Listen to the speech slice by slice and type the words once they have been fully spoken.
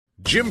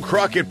Jim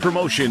Crockett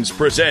Promotions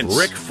presents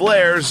Ric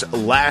Flair's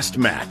Last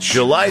Match,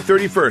 July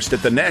 31st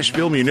at the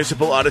Nashville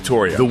Municipal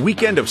Auditorium. The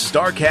weekend of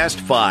StarCast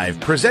 5,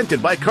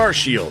 presented by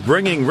CarShield,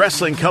 bringing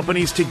wrestling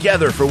companies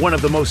together for one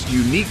of the most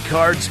unique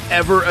cards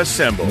ever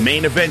assembled.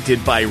 Main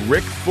evented by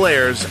Ric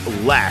Flair's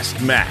Last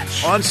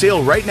Match. On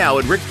sale right now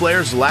at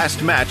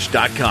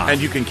RicFlairsLastMatch.com.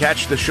 And you can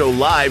catch the show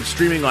live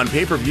streaming on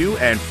pay-per-view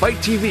and Fight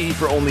TV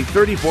for only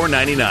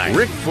 $34.99.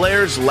 Ric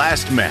Flair's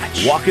Last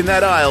Match. Walk in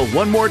that aisle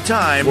one more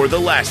time for the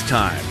last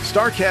time.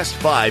 StarCast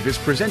 5 is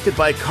presented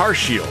by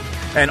CarShield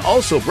and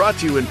also brought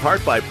to you in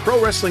part by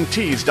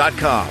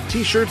ProWrestlingTees.com.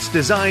 T-shirts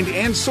designed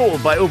and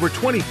sold by over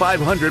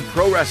 2,500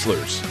 pro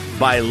wrestlers.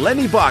 By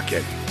Lenny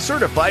Bakken,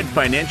 certified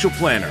financial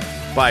planner.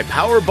 By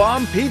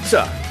Powerbomb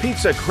Pizza,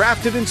 pizza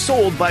crafted and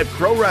sold by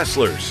pro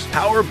wrestlers.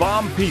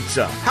 Powerbomb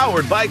Pizza,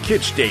 powered by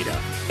Kitsch Data.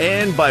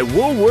 And by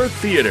Woolworth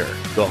Theater,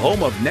 the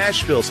home of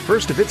Nashville's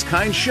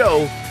first-of-its-kind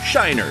show,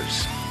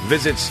 Shiners.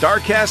 Visit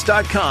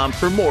StarCast.com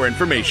for more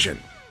information.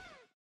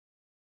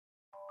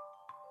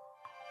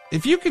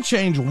 If you could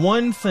change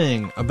one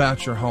thing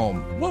about your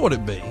home, what would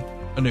it be?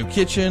 A new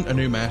kitchen, a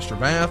new master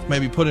bath,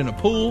 maybe put in a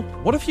pool?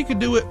 What if you could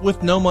do it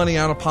with no money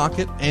out of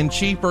pocket and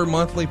cheaper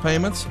monthly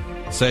payments?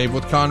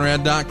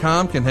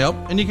 SaveWithConrad.com can help,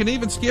 and you can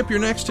even skip your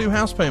next two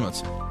house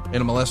payments.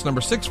 NMLS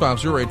number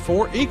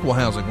 65084, Equal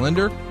Housing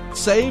Lender.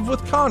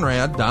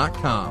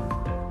 SaveWithConrad.com.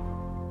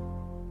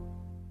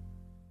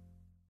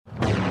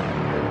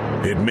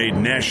 It made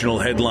national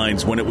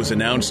headlines when it was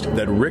announced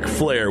that Ric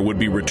Flair would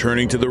be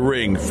returning to the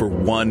ring for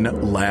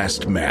one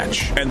last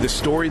match. And the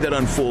story that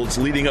unfolds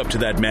leading up to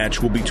that match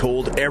will be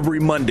told every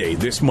Monday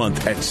this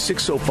month at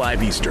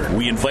 6:05 Eastern.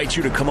 We invite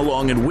you to come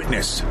along and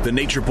witness the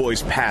Nature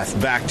Boy's path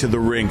back to the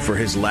ring for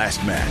his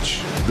last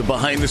match. The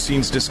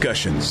behind-the-scenes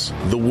discussions,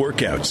 the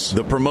workouts,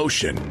 the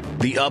promotion,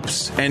 the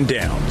ups and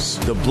downs,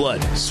 the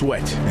blood,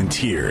 sweat, and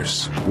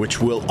tears,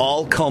 which will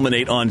all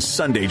culminate on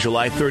Sunday,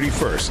 July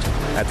 31st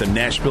at the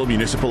Nashville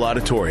Municipal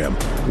Auditorium,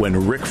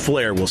 when Ric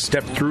Flair will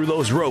step through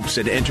those ropes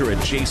and enter a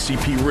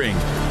JCP ring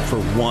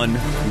for one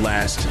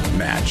last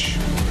match.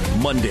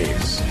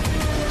 Mondays,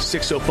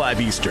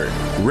 6:05 Eastern,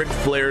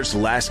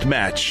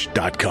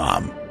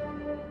 RicFlairsLastMatch.com.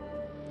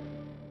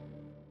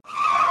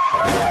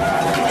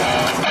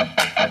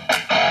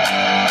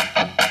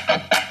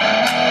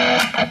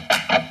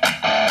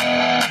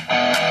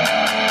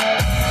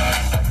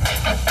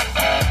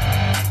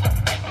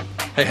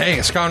 Hey,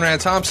 it's Conrad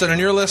Thompson, and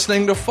you're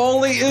listening to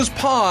Foley is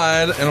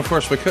Pod. And, of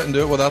course, we couldn't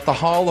do it without the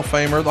Hall of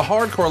Famer, the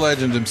hardcore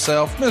legend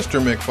himself,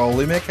 Mr. Mick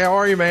Foley. Mick, how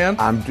are you, man?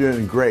 I'm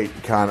doing great,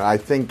 Con. I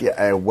think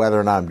whether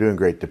or not I'm doing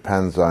great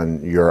depends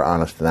on your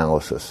honest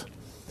analysis.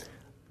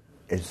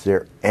 Is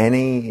there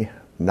any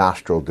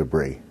nostril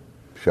debris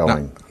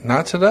showing?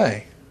 Not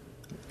today.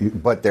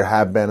 But there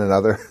have been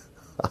another...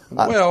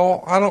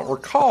 Well, I don't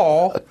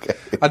recall. Okay.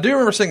 I do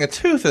remember seeing a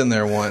tooth in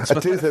there once,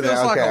 but it feels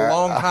like a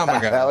long time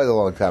ago. That was a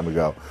long time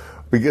ago.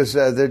 Because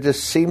there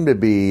just seemed to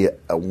be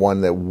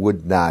one that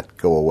would not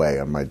go away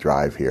on my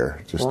drive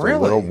here. Just really? A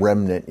little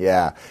remnant,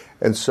 yeah.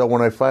 And so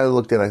when I finally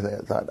looked in, I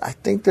thought, I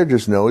think they're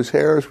just nose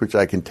hairs, which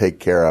I can take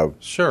care of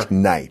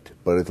tonight.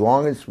 But as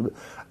long as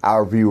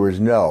our viewers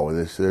know,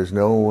 there's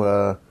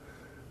no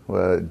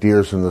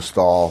deers in the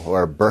stall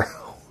or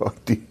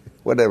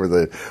whatever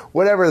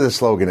the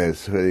slogan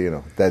is,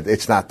 that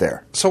it's not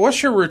there. So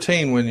what's your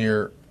routine when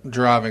you're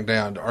driving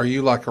down? Are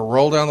you like a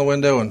roll down the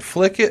window and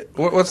flick it?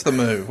 What's the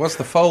move? What's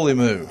the Foley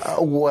move?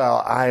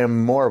 Well, I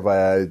am more of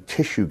a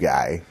tissue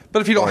guy.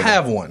 But if you don't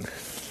have one,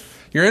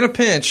 you're in a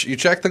pinch, you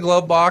check the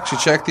glove box, you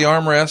check the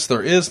armrest,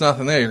 there is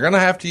nothing there. You're going to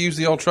have to use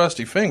the old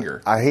trusty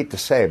finger. I hate to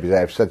say it because I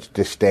have such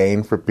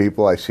disdain for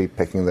people I see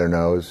picking their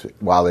nose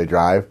while they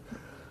drive.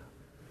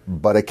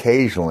 But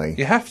occasionally,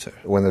 you have to.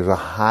 When there's a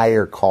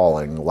higher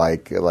calling,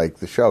 like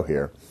the show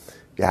here,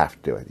 you have to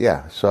do it.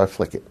 Yeah, so I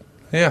flick it.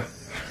 Yeah.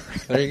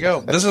 There you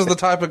go. This is the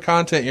type of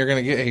content you're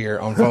going to get here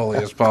on Foley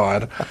is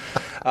Pod.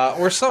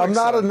 We're so I'm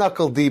not a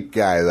knuckle deep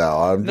guy, though.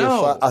 I'm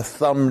just a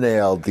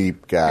thumbnail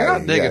deep guy. You're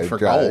not digging for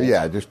gold.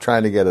 Yeah, just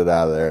trying to get it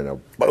out of there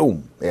and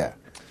boom. Yeah.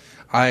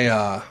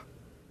 I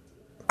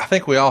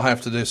think we all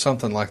have to do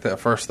something like that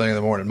first thing in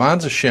the morning.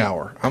 Mine's a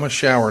shower. I'm a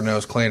shower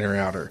nose cleaner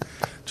outer.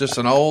 Just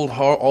an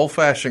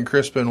old-fashioned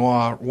Crisp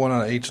Benoit, one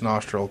on each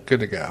nostril, good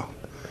to go.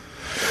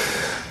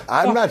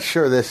 I'm not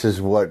sure this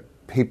is what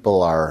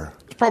people are...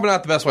 Probably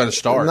not the best way to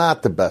start.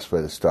 Not the best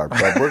way to start,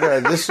 but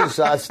this is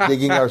us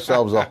digging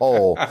ourselves a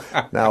hole.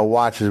 Now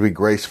watch as we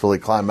gracefully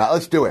climb out.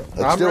 Let's do it.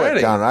 Let's do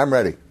it, John. I'm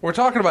ready. We're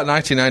talking about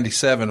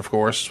 1997, of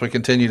course. We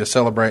continue to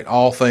celebrate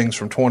all things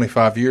from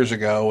 25 years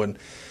ago, and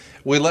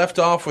we left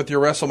off with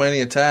your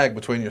WrestleMania tag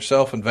between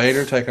yourself and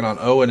Vader taking on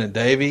Owen and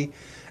Davey.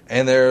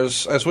 And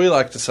there's, as we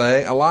like to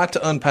say, a lot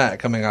to unpack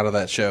coming out of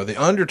that show.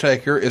 The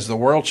Undertaker is the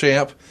world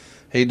champ.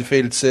 He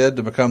defeated Sid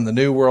to become the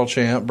new world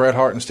champ. Bret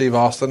Hart and Steve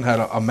Austin had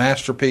a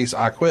masterpiece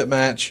I Quit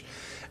match.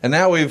 And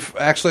now we've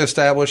actually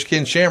established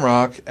Ken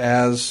Shamrock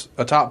as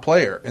a top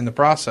player in the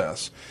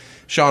process.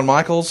 Shawn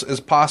Michaels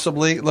is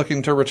possibly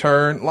looking to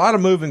return. A lot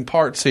of moving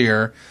parts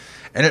here.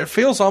 And it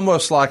feels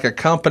almost like a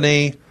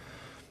company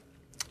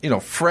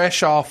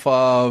fresh off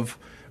of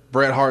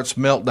Bret Hart's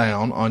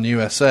meltdown on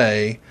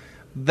USA,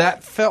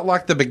 that felt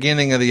like the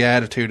beginning of the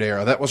Attitude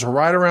Era. That was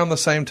right around the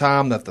same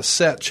time that the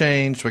set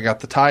changed. We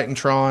got the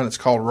Titantron. It's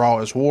called Raw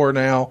is War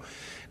now.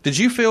 Did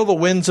you feel the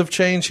winds of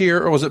change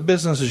here, or was it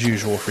business as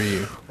usual for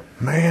you?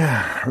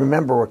 Man,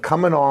 remember, we're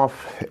coming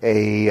off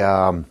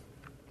a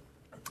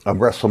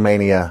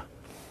WrestleMania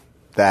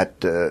that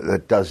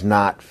does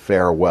not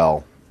fare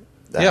well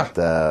at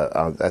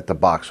the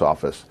box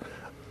office.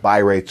 Buy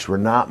rates were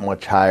not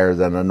much higher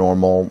than a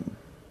normal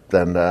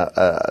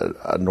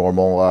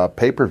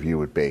pay-per-view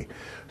would be.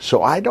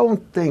 So I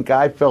don't think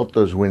I felt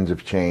those winds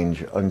of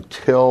change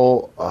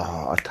until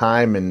a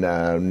time in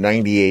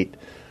 '98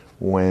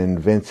 when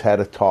Vince had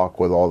a talk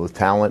with all the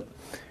talent.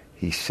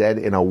 He said,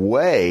 in a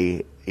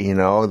way,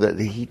 that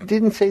he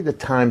didn't say the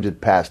times had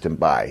passed him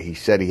by. He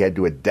said he had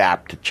to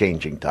adapt to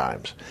changing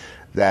times.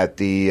 That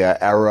the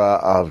era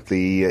of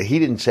he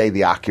didn't say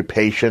the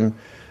occupation,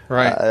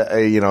 right?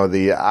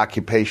 The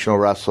occupational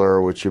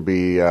wrestler, which would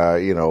be, a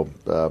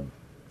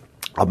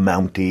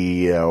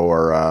Mountie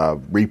or a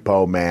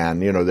repo man.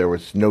 There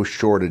was no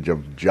shortage of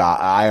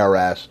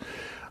IRS.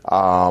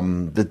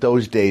 That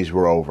those days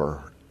were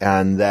over.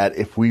 And that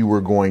if we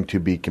were going to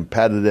be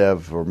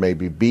competitive or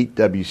maybe beat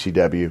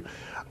WCW,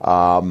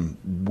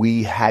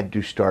 we had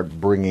to start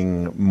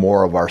bringing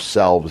more of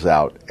ourselves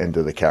out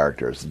into the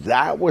characters.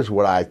 That was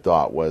what I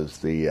thought was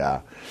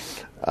the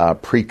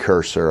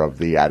precursor of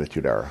the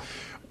Attitude Era.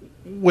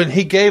 When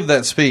he gave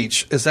that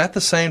speech, is that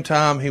the same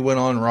time he went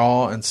on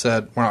Raw and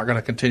said, we're not going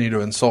to continue to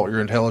insult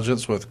your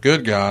intelligence with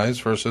good guys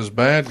versus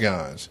bad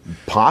guys?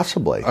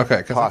 Possibly. Okay,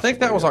 because I think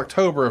that was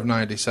October of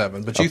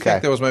 '97, but you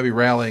think there was maybe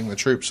rallying the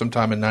troops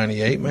sometime in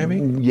 '98, maybe?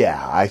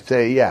 Yeah,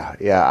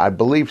 I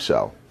believe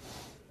so.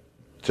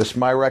 Just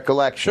my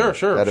recollection.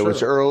 Sure. That it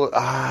was early.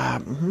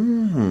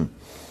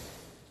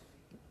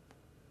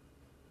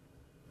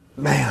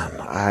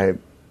 Man,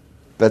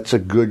 that's a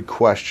good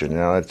question.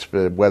 It's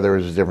whether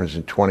there's a difference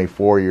in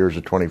 24 years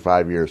or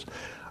 25 years.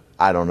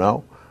 I don't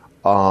know.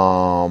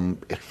 I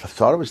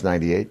thought it was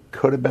 98.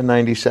 Could have been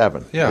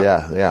 97.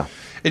 Yeah.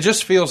 It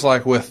just feels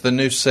like with the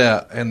new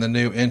set and the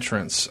new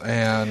entrance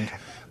and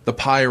the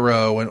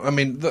pyro,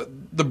 and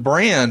the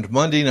brand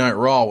Monday Night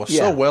Raw was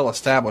so well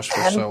established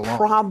for so long.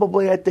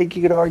 Probably, I think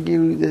you could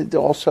argue that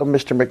also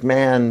Mr.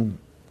 McMahon,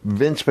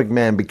 Vince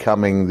McMahon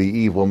becoming the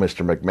evil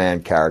Mr.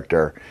 McMahon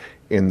character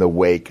in the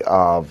wake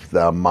of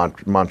the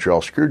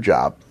Montreal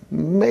Screwjob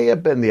may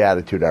have been the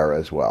Attitude Era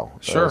as well.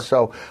 Sure.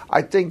 So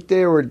I think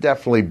there were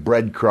definitely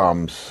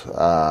breadcrumbs,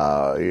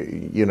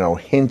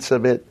 hints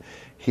of it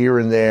here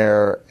and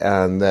there,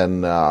 and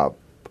then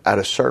at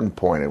a certain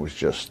point it was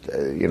just,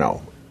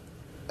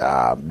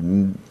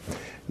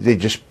 they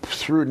just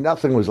threw,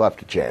 nothing was left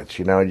to chance.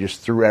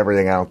 Just threw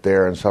everything out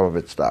there, and some of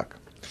it stuck.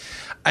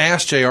 I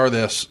asked JR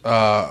this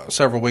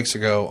several weeks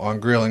ago on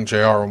Grilling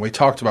JR when we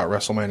talked about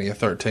WrestleMania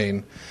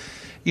 13.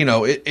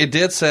 It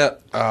did set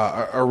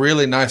a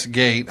really nice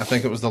gate. I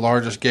think it was the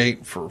largest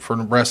gate for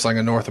wrestling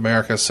in North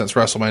America since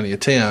WrestleMania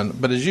 10.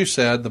 But as you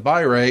said, the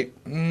buy rate,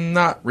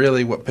 not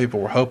really what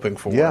people were hoping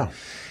for. Yeah.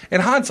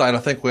 In hindsight, I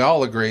think we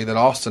all agree that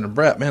Austin and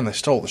Bret, man, they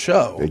stole the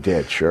show. They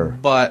did, sure.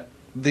 But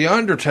The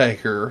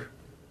Undertaker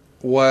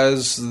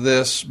was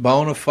this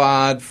bona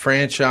fide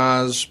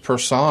franchise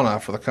persona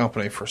for the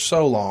company for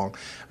so long.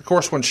 Of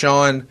course, when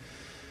Shawn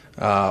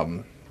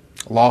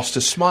lost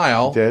his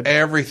smile,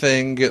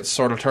 everything gets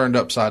sort of turned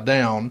upside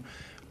down.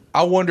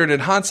 I wondered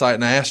in hindsight,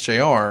 and I asked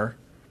JR,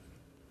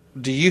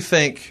 do you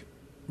think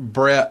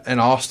Bret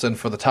and Austin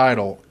for the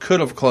title could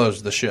have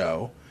closed the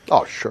show?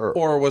 Oh, sure.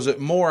 Or was it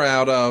more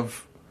out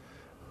of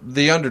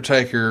The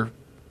Undertaker,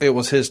 it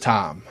was his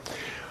time?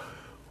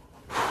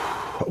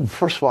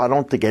 First of all, I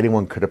don't think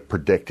anyone could have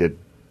predicted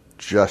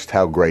just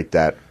how great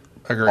that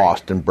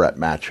Austin-Bret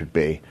match would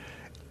be.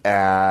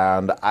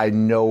 And I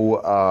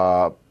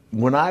know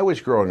when I was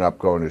growing up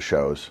going to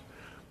shows,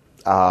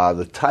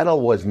 the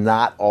title was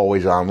not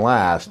always on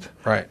last.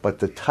 Right. But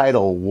the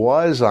title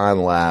was on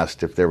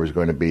last if there was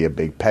going to be a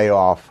big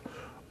payoff,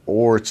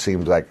 or it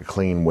seems like a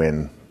clean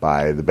win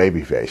by the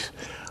babyface.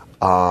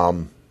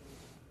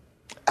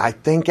 I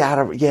think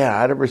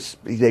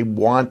they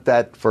want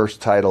that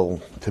first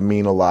title to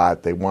mean a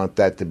lot. They want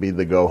that to be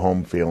the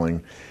go-home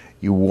feeling.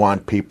 You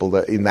want people,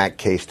 in that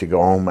case, to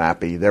go home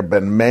happy. There have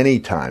been many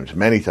times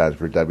where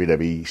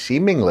WWE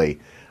seemingly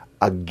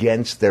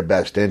against their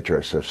best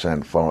interests have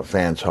sent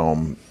fans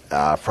home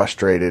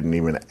frustrated and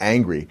even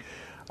angry.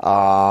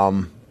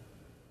 But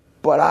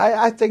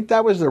I think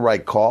that was the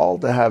right call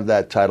to have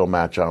that title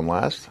match on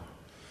last.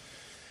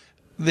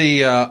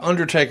 The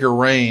Undertaker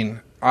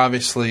reign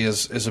obviously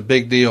is a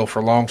big deal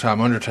for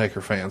longtime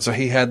Undertaker fans. So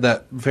he had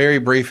that very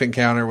brief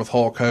encounter with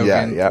Hulk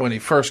Hogan when he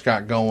first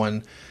got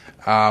going.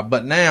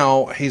 But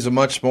now he's a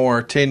much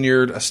more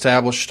tenured,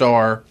 established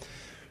star.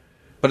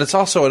 But it's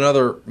also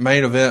another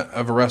main event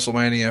of a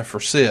WrestleMania for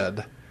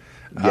Sid.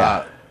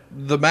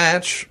 The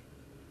match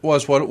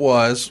was what it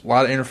was. A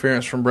lot of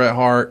interference from Bret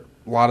Hart.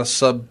 A lot of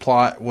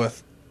subplot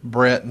with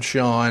Bret and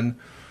Shawn.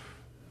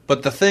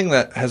 But the thing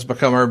that has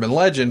become urban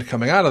legend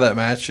coming out of that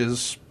match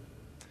is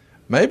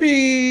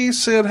maybe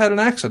Sid had an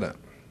accident.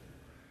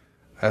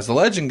 As the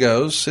legend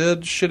goes,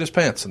 Sid shit his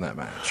pants in that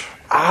match.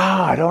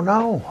 I don't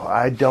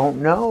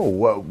know.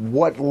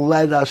 What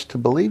led us to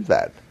believe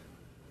that?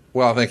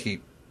 Well, I think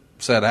he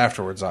said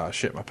afterwards, I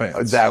shit my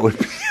pants. That would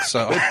be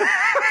so.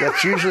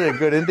 That's usually a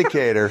good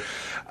indicator.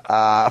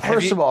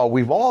 First of all,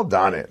 we've all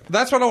done it.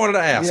 That's what I wanted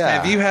to ask. Yeah.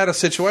 Have you had a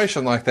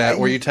situation like that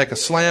where you take a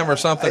slam or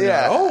something?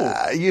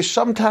 Yeah. You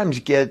sometimes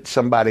get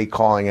somebody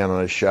calling in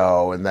on a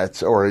show, and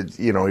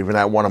even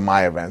at one of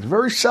my events.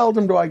 Very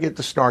seldom do I get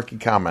the snarky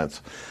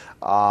comments.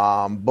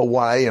 But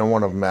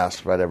one of them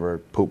asked if I'd ever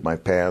pooped my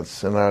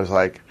pants, and I was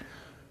like,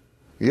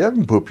 you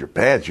haven't pooped your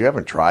pants. You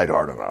haven't tried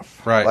hard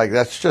enough. Right. Like,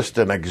 that's just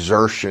an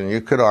exertion.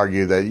 You could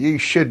argue that you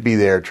should be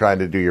there trying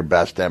to do your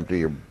best to empty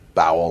your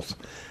bowels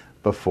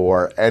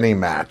before any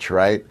match,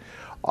 right?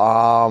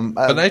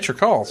 But nature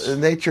calls.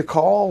 Nature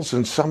calls,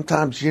 and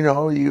sometimes,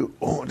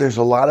 there's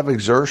a lot of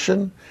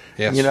exertion.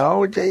 Yes.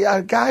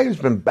 A guy who's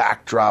been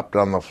backdropped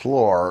on the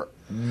floor,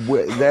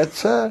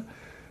 there's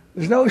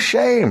no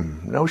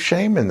shame. No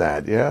shame in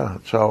that, yeah.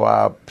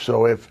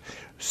 So if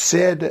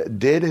Sid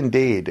did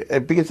indeed,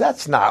 because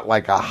that's not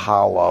like a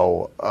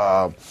hollow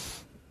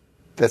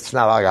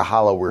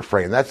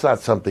refrain. That's not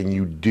something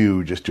you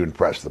do just to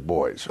impress the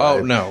boys. Right?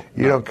 Oh, no.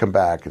 You don't come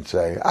back and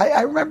say,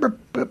 I remember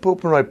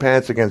pooping my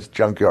pants against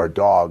Junkyard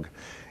Dog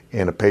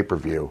in a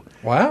pay-per-view.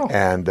 Wow.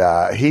 And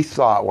he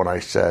thought when I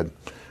said,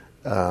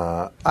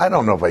 I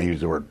don't know if I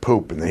used the word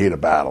poop in the heat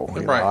of battle.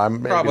 Right.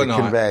 I'm probably not.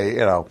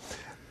 Convey,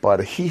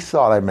 but he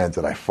thought I meant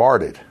that I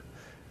farted.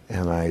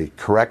 And I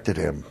corrected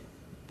him.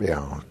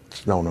 No,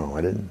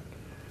 I didn't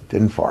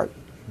fart.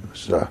 It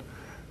was,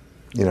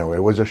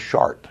 it was a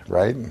shart,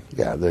 right?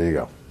 Yeah, there you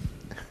go.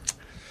 It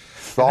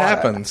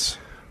happens.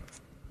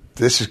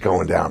 This is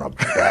going down a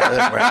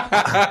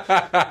bad.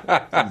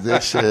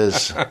 This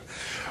is.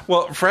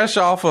 Well, fresh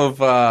off of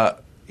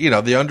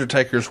the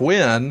Undertaker's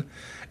win,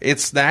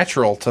 it's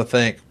natural to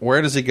think,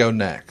 where does he go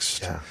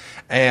next? Yeah.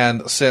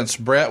 And since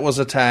Brett was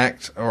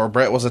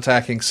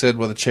attacking Sid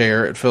with a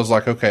chair, it feels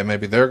like, okay,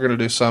 maybe they're going to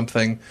do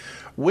something.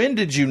 When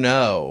did you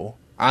know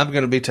I'm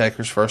going to be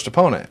Taker's first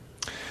opponent?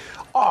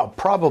 Oh,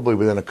 probably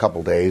within a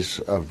couple days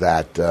of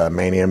that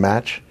Mania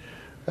match.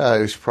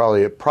 It was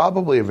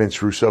probably a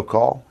Vince Russo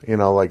call,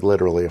 like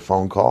literally a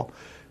phone call,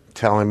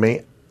 telling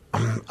me.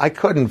 I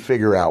couldn't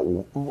figure out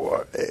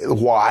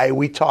why.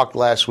 We talked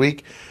last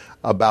week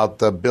about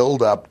the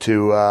build-up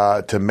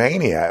to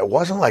Mania. It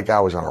wasn't like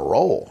I was on a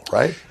roll,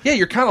 right? Yeah,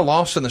 you're kind of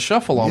lost in the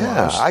shuffle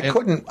almost. Yeah,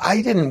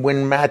 I didn't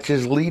win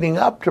matches leading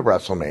up to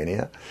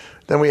WrestleMania.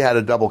 Then we had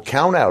a double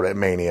count-out at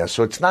Mania,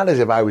 so it's not as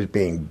if I was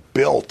being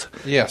built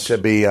to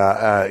be,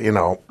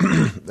 an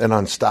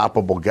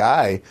unstoppable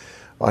guy,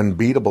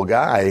 unbeatable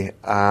guy.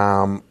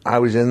 I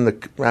was in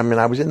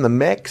the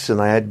mix,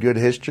 and I had good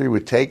history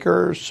with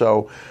Taker,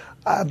 so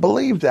I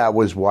believe that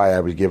was why I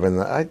was given.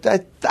 I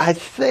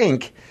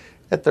think,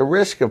 at the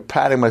risk of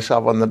patting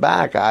myself on the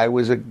back, I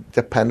was a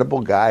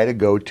dependable guy to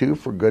go to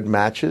for good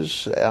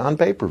matches on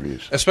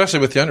pay-per-views, especially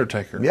with the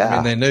Undertaker.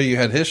 Yeah, they knew you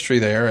had history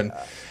there, and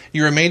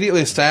you're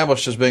immediately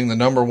established as being the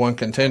number one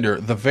contender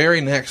the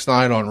very next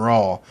night on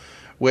Raw,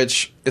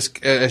 which is,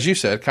 as you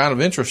said, kind of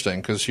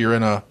interesting because you're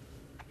in a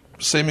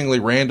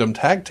seemingly random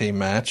tag team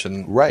match,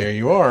 and here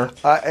you are.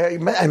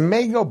 I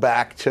may go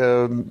back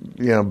to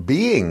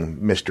being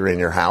Mr. In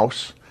Your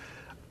House,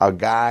 a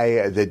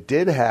guy that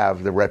did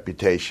have the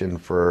reputation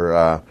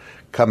for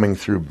coming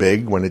through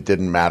big when it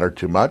didn't matter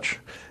too much.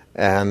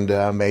 And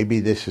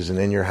maybe this is an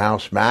In Your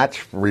House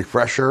match,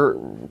 refresher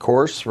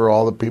course for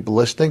all the people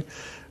listening.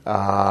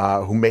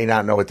 Who may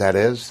not know what that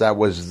is. That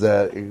was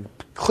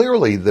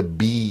clearly the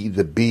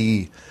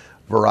B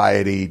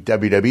variety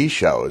WWE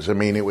shows. I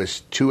mean, it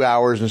was 2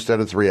 hours instead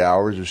of 3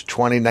 hours. It was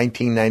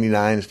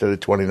 $19.99 instead of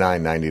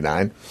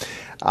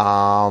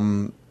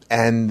 $29.99.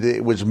 And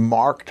it was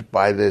marked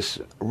by this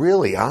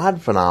really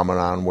odd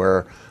phenomenon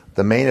where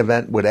the main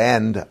event would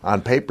end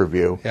on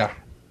pay-per-view. Yeah.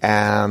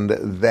 And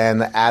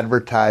then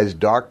advertised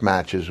dark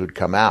matches would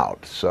come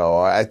out. So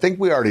I think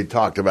we already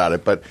talked about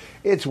it, but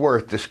it's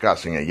worth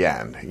discussing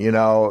again.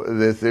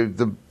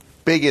 The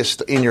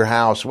biggest In Your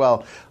House,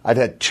 well, I'd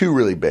had two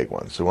really big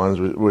ones. The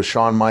one was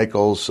Shawn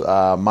Michaels.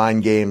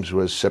 Mind Games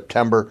was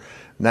September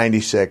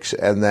 96,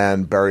 and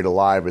then Buried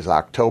Alive is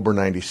October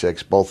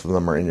 96. Both of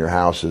them are In Your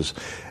Houses.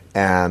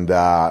 And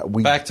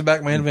we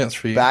back-to-back main events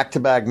for you.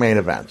 Back-to-back main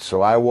events.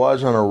 So I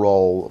was on a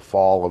roll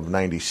fall of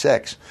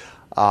 96.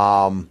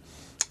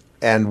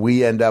 And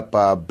we end up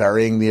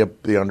burying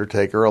the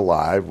Undertaker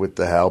alive with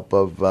the help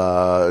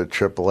of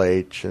Triple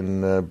H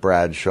and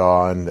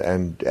Bradshaw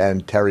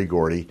and Terry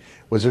Gordy.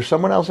 Was there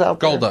someone else out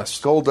there?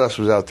 Goldust. Goldust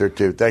was out there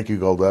too. Thank you,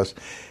 Goldust.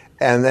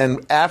 And then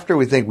after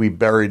we think we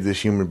buried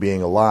this human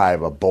being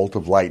alive, a bolt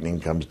of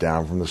lightning comes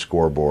down from the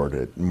scoreboard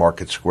at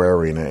Market Square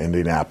Arena,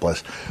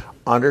 Indianapolis.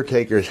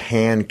 Undertaker's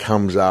hand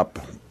comes up.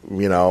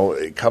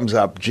 It comes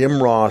up.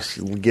 Jim Ross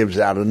gives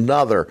out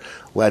another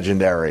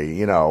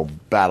legendary,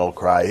 battle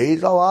cry.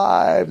 He's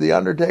alive. The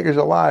Undertaker's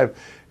alive.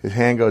 His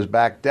hand goes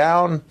back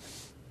down,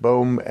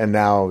 boom, and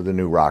now the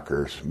new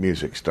Rockers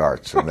music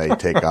starts, and they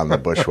take on the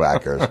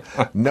Bushwhackers.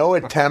 No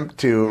attempt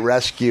to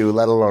rescue,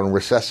 let alone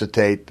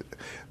resuscitate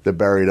the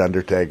buried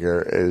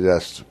Undertaker. It's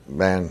just,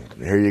 man,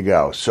 here you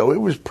go. So it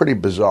was pretty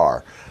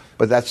bizarre,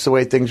 but that's the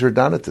way things were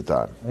done at the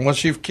time.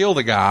 Once you've killed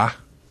a guy,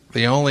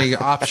 the only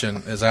option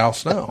is Al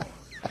Snow.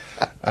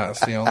 That's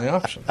the only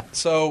option.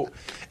 So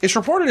it's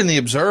reported in the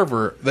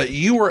Observer that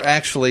you were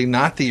actually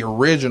not the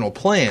original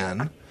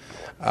plan.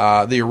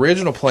 The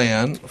original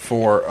plan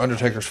for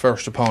Undertaker's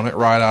first opponent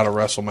right out of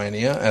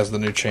WrestleMania as the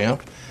new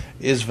champ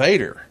is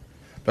Vader.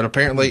 But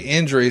apparently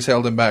injuries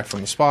held him back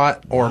from the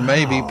spot, or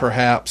maybe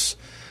perhaps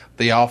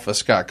the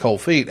office got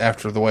cold feet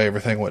after the way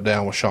everything went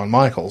down with Shawn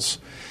Michaels.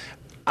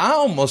 I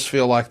almost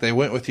feel like they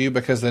went with you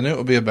because they knew it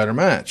would be a better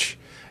match.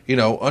 You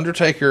know,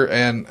 Undertaker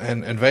and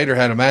Vader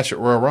had a match at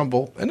Royal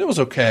Rumble, and it was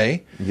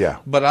okay. Yeah.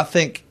 But I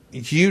think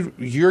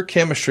your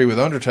chemistry with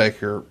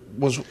Undertaker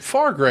was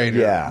far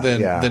greater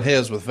than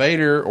his with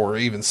Vader or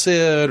even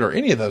Sid or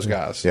any of those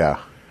guys.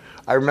 Yeah.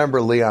 I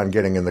remember Leon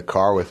getting in the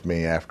car with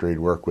me after he'd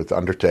worked with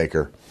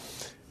Undertaker,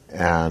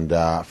 and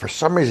for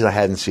some reason I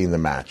hadn't seen the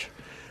match.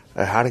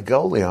 How'd it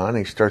go, Leon?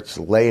 He starts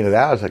laying it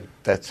out. I was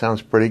like, that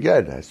sounds pretty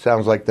good. It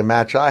sounds like the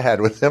match I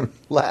had with him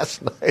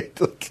last night.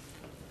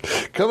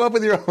 Come up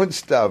with your own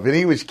stuff. And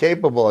he was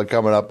capable of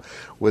coming up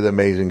with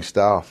amazing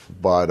stuff.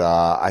 But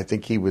I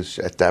think he was,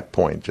 at that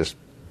point, just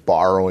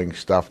borrowing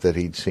stuff that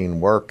he'd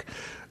seen work.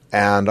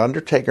 And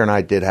Undertaker and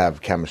I did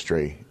have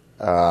chemistry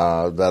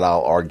that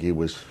I'll argue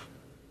was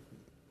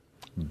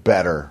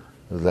better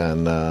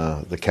than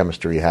the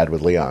chemistry he had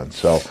with Leon.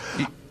 So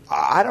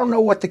I don't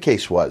know what the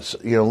case was.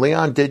 You know,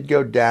 Leon did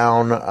go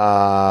down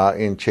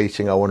in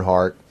chasing Owen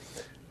Hart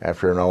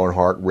after an Owen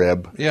Hart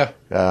rib. Yeah.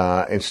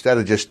 Instead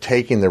of just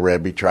taking the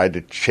rib, he tried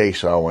to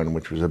chase Owen,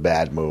 which was a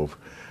bad move.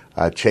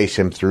 Chase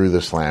him through the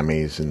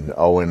slammies, and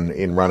Owen,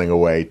 in running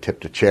away,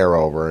 tipped a chair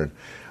over, and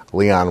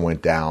Leon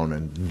went down,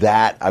 and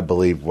that, I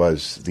believe,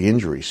 was the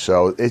injury.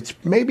 So it's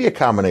maybe a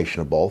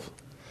combination of both.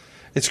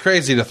 It's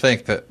crazy to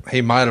think that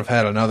he might have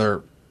had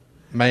another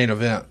main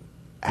event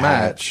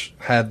match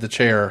had the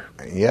chair.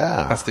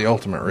 Yeah. That's the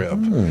ultimate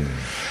rib.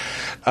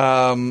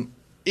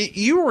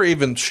 You were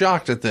even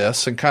shocked at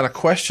this and kind of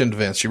questioned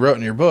Vince. You wrote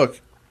in your book,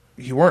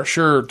 you weren't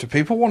sure, do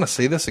people want to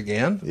see this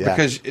again? Yeah.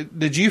 Because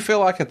did you feel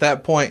like at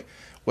that point,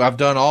 well, I've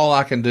done all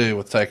I can do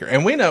with Taker?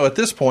 And we know at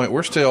this point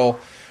we're still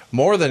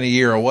more than a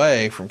year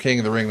away from King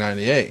of the Ring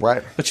 98.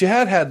 Right. But you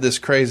had this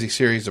crazy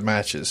series of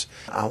matches.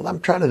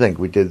 I'm trying to think.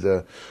 We did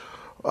the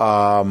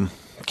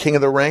King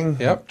of the Ring,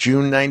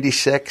 June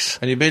 96.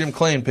 And you beat him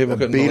clean. People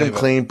couldn't believe it. Beat him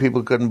clean.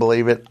 People couldn't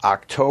believe it.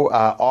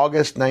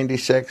 August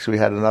 96, we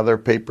had another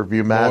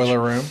pay-per-view match.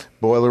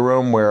 Boiler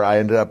Room, where I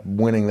ended up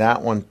winning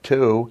that one,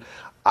 too.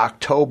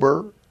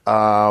 October.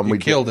 You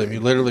killed him. You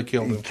literally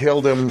killed him.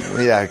 Killed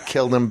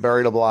him,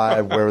 buried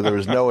alive, where there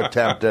was no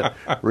attempt at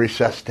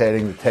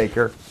resuscitating the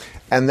Taker.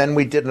 And then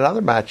we did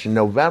another match in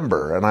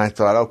November, and I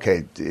thought,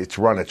 okay, it's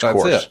run its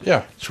course. That's it,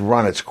 yeah. It's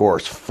run its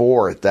course,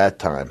 4 at that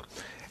time.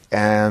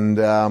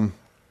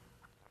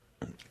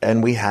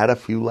 And we had a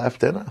few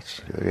left in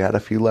us.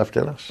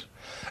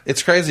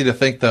 It's crazy to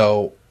think,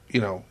 though, you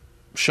know,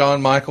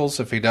 Shawn Michaels,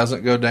 if he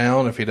doesn't go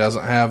down, if he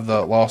doesn't have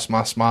the lost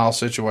my smile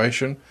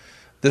situation,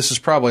 this is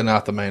probably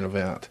not the main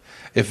event.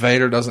 If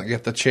Vader doesn't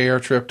get the chair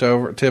tipped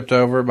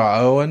over by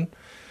Owen,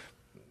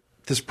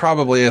 this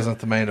probably isn't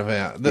the main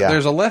event.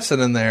 There's a lesson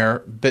in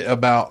there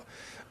about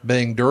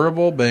being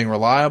durable, being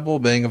reliable,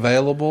 being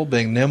available,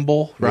 being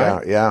nimble,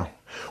 right? Yeah.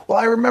 Well,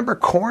 I remember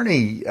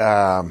Corny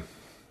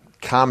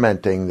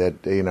commenting that,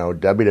 you know,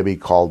 WWE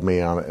called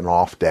me on an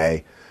off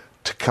day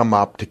to come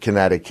up to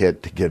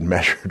Connecticut to get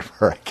measured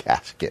for a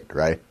casket,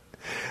 right?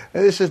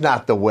 And this is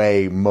not the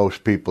way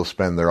most people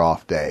spend their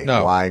off day,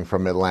 flying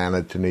from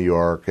Atlanta to New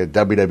York.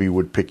 WWE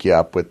would pick you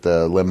up with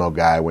the limo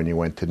guy when you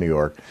went to New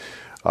York,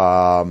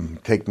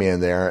 take me in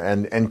there.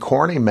 And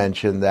Corny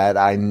mentioned that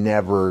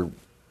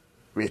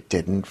it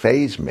didn't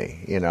faze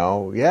me, you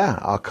know. Yeah,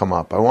 I'll come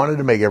up. I wanted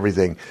to make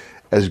everything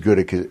as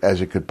good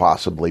as it could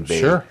possibly be.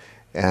 Sure.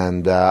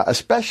 And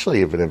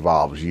especially if it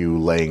involves you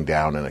laying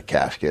down in a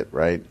casket,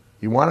 right?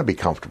 You want to be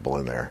comfortable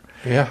in there.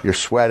 Yeah. You're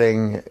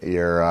sweating.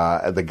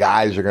 The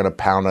guys are going to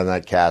pound on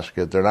that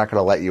casket. They're not going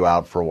to let you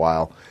out for a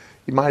while.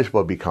 You might as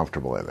well be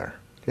comfortable in there.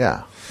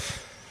 Yeah.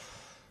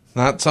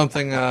 Not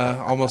something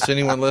almost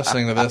anyone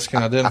listening to this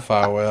can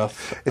identify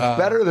with. It's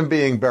better than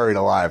being buried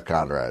alive,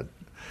 Conrad.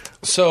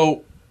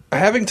 So,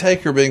 having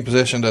Taker being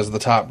positioned as the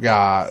top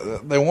guy,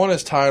 they want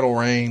his title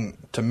reign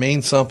to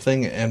mean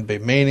something and be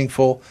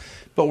meaningful.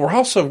 But we're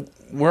also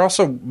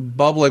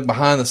bubbling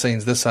behind the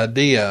scenes this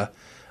idea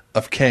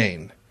of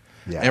Kane.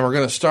 Yeah. And we're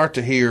going to start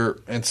to hear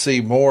and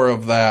see more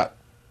of that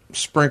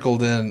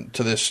sprinkled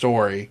into this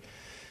story.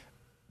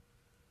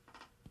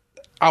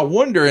 I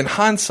wonder, in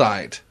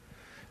hindsight,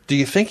 do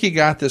you think you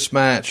got this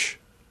match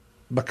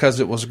because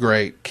it was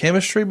great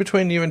chemistry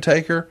between you and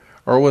Taker,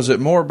 Or was it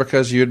more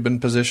because you had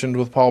been positioned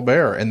with Paul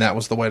Bearer, and that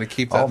was the way to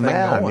keep that thing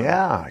going?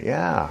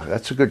 Yeah.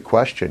 That's a good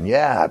question.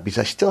 Yeah, because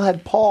I still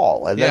had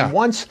Paul. And then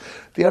once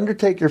the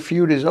Undertaker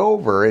feud is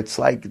over, it's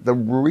like the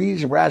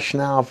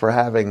rationale for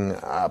having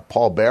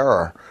Paul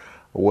Bearer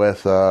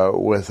with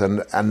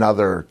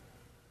another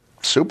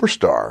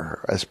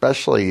superstar,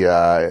 especially,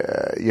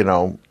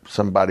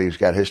 somebody who's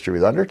got history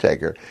with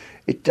Undertaker,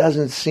 it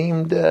doesn't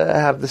seem to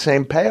have the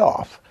same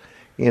payoff.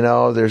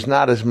 There's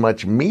not as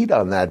much meat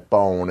on that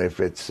bone if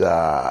it's,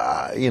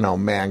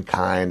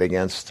 Mankind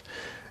against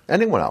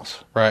anyone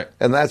else. Right.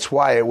 And that's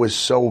why it was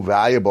so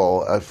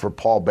valuable for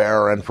Paul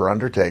Bearer and for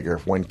Undertaker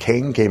when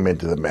Kane came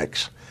into the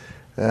mix.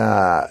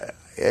 That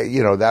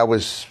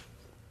was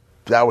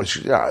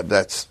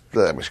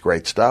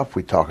great stuff.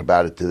 We talk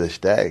about it to this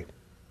day.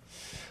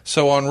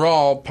 So on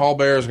Raw, Paul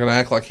Bearer is going to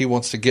act like he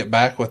wants to get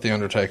back with The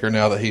Undertaker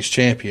now that he's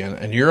champion,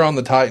 and you're on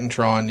the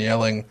Titantron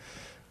yelling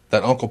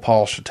that Uncle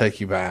Paul should take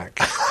you back.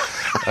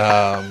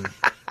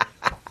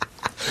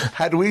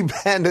 Had we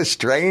been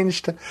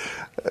estranged?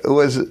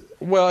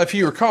 Well, if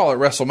you recall at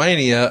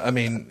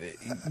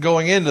WrestleMania,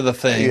 going into the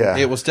thing,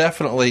 it was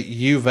definitely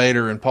you,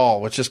 Vader, and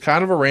Paul, which is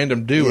kind of a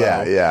random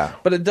duo. Yeah.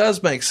 But it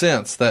does make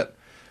sense that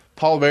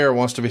Paul Bearer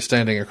wants to be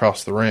standing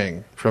across the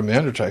ring from The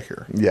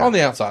Undertaker. Yeah. On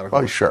the outside, of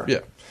course. Oh, sure. Yeah.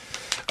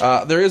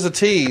 There is a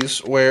tease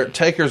where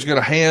Taker's going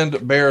to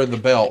hand Bearer the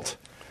belt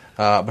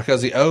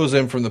because he owes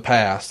him from the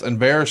past, and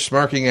Bear's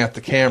smirking at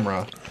the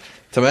camera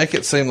to make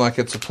it seem like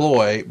it's a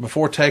ploy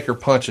before Taker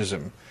punches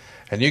him.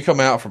 And you come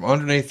out from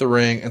underneath the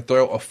ring and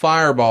throw a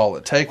fireball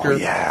at Taker. Oh,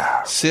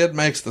 yeah. Sid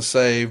makes the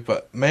save,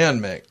 but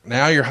man, Mick,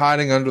 now you're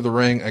hiding under the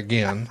ring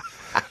again.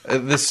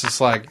 This is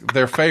like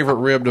their favorite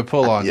rib to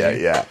pull on you.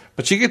 Yeah.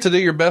 But you get to do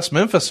your best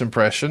Memphis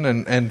impression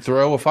and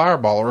throw a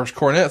fireball. Or as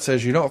Cornette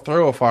says, you don't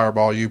throw a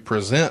fireball, you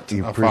present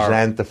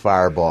the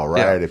fireball, right?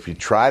 Yeah. If you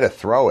try to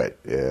throw it,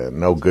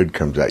 no good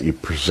comes out. You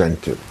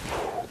present it.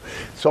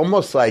 It's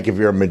almost like if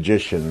you're a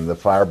magician, the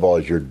fireball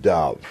is your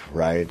dove,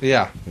 right?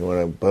 Yeah. You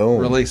want to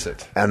boom. Release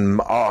it. And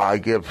I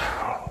give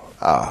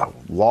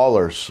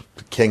Lawler's,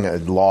 King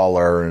of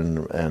Lawler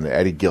and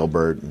Eddie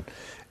Gilbert. And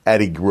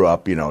Eddie grew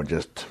up,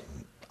 just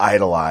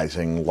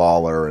idolizing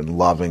Lawler and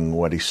loving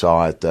what he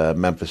saw at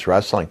Memphis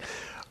Wrestling.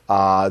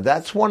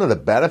 That's one of the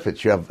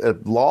benefits. You have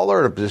Lawler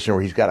in a position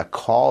where he's got to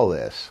call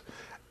this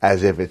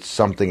as if it's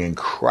something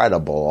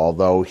incredible,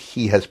 although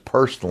he has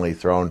personally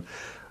thrown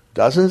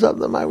dozens of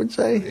them, I would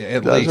say.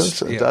 At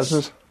least, yes.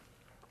 Dozens.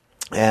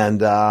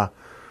 And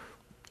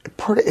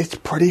it's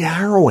pretty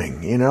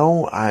harrowing,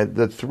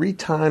 the 3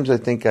 times I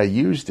think I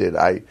used it,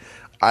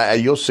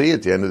 you'll see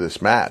at the end of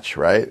this match,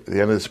 right? At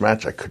the end of this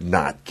match, I could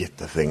not get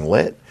the thing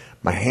lit.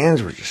 My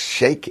hands were just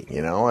shaking,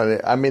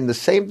 the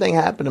same thing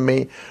happened to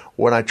me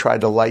when I tried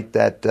to light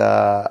that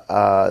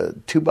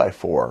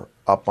 2x4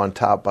 up on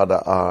top.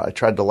 I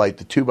tried to light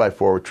the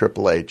 2x4 with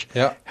Triple H,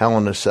 Hell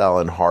in a Cell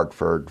in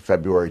Hartford,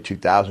 February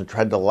 2000.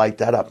 Tried to light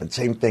that up, and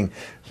same thing,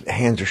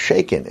 hands are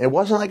shaking. It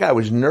wasn't like I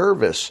was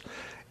nervous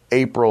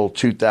April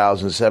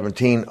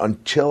 2017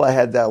 until I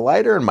had that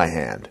lighter in my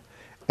hand.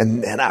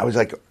 And I was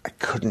like, I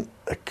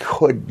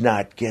could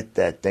not get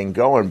that thing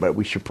going, but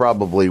we should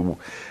probably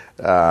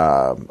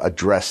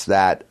address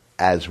that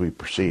as we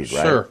proceed,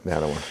 right? Sure.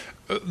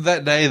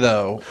 That day,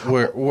 though,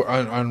 we're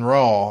on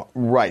Raw,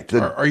 right?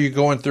 Are you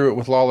going through it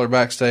with Lawler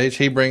backstage?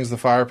 He brings the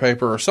fire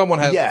paper, or someone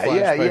has the flash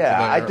paper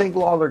there. I think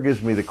Lawler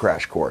gives me the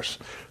crash course.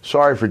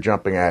 Sorry for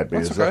jumping ahead,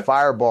 because the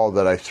fireball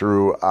that I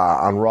threw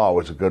on Raw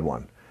was a good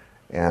one.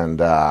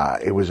 And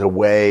it was a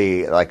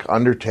way, like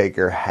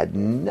Undertaker had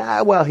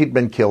he'd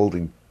been killed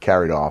and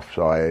carried off,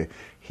 so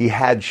he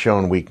had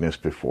shown weakness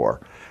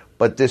before.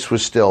 But this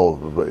was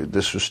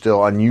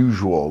still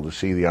unusual to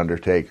see the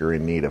Undertaker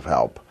in need of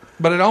help.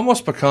 But it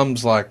almost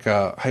becomes like,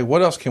 hey,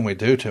 what else can we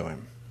do to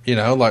him?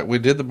 Like we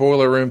did the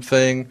Boiler Room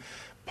thing.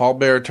 Paul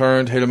Bearer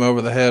turned, hit him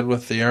over the head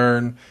with the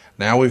urn.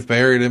 Now we've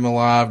buried him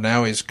alive.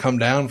 Now he's come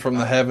down from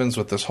the heavens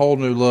with this whole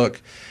new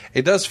look.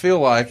 It does feel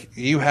like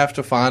you have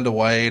to find a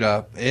way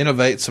to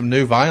innovate some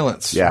new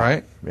violence,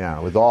 right? Yeah,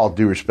 with all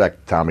due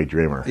respect to Tommy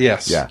Dreamer.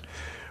 Yes. Yeah.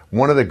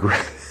 One of the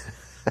great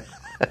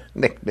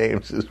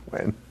nicknames is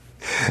when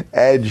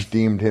Edge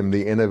deemed him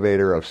the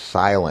innovator of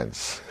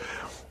silence.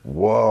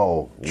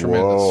 Whoa,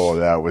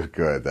 that was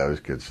good. That was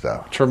good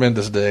stuff.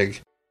 Tremendous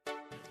dig.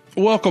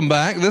 Welcome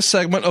back. This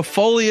segment of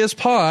Foley is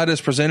Pod is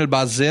presented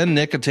by Zen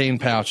Nicotine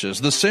Pouches,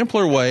 the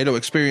simpler way to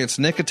experience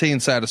nicotine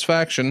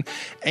satisfaction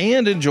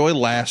and enjoy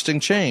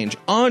lasting change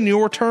on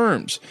your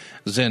terms.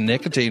 Zen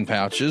Nicotine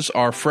Pouches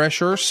are a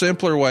fresher,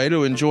 simpler way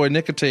to enjoy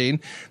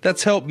nicotine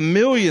that's helped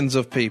millions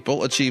of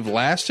people achieve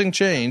lasting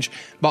change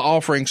by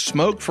offering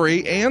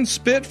smoke-free and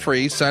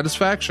spit-free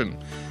satisfaction.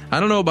 I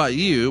don't know about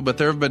you, but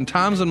there have been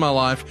times in my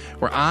life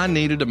where I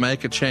needed to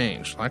make a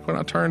change. Like when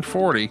I turned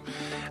 40,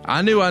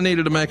 I knew I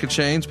needed to make a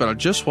change, but I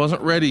just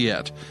wasn't ready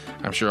yet.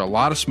 I'm sure a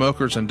lot of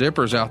smokers and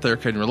dippers out there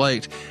can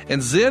relate.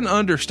 And Zen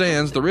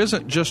understands there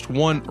isn't just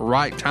one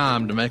right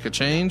time to make a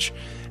change.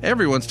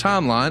 Everyone's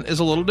timeline is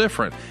a little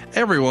different.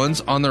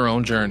 Everyone's on their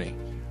own journey.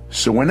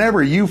 So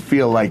whenever you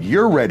feel like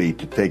you're ready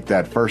to take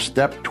that first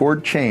step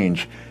toward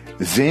change,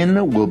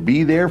 Zyn will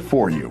be there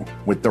for you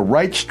with the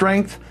right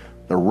strength,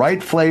 the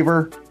right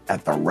flavor,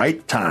 at the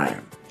right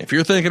time. If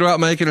you're thinking about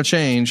making a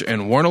change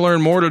and want to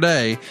learn more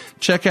today,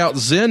 check out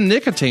Zyn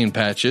nicotine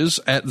patches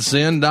at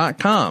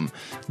Zyn.com.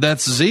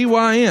 That's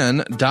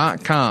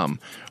ZYN.com.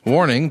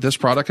 Warning, this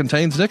product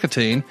contains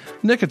nicotine.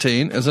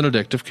 Nicotine is an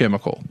addictive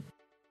chemical.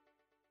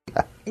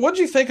 What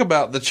do you think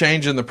about the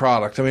change in the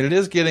product? I mean, it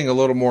is getting a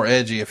little more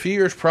edgy. A few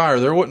years prior,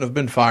 there wouldn't have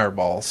been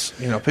fireballs.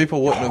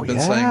 People wouldn't have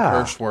been saying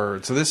curse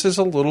words. So this is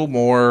a little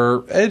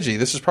more edgy.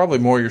 This is probably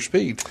more your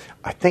speed.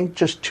 I think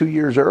just 2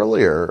 years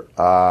earlier,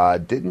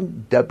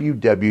 didn't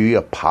WWE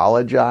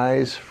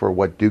apologize for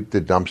what Duke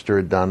the Dumpster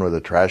had done with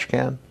a trash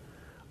can?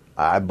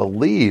 I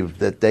believe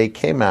that they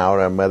came out,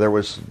 and whether it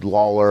was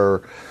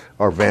Lawler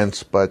or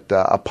Vince, but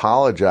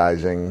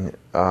apologizing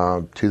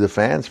to the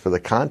fans for the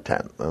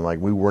content. And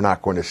we were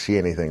not going to see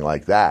anything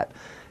like that.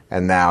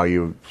 And now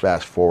you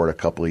fast forward a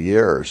couple of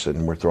years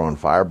and we're throwing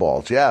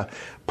fireballs. Yeah,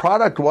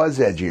 product was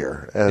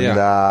edgier. And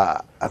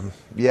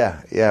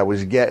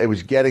it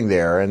was getting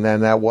there. And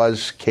then that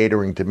was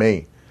catering to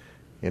me.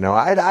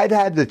 I'd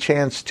had the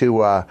chance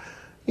to,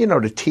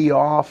 to tee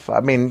off.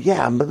 I mean,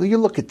 but you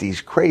look at these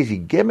crazy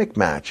gimmick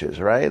matches,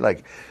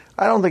 right?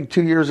 I don't think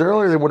 2 years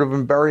earlier they would have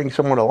been burying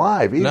someone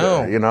alive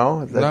either.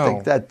 No. I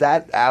think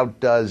that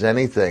outdoes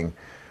anything.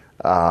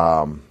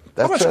 How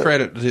much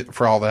credit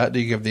for all that do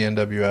you give the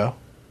NWO?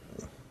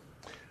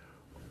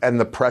 And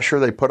the pressure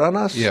they put on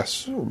us?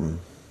 Yes.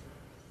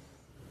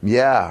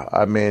 Yeah,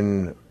 I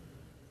mean,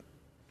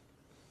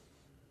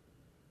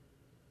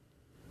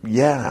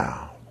 they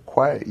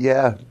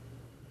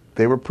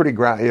were pretty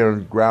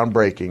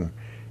groundbreaking,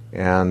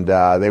 and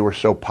they were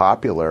so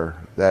popular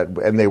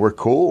and they were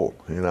cool.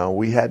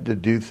 We had to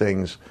do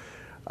things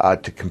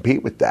to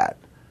compete with that.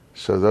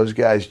 So those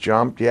guys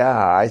jumped.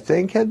 Yeah, I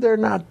think had there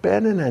not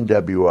been an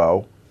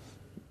NWO,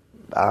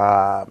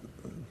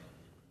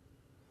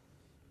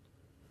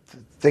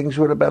 things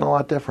would have been a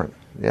lot different.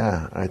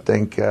 Yeah, I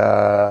think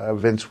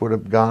Vince would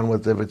have gone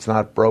with, if it's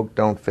not broke,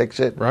 don't fix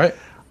it. Right.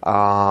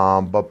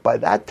 But by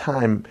that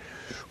time,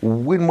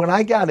 when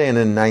I got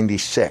in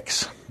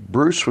 '96,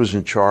 Bruce was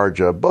in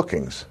charge of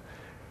bookings,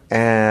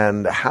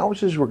 and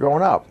houses were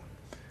going up.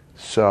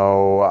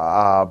 So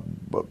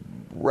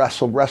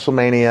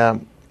WrestleMania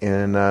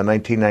in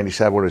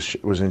 1997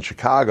 was in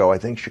Chicago. I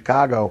think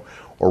Chicago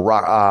or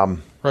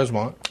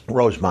Rosemont.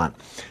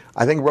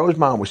 I think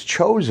Rosemont was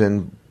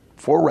chosen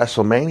for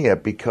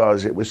WrestleMania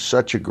because it was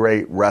such a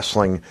great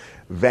wrestling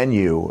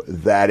venue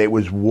that it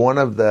was one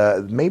of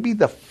maybe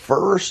the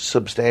first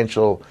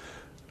substantial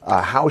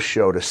house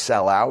show to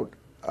sell out,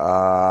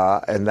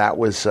 and that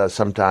was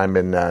sometime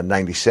in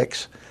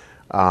 '96.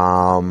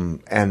 And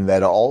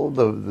that all of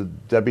the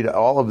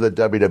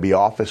WWE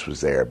office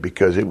was there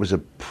because it was a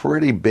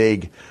pretty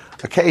big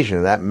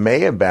occasion. That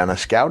may have been a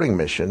scouting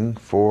mission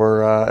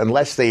for,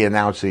 unless they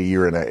announced a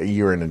year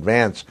in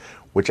advance,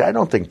 which I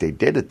don't think they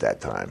did at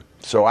that time.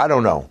 So I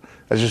don't know.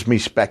 That's just me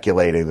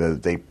speculating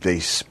that they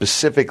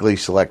specifically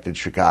selected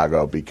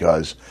Chicago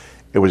because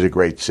it was a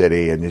great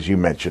city, and as you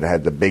mentioned, it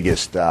had the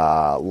biggest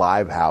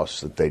live house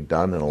that they'd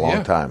done in a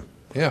long time.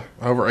 Yeah,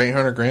 over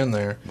 $800,000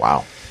 there.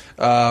 Wow.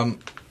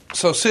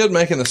 So Sid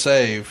making the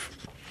save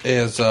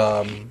is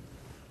going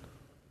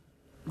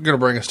to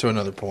bring us to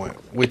another point.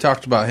 We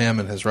talked about him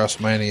and his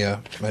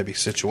WrestleMania maybe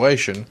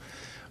situation,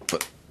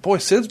 but boy,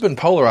 Sid's been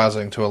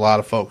polarizing to a lot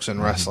of folks in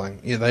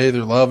wrestling. They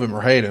either love him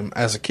or hate him.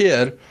 As a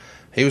kid,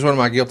 he was one of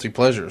my guilty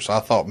pleasures.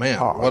 I thought, man,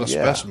 what a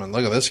specimen!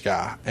 Look at this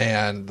guy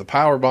and the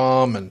power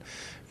bomb and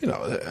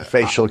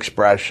facial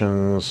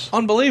expressions,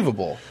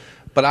 unbelievable.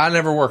 But I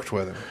never worked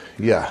with him.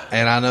 Yeah,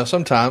 and I know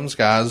sometimes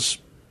guys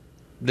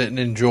didn't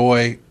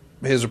enjoy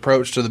his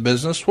approach to the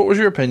business. What was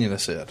your opinion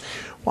of Sid?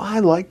 Well,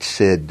 I liked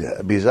Sid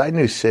because I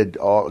knew Sid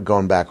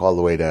going back all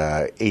the way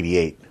to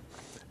 '88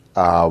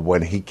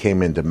 when he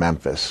came into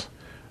Memphis,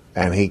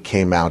 and he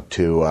came out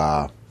to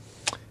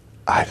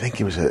I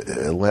think it was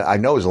I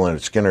know it was a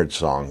Lynyrd Skynyrd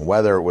song.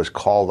 Whether it was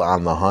called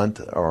 "On the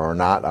Hunt" or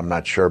not, I'm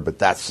not sure, but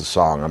that's the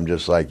song. I'm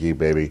just like you,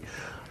 baby.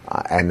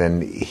 And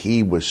then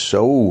he was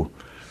so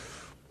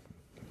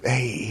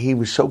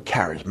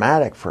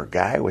charismatic for a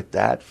guy with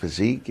that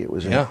physique. It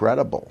was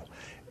incredible.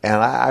 And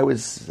I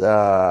was,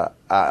 I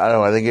don't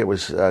know, I think it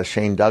was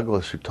Shane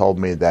Douglas who told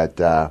me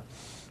that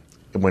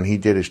when he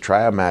did his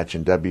tryout match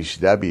in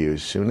WCW,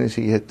 as soon as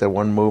he hit the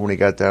one move and he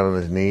got down on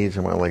his knees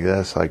and went like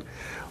this, like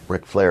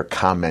Ric Flair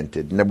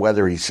commented. And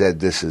whether he said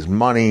this is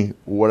money,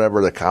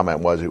 whatever the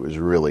comment was, it was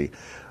really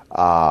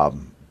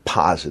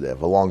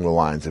positive along the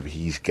lines of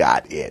he's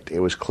got it. It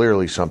was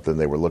clearly something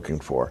they were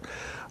looking for.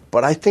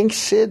 But I think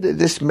Sid,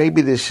 this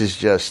is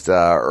just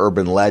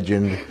urban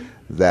legend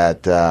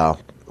that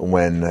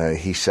when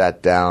he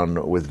sat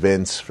down with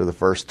Vince for the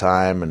first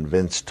time and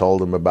Vince told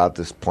him about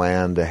this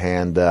plan to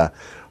hand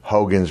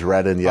Hogan's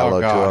red and yellow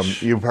to him.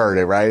 You've heard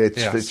it, right?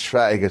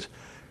 It's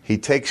he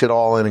takes it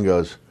all in and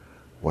goes,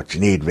 "What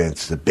you need,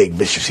 Vince, is a big,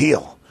 vicious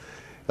heel."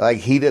 like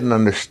he didn't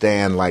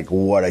understand like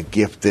what a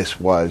gift this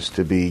was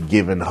to be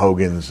given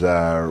Hogan's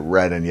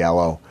red and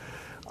yellow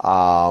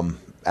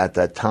at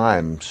that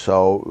time.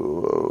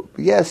 So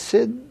yes,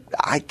 Sid,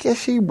 I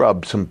guess he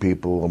rubbed some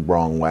people the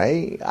wrong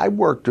way. I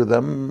worked with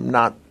him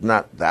not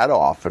that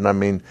often. I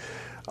mean,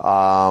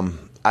 I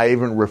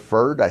even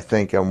referred, I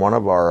think, in one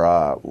of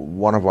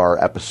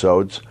our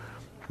episodes.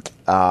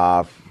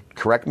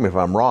 Correct me if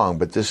I'm wrong,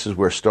 but this is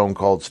where Stone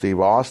Cold Steve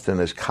Austin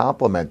is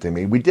complimenting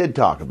me. We did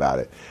talk about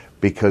it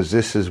because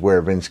this is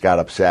where Vince got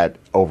upset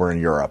over in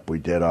Europe. We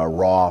did a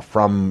Raw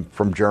from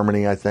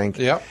Germany, I think.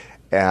 Yep.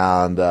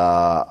 And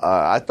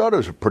I thought it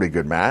was a pretty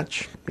good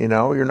match. You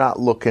know, you're not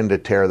looking to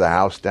tear the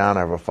house down,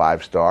 have a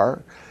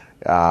 5-star.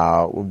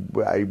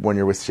 When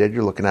you're with Sid,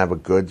 you're looking to have a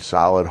good,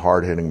 solid,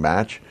 hard-hitting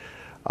match.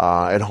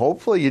 And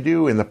hopefully you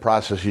do, in the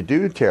process, you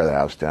do tear the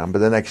house down. But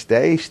the next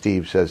day,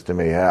 Steve says to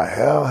me,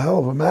 hell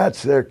of a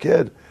match there,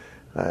 kid.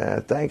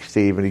 Thanks,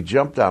 Steve. And he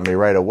jumped on me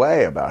right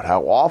away about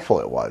how awful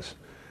it was.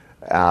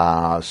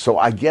 So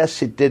I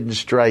guess it didn't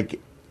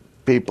strike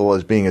people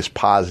as being as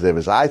positive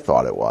as I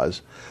thought it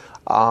was.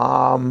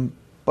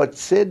 But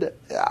Sid,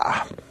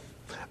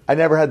 I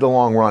never had the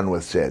long run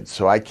with Sid,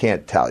 so I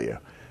can't tell you.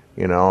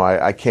 You know,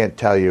 I can't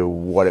tell you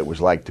what it was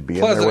like to be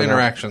in there. Pleasant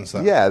interactions,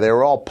 though. Yeah, they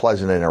were all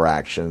pleasant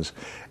interactions.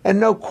 And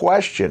no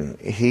question,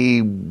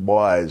 he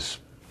was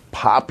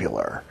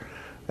popular.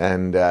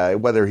 And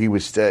whether he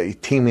was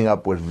teaming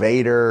up with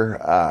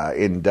Vader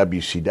in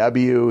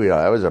WCW, you know,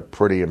 that was a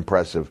pretty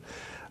impressive.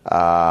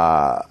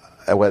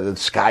 Whether the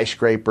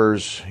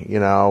Skyscrapers, you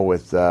know,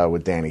 with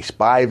Danny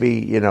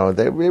Spivey, you know,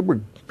 they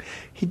were.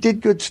 He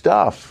did good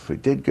stuff.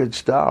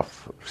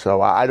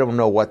 So I don't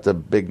know what the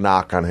big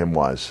knock on him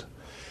was.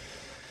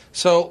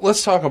 So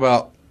let's talk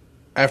about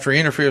after he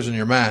interferes in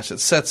your match. It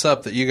sets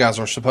up that you guys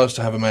are supposed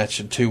to have a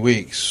match in 2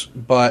 weeks,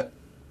 but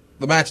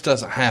the match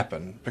doesn't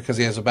happen because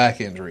he has a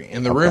back injury.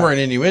 And the rumor and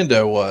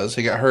innuendo was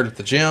he got hurt at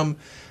the gym,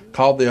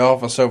 called the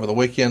office over the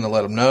weekend to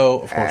let him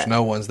know. Of course,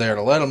 no one's there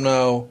to let him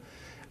know.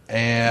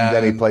 And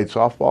then he played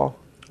softball?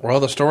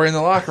 Well, the story in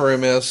the locker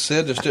room is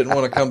Sid just didn't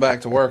want to come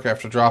back to work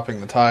after dropping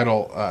the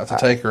title to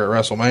Taker at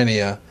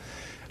WrestleMania.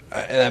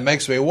 And that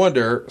makes me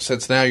wonder,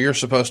 since now you're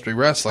supposed to be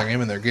wrestling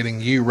him and they're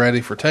getting you ready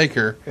for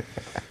Taker,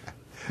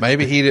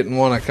 maybe he didn't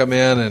want to come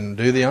in and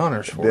do the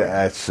honors for you.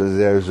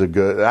 There's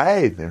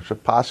a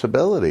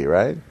possibility,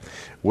 right?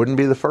 Wouldn't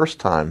be the first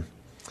time.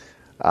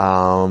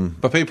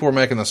 But people were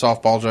making the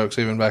softball jokes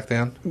even back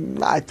then?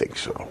 I think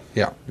so.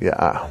 Yeah.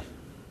 Yeah.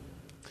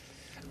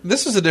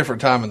 This is a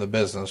different time in the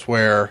business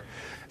where...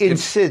 In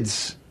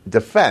Sid's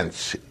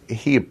defense,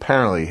 he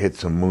apparently hit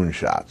some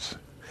moonshots.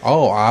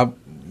 Oh, I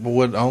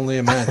would only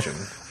imagine.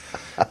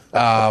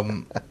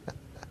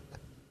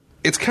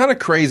 It's kind of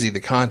crazy,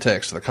 the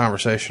context of the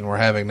conversation we're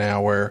having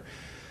now, where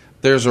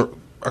there's a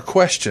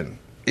question.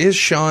 Is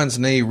Shawn's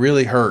knee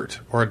really hurt,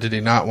 or did he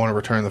not want to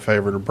return the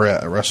favor to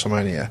Brett at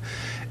WrestleMania?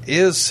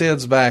 Is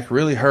Sid's back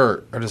really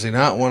hurt, or does he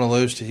not want to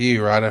lose to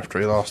you right after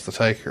he lost the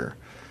Taker?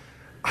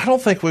 I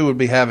don't think we would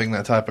be having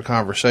that type of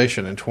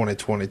conversation in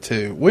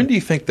 2022. When do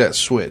you think that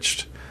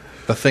switched,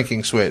 the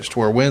thinking switched,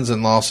 where wins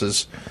and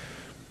losses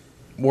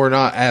were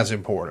not as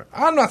important?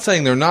 I'm not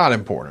saying they're not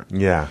important.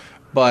 Yeah.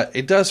 But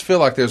it does feel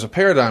like there's a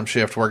paradigm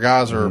shift where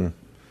guys are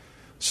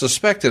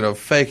suspected of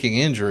faking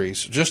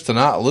injuries just to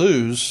not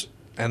lose,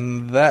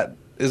 and that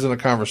isn't a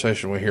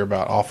conversation we hear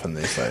about often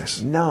these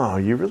days. No,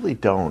 you really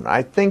don't.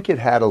 I think it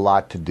had a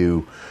lot to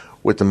do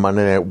with the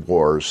Monday Night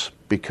Wars,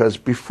 because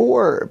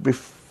before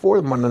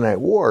the Monday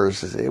Night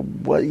Wars,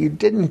 you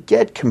didn't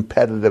get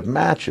competitive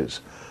matches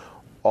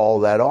all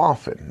that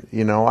often.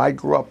 You know, I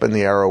grew up in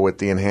the era with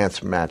the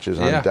enhanced matches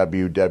on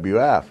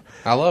WWF.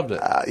 I loved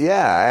it.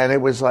 And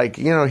it was like,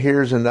 you know,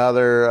 here's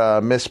another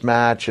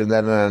mismatch, and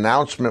then an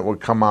announcement would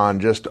come on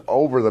just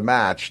over the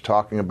match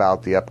talking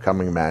about the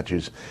upcoming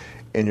matches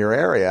in your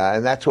area,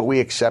 and that's what we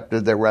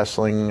accepted that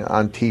wrestling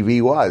on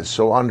TV was.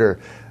 So under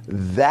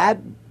that,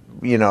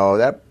 you know,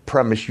 that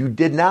premise, you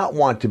did not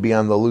want to be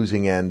on the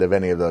losing end of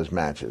any of those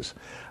matches.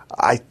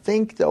 I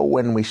think, though,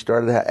 when we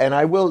started, and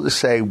I will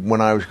say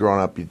when I was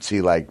growing up, you'd see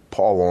like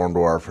Paul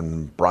Orndorff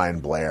and Brian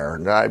Blair,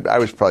 and I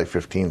was probably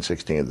 15,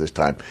 16 at this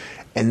time,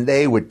 and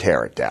they would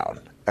tear it down.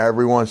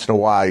 Every once in a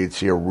while, you'd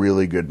see a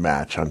really good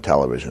match on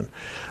television.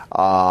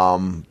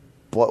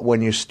 But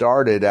when you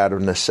started out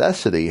of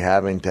necessity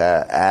having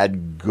to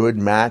add good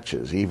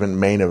matches, even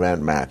main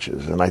event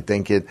matches, and I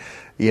think it,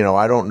 you know,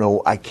 I don't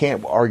know, I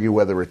can't argue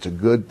whether it's a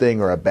good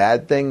thing or a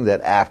bad thing that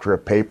after a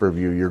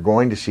pay-per-view you're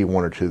going to see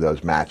one or two of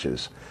those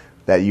matches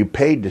that you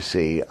paid to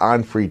see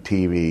on free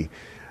TV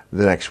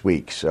the next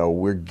week. So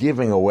we're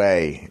giving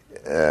away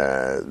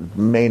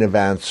main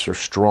events or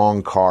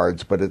strong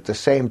cards, but at the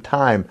same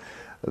time,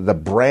 the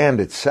brand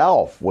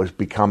itself was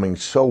becoming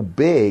so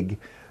big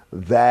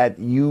that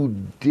you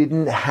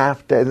didn't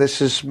have to, and this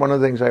is one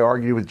of the things I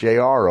argued with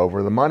JR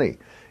over the money,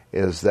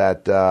 is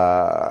that,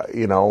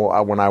 you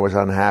know, when I was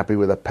unhappy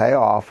with a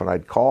payoff and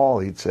I'd call,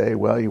 he'd say,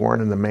 well, you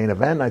weren't in the main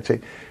event. And I'd say,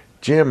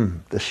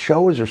 Jim, the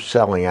shows are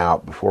selling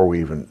out before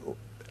we even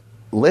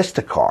list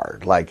a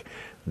card. Like,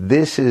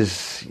 this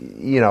is,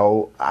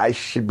 I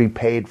should be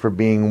paid for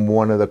being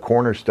one of the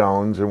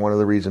cornerstones and one of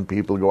the reasons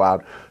people go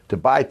out to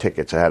buy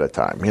tickets ahead of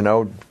time.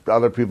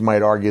 Other people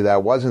might argue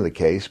that wasn't the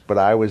case, but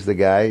I was the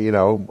guy,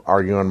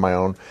 arguing on my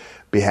own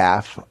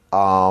behalf.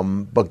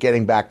 But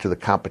getting back to the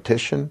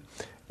competition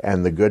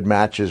and the good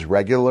matches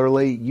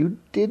regularly, you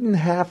didn't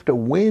have to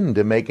win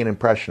to make an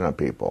impression on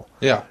people.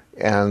 Yeah.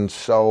 And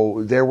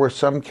so there were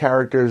some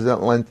characters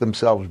that lent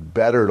themselves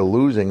better to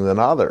losing than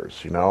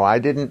others. I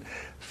didn't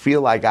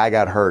feel like I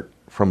got hurt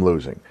from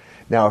losing.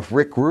 Now, if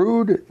Rick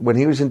Rude, when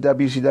he was in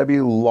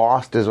WCW,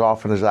 lost as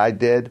often as I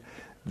did,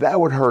 that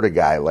would hurt a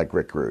guy like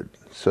Rick Rude.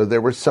 So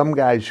there were some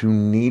guys who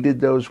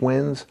needed those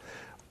wins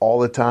all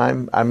the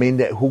time. I mean,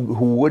 who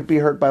would be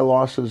hurt by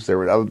losses. There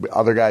were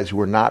other guys who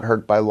were not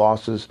hurt by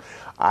losses.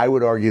 I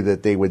would argue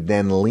that they would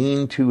then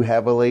lean too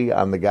heavily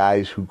on the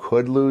guys who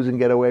could lose and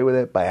get away with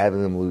it by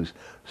having them lose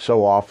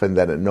so often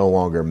that it no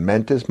longer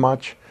meant as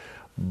much.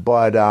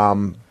 But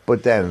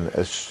then,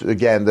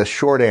 again, the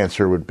short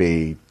answer would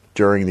be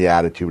during the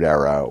Attitude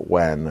Era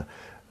when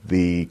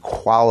the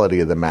quality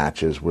of the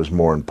matches was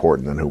more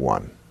important than who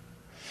won.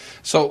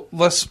 So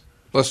let's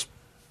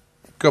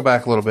go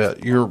back a little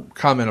bit. Your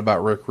comment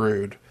about Rick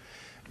Rude.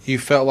 You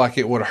felt like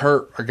it would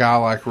hurt a guy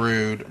like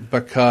Rude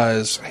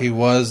because he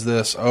was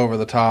this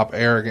over-the-top,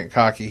 arrogant,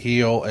 cocky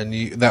heel,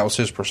 and that was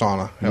his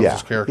persona. That was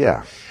his character.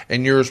 Yeah.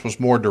 And yours was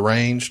more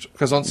deranged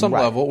because on some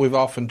level, we've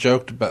often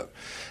joked about,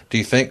 do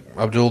you think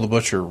Abdul the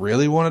Butcher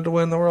really wanted to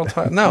win the world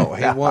title? No,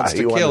 he wants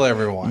to kill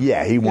everyone.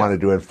 Yeah, he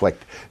wanted to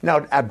inflict.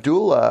 Now,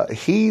 Abdullah,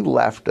 he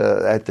left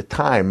at the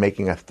time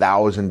making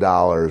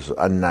 $1,000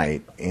 a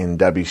night in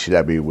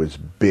WCW was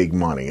big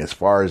money as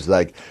far as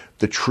like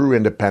the true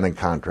independent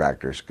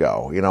contractors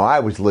go.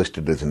 I was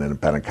listed as an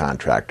independent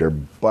contractor,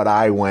 but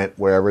I went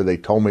wherever they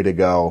told me to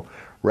go,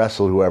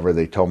 wrestled whoever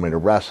they told me to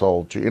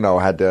wrestle,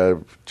 had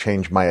to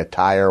change my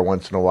attire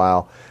once in a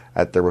while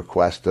at the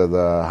request of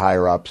the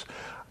higher-ups.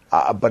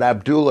 But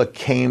Abdullah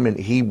came and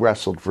he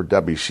wrestled for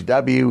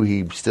WCW.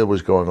 He still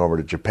was going over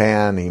to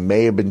Japan. He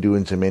may have been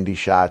doing some indie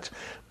shots.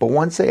 But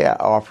once they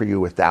offer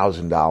you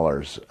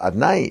 $1,000 a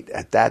night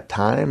at that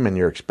time and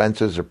your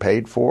expenses are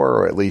paid for,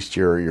 or at least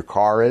your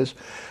car is,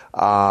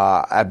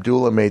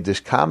 Abdullah made this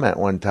comment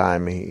one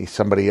time.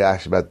 Somebody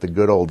asked about the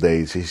good old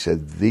days. He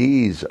said,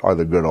 "These are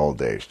the good old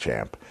days,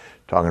 champ."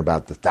 Talking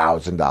about the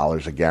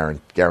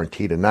 $1,000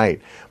 guaranteed a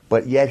night.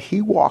 But yet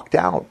he walked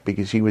out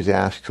because he was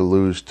asked to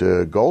lose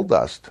to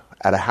Goldust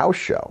at a house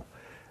show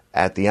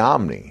at the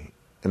Omni.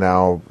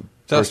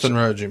 Dustin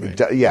Rhodes, you mean?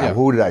 Yeah,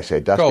 who did I say?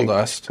 Dusty?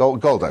 Goldust.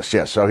 Goldust,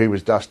 yes. So he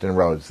was Dustin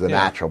Rhodes, the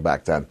natural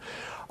back then.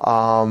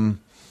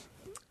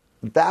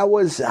 That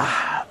was...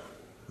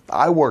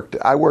 I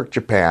worked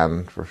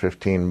Japan for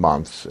 15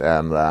 months,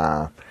 and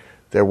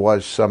there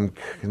was some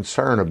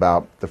concern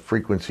about the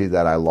frequency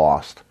that I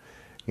lost,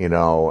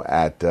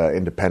 at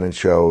independent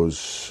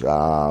shows,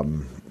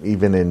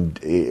 even in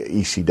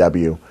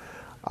ECW.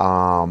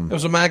 It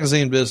was a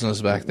magazine business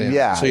back then.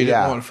 Yeah, so you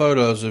didn't want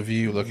photos of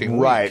you looking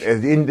weak. Right.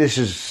 And this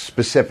is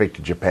specific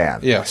to Japan.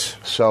 Yes.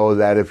 So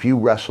that if you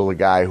wrestle a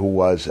guy who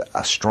was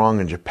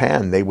strong in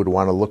Japan, they would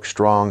want to look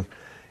strong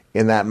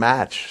in that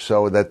match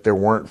so that there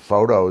weren't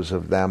photos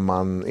of them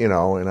on, in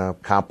a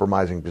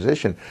compromising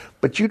position.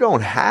 But you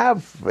don't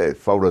have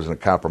photos in a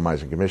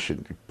compromising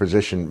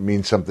position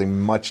means something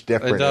much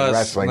different in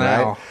wrestling,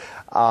 now.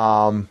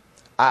 Right?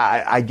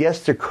 I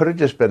guess there could have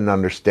just been an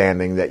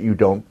understanding that you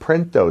don't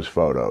print those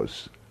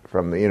photos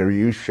from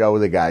you show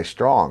the guy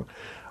strong.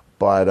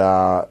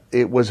 But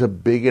it was a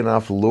big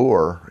enough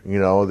lure,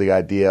 the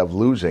idea of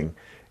losing.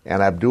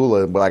 And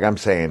Abdullah, like I'm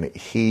saying,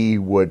 he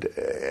would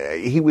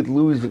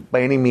lose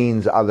by any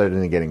means other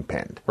than getting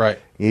pinned. Right.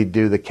 He'd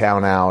do the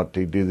count out,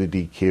 he'd do the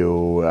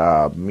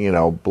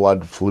DQ,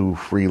 blood flew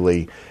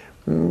freely.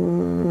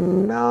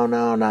 No,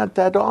 not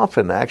that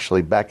often.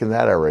 Actually, back in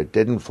that era, it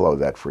didn't flow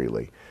that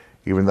freely.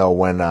 Even though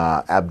when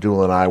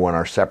Abdullah and I went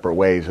our separate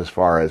ways as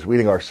far as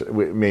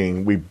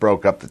meaning we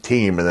broke up the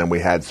team and then we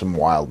had some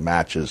wild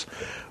matches.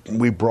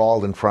 We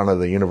brawled in front of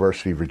the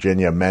University of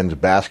Virginia men's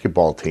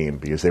basketball team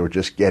because they were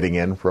just getting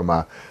in from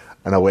an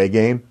away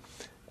game.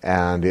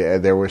 And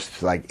there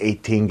was like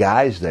 18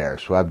 guys there.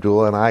 So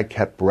Abdullah and I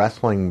kept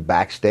wrestling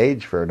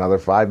backstage for another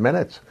 5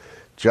 minutes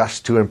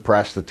just to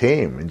impress the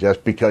team. And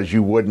just because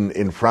you wouldn't,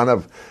 in front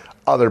of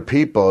other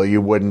people, you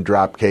wouldn't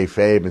drop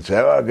kayfabe and say,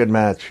 "Oh, good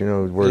match,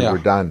 we're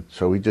done."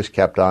 So we just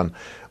kept on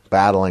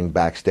battling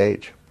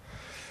backstage.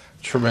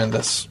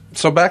 Tremendous.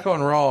 So back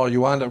on Raw,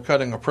 you wind up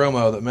cutting a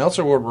promo that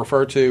Meltzer would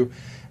refer to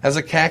as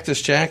a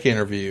Cactus Jack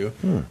interview.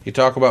 You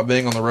talk about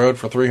being on the road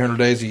for 300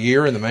 days a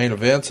year in the main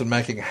events and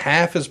making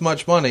half as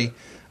much money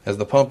as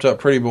the pumped-up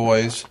pretty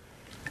boys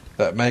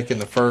that make in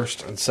the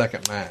first and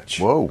second match.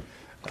 Whoa.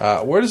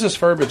 Where does this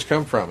verbiage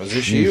come from? Is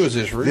this you? Is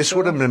this Russo? This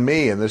would have been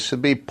me, and this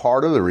would be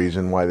part of the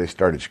reason why they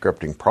started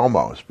scripting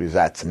promos, because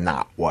that's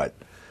not what...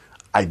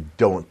 I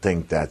don't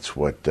think that's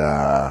what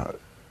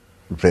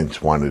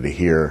Vince wanted to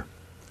hear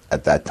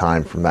at that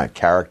time from that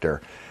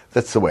character.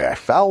 That's the way I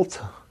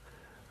felt.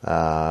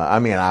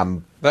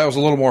 I'm That was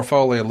a little more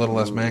Foley, a little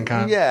less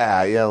Mankind.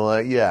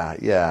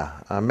 Yeah.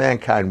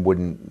 Mankind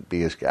wouldn't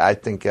be as. I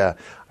think I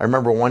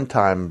remember one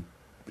time,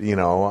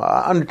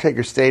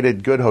 Undertaker stayed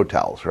at good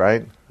hotels,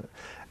 right?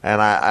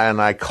 And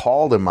I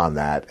called him on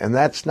that, and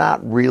that's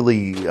not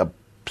really a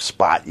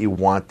spot you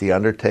want the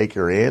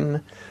Undertaker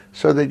in,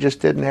 so they just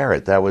didn't air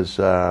it. That was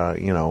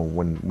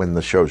when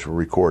the shows were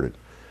recorded.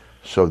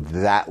 So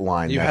that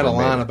line. You had a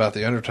line about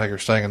the Undertaker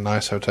staying in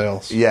nice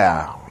hotels.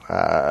 Yeah,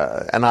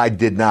 and I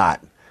did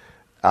not.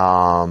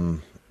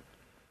 And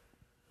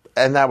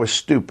that was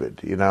stupid,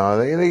 you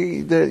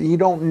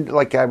don't,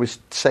 like I was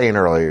saying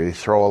earlier, you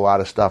throw a lot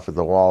of stuff at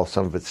the wall,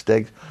 some of it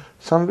sticks,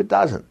 some of it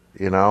doesn't,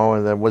 and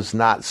that was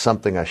not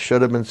something I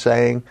should have been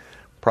saying.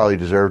 Probably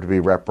deserved to be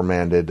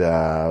reprimanded.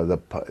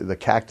 The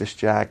Cactus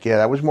Jack,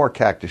 that was more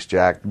Cactus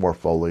Jack, more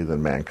Foley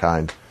than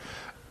Mankind.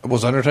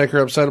 Was Undertaker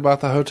upset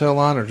about the hotel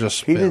line or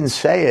just He didn't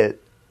say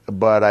it,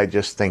 but I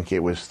just think it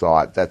was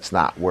thought that's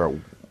not what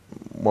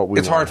we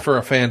It's hard for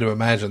a fan to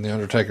imagine the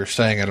Undertaker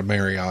staying at a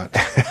Marriott.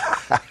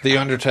 The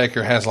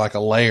Undertaker has like a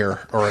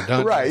lair or a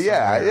dungeon. Right,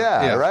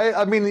 yeah, right?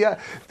 I mean,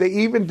 they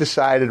even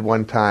decided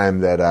one time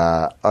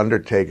that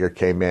Undertaker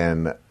came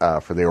in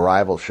for the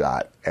arrival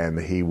shot, and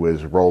he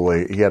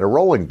had a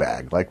rolling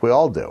bag, like we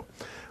all do.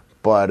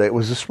 But it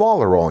was a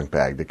smaller rolling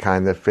bag, the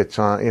kind that fits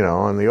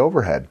on the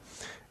overhead.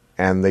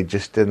 And they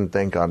just didn't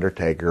think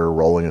Undertaker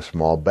rolling a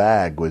small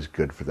bag was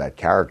good for that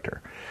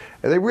character.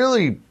 And they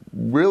really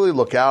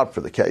look out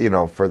for the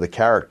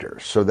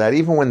characters, so that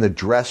even when the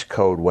dress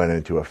code went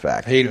into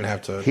effect, he didn't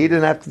have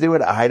to do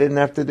it. I didn't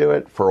have to do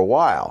it for a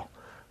while.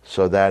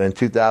 So that in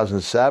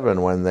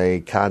 2007, when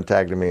they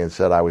contacted me and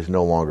said I was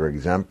no longer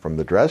exempt from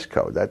the dress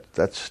code,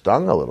 that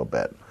stung a little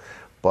bit.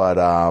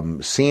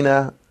 But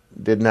Cena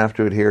didn't have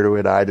to adhere to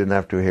it. I didn't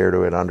have to adhere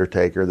to it.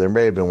 Undertaker, there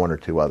may have been one or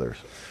two others.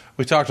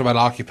 We talked about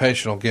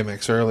occupational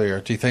gimmicks earlier.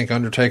 Do you think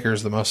Undertaker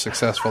is the most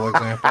successful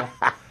example?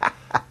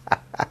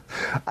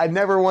 I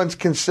never once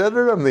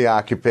considered him the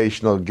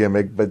occupational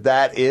gimmick, but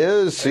that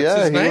is, he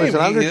was an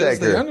Undertaker. He is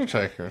the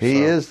Undertaker.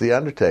 He is the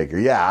Undertaker.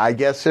 Yeah, I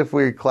guess if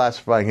we're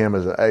classifying him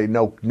as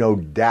no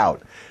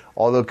doubt.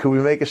 Although, could we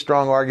make a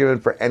strong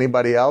argument for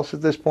anybody else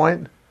at this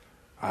point?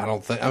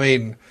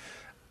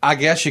 I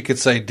guess you could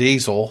say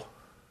Diesel.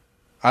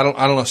 I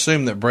don't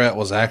assume that Brett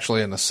was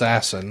actually an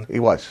assassin. He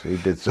was. He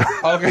did so.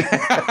 Okay.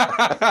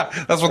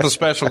 That's what the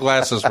special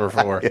glasses were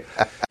for.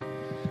 Yeah.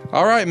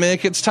 All right,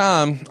 Mick, it's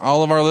time.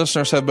 All of our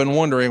listeners have been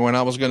wondering when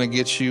I was going to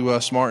get you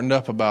smartened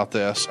up about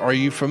this. Are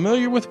you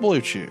familiar with Blue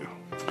Chew?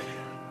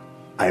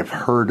 I've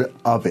heard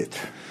of it.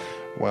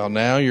 Well,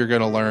 now you're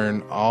going to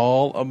learn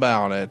all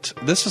about it.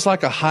 This is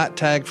like a hot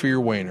tag for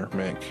your wiener,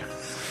 Mick.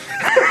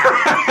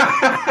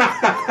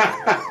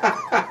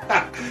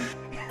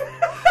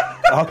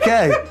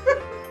 Okay.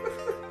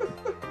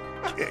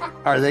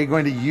 Are they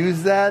going to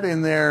use that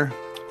in their...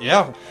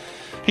 Yeah.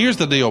 Here's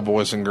the deal,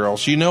 boys and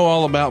girls. You know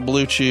all about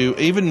Blue Chew.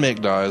 Even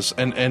Mick does.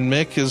 And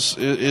Mick is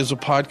a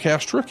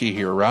podcast rookie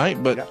here,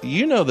 right? But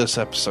You know this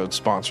episode's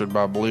sponsored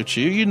by Blue Chew.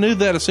 You knew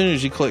that as soon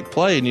as you clicked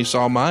play and you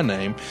saw my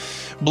name.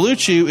 Blue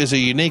Chew is a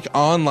unique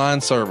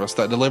online service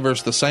that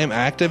delivers the same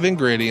active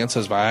ingredients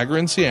as Viagra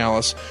and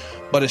Cialis,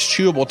 but it's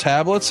chewable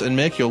tablets. And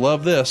Mick, you'll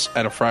love this,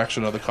 at a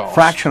fraction of the cost.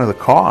 Fraction of the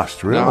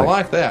cost, really? Now, I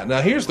like that.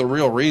 Now, here's the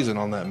real reason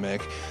on that,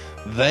 Mick.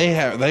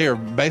 They are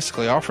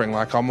basically offering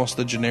like almost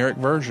the generic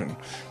version.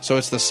 So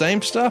it's the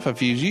same stuff if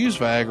you use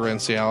Viagra and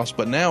Cialis,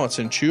 but now it's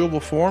in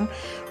chewable form,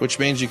 which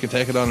means you can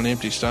take it on an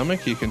empty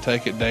stomach. You can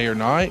take it day or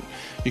night.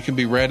 You can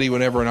be ready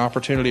whenever an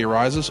opportunity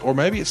arises, or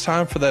maybe it's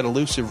time for that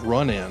elusive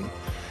run-in.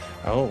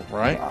 Oh,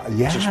 right?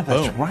 That's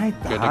right.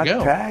 The hot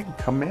tag,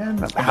 come in,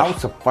 the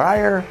house of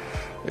fire.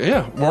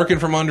 Yeah, working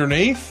from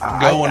underneath,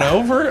 going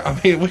over. I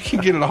mean, we can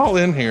get it all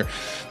in here.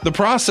 The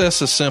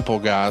process is simple,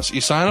 guys. You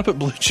sign up at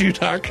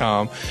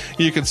BlueChew.com.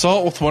 You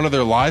consult with one of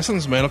their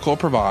licensed medical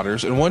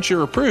providers, and once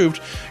you're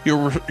approved,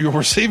 you'll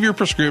receive your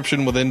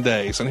prescription within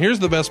days. And here's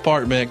the best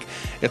part, Mick.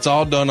 It's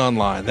all done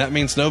online. That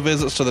means no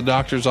visits to the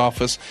doctor's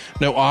office,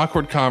 no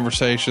awkward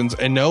conversations,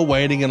 and no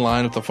waiting in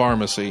line at the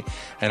pharmacy.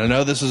 And I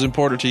know this is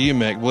important to you,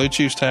 Mick. Blue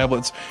Chew's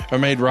tablets are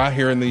made right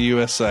here in the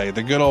USA.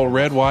 The good old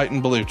red, white,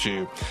 and Blue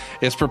Chew.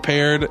 It's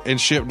prepared and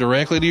shipped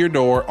directly to your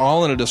door,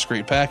 all in a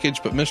discreet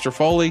package. But Mr.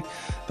 Foley,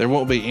 there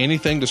won't be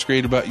anything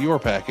discreet about your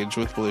package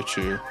with Blue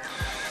Chew.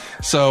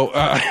 So,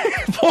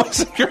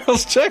 boys and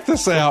girls, check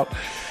this out.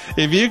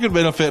 If you could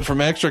benefit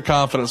from extra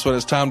confidence when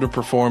it's time to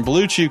perform,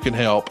 Blue Chew can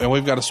help. And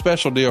we've got a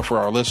special deal for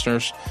our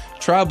listeners.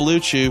 Try Blue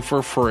Chew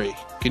for free.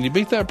 Can you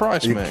beat that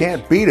price, man? You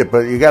can't beat it,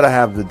 but you got to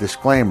have the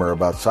disclaimer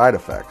about side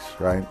effects,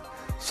 right?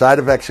 Side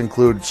effects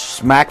include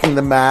smacking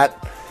the mat.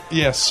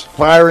 Yes.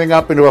 Firing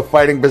up into a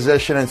fighting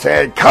position and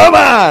saying, come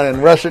on,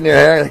 and rushing your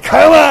hair.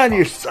 Come on,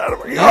 you son of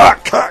a...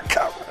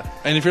 come on.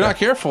 And if you're not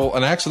careful,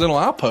 an accidental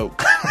eye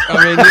poke.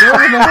 I mean, you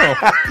never know.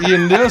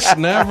 You just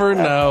never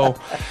know.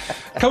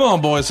 Come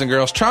on, boys and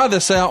girls. Try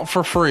this out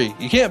for free.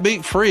 You can't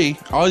beat free.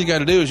 All you got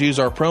to do is use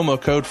our promo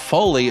code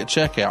FOLEY at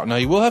checkout. Now,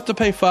 you will have to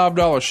pay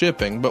 $5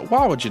 shipping, but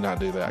why would you not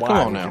do that? Come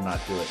on now. Why would you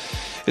not do it?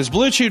 is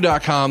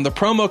BlueChew.com. The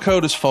promo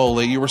code is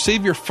Foley. You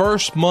receive your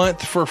first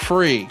month for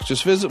free.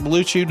 Just visit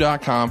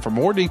BlueChew.com for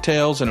more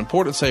details and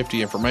important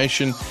safety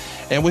information.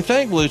 And we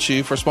thank Blue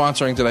Chew for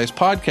sponsoring today's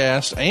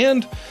podcast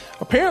and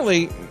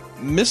apparently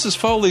Mrs.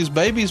 Foley's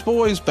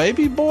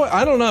baby boy.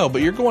 I don't know,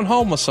 but you're going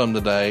home with some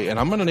today, and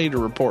I'm going to need a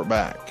report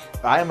back.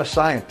 I am a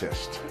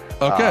scientist.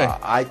 Okay.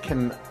 I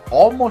can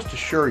almost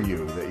assure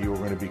you that you are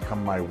going to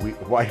become my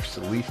wife's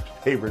least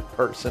favorite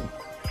person.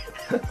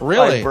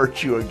 Really? By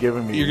virtue of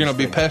giving me You're going to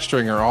be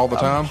pestering her all the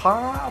time?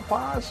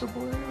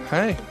 Possibly.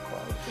 Hey,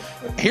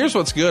 here's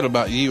what's good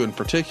about you in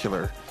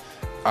particular.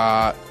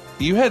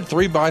 You had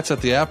 3 bites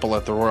at the apple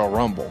at the Royal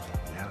Rumble.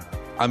 Yeah.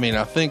 I mean,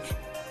 I think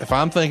if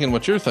I'm thinking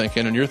what you're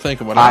thinking and you're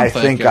thinking what I'm thinking.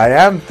 I think I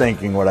am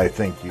thinking what I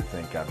think you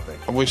think I'm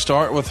thinking. We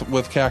start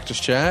with Cactus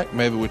Jack.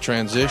 Maybe we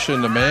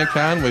transition to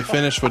Mankind. We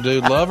finish with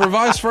Dude Love or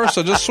vice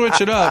versa. Just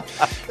switch it up.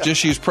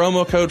 Just use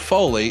promo code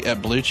Foley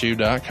at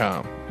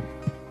BlueChew.com.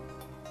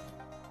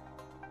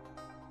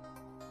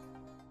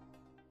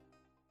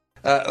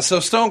 So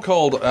Stone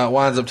Cold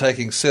winds up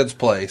taking Sid's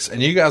place,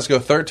 and you guys go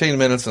 13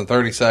 minutes and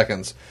 30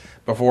 seconds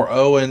before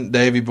Owen,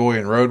 Davey Boy,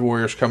 and Road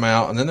Warriors come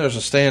out, and then there's a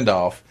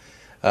standoff.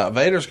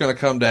 Vader's going to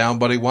come down,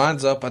 but he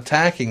winds up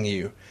attacking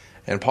you,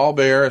 and Paul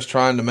Bearer is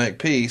trying to make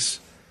peace.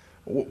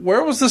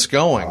 Where was this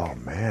going? Oh,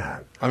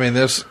 man. I mean,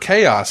 there's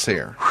chaos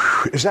here.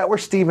 Is that where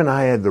Steve and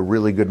I had the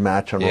really good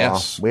match on Raw?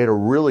 We had a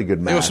really good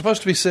match. It was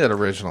supposed to be Sid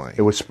originally.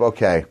 It was,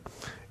 okay.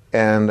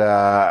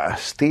 And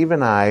Steve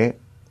and I,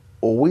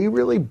 we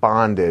really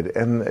bonded.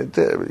 And,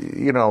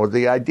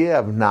 the idea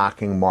of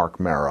knocking Mark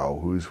Merrow,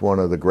 who's one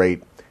of the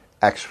great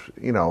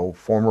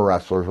former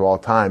wrestlers of all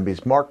time,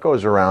 because Mark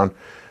goes around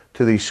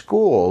to these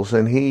schools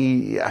and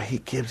he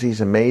gives these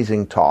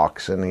amazing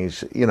talks, and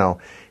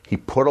he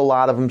put a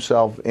lot of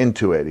himself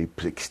into it. He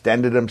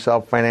extended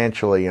himself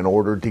financially in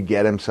order to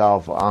get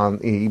himself on.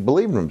 He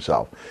believed in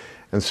himself.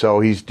 And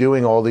so he's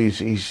doing all these.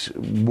 He's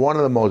one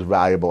of the most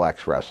valuable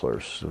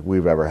ex-wrestlers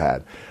we've ever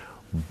had.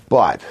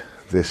 But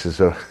this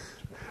is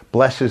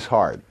bless his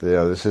heart.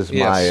 This is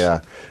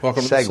my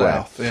welcome segue. To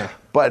the South. Yeah.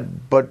 But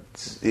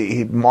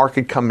Mark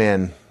had come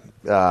in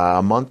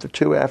a month or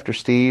two after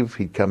Steve.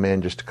 He'd come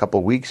in just a couple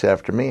of weeks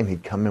after me, and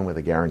he'd come in with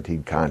a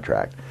guaranteed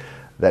contract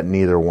that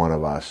neither one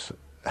of us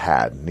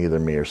had, neither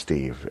me or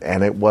Steve.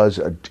 And it was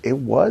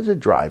a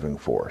driving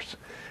force.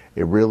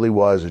 It really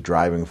was a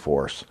driving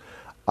force.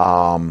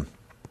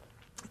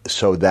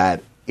 So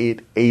that it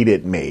ate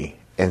at me.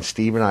 And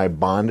Steve and I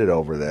bonded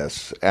over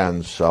this.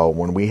 And so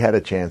when we had a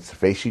chance to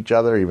face each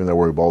other, even though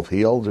we were both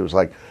heels, it was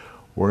like,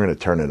 we're going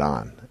to turn it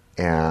on.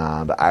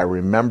 And I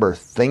remember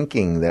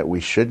thinking that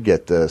we should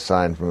get the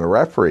sign from the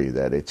referee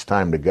that it's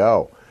time to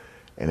go.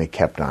 And it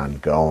kept on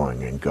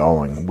going and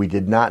going. We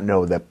did not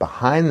know that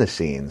behind the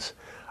scenes,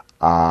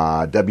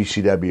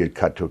 WCW had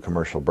cut to a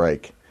commercial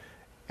break.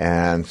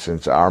 And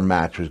since our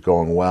match was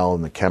going well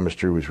and the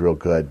chemistry was real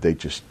good, they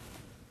just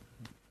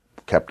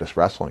kept us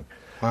wrestling.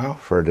 Wow.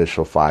 For an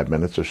additional 5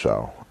 minutes or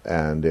so.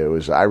 And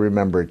I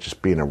remember it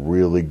just being a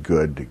really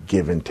good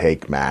give and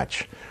take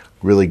match.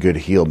 Really good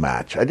heel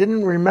match. I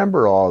didn't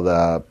remember all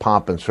the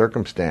pomp and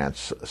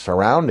circumstance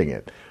surrounding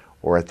it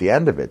or at the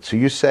end of it. So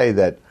you say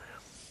that,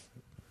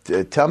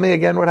 tell me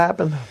again what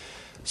happened.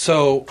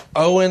 So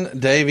Owen,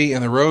 Davey,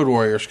 and the Road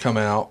Warriors come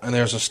out, and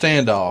there's a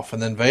standoff,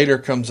 and then Vader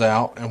comes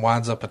out and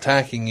winds up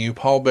attacking you.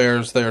 Paul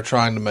Bearer's there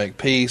trying to make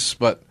peace,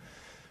 but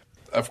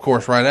of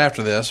course, right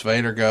after this,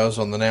 Vader goes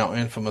on the now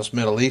infamous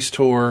Middle East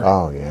tour.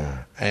 Oh,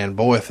 yeah. And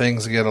boy,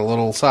 things get a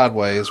little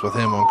sideways with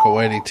him on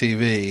Kuwaiti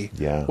TV.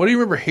 Yeah. What do you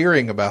remember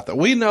hearing about that?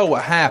 We know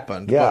what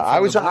happened. Yeah, I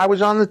was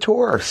on the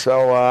tour.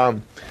 So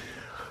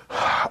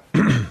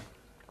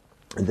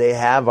they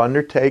have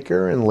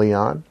Undertaker and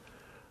Leon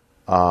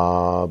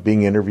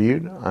being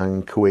interviewed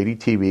on Kuwaiti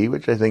TV,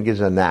 which I think is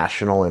a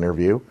national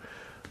interview.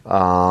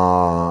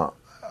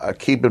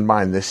 Keep in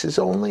mind, this is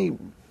only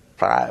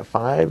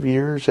 5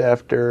 years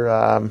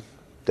after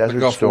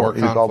Desert Storm,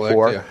 the Gulf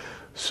War. Yeah.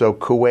 So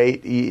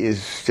Kuwait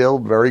is still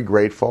very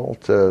grateful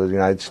to the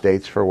United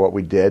States for what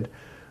we did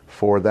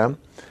for them.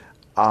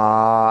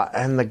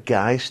 And the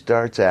guy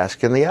starts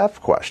asking the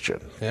F question,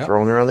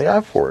 throwing around the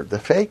F word, the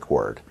fake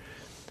word.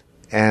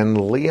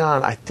 And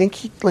Leon, I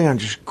think Leon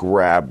just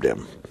grabbed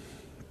him.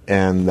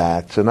 And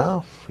that's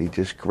enough. He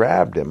just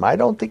grabbed him. I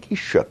don't think he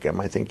shook him.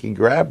 I think he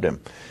grabbed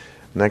him.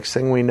 Next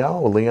thing we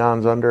know,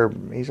 Leon's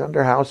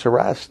under house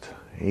arrest.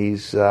 He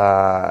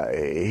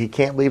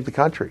can't leave the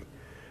country.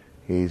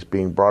 He's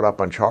being brought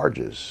up on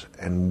charges,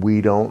 and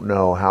we don't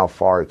know how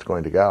far it's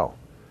going to go.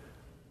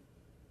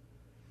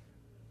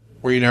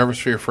 Were you nervous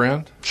for your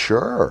friend?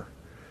 Sure.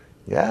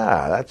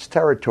 Yeah, that's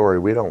territory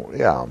we don't.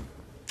 Yeah.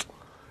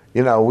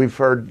 We've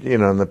heard,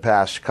 in the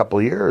past couple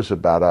of years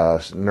about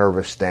a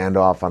nervous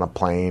standoff on a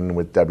plane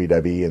with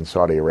WWE in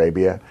Saudi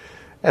Arabia.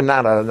 And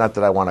not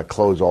that I want to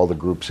close all the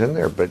groups in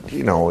there, but,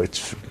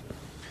 it's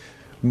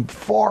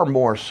far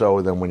more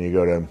so than when you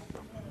go to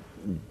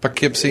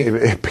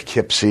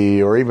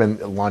Poughkeepsie or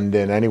even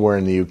London, anywhere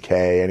in the UK,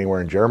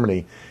 anywhere in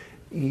Germany.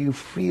 You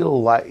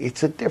feel like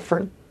it's a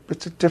different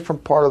it's a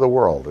different part of the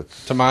world.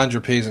 It's to mind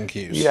your P's and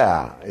Q's.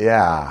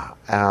 Yeah.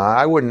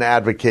 I wouldn't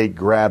advocate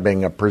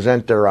grabbing a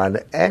presenter on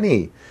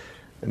any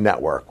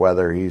network,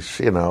 whether he's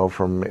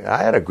from. I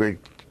had a great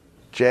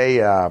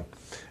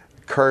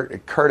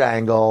Kurt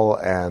Angle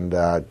and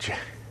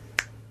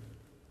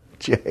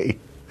Jay,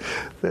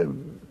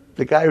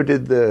 the guy who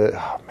did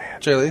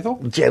Jay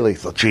Lethal? Jay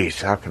Lethal.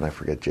 Jeez, how can I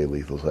forget Jay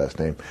Lethal's last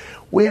name?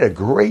 We had a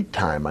great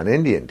time on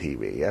Indian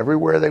TV.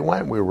 Everywhere they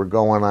went, we were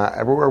going on.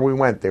 Everywhere we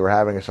went, they were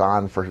having us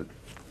on for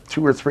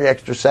 2 or 3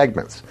 extra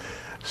segments.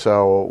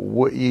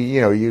 So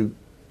you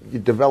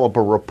develop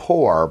a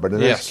rapport, but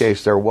in this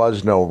case, there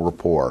was no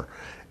rapport.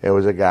 It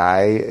was a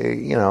guy,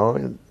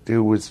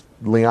 who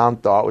Leon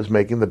thought was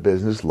making the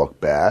business look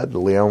bad.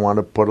 Leon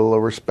wanted to put a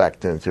little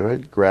respect into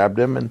it, grabbed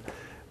him, and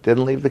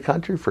didn't leave the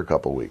country for a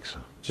couple of weeks.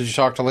 Did you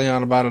talk to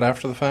Leon about it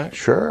after the fact?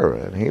 Sure,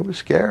 and he was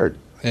scared.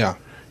 Yeah.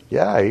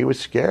 Yeah, he was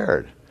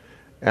scared.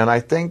 And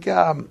I think,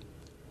 I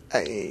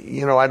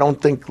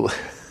don't think,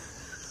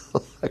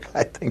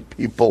 I think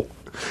people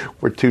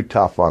were too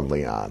tough on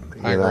Leon.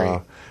 I agree.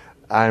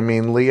 I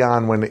mean,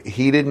 Leon, when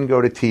he didn't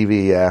go to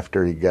TV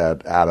after he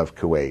got out of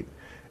Kuwait,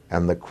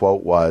 and the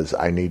quote was,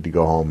 "I need to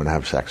go home and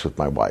have sex with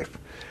my wife,"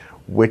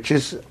 which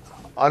is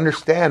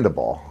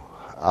understandable.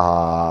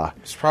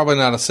 It's probably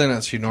not a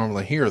sentence you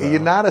normally hear, though.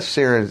 Not a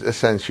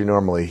sentence you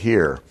normally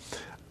hear.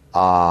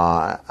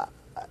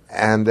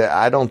 And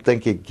I don't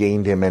think it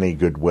gained him any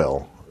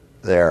goodwill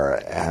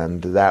there.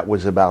 And that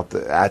was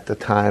at the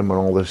time when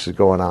all this is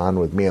going on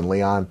with me and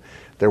Leon,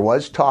 there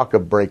was talk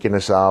of breaking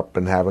us up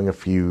and having a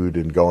feud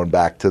and going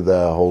back to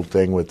the whole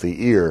thing with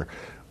the ear,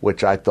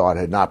 which I thought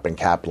had not been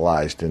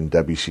capitalized in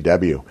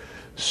WCW.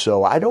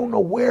 So I don't know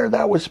where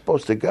that was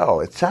supposed to go.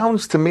 It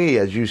sounds to me,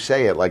 as you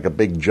say it, like a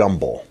big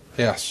jumble.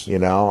 Yes.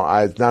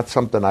 Not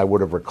something I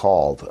would have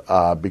recalled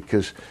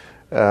because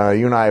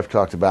you and I have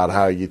talked about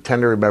how you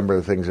tend to remember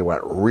the things that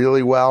went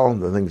really well,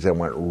 the things that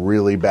went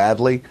really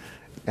badly.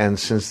 And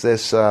since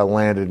this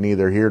landed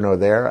neither here nor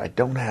there, I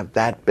don't have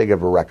that big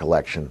of a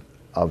recollection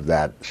of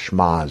that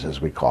schmoz, as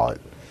we call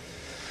it.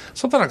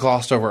 Something I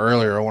glossed over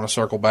earlier I want to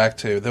circle back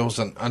to. There was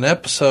an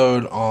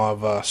episode of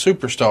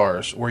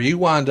Superstars where you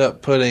wind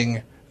up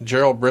putting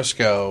Gerald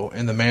Briscoe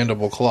in the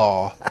mandible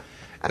claw.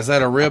 Is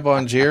that a rib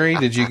on Jerry?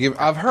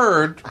 I've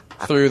heard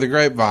through the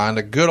grapevine,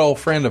 a good old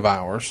friend of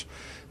ours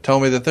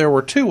told me that there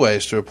were 2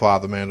 ways to apply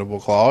the mandible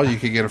claw. You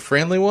could get a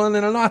friendly one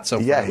and a not so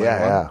friendly one.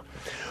 Yeah.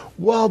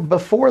 Well,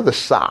 before the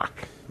sock,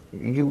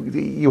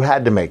 you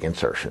had to make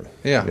insertion.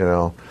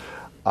 Yeah.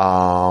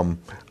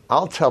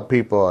 I'll tell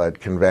people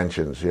at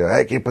conventions,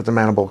 hey, can you put the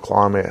mandible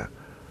claw in me?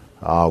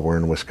 We're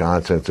in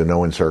Wisconsin. It's a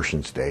no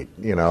insertion state.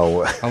 I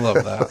love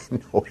that.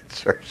 No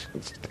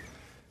insertion state.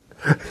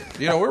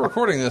 We're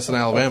recording this in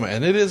Alabama,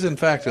 and it is, in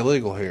fact,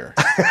 illegal here.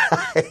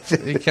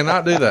 You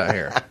cannot do that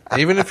here,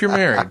 even if you're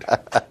married.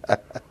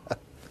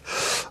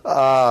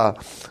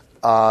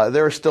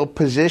 There are still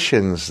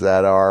positions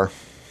that are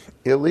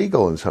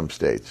illegal in some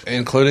states.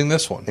 Including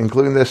this one.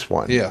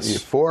 Yes.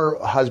 For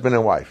husband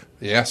and wife.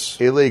 Yes.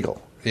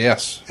 Illegal.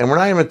 Yes. And we're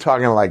not even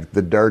talking like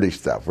the dirty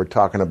stuff. We're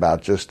talking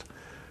about just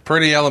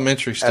pretty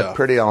elementary stuff.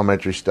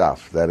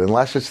 That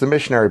unless it's the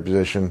missionary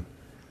position,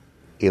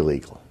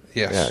 illegal.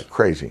 Yes. Yeah,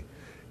 crazy.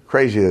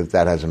 Crazy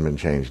that hasn't been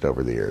changed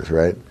over the years,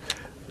 right?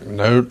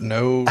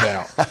 No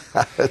doubt.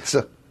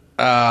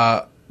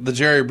 The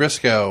Jerry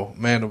Briscoe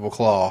mandible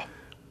claw.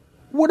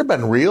 Would have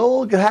been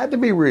real. It had to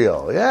be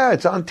real. Yeah,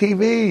 it's on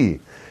TV.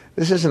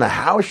 This isn't a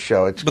house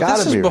show. It's got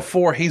to be. This is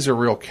before he's a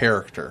real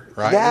character,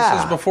 right? Yeah.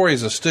 This is before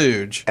he's a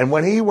stooge. And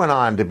when he went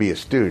on to be a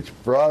stooge,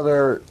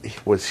 brother,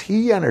 was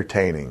he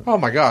entertaining? Oh,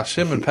 my gosh.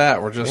 Him and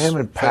Pat were just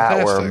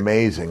fantastic. Were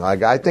amazing.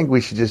 Like, I think we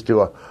should just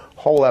do a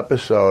whole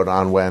episode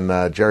on when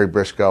Jerry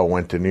Briscoe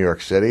went to New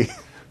York City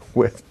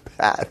with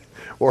Pat,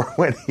 or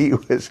when he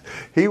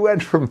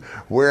went from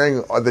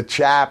wearing the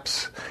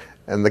chaps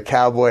and the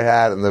cowboy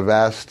hat and the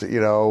vest,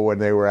 when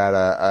they were at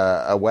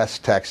a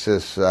West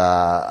Texas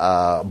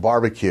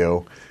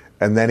barbecue,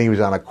 and then he was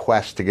on a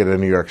quest to get a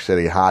New York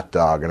City hot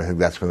dog, and I think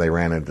that's when they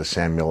ran into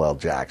Samuel L.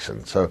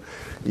 Jackson. So,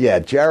 yeah,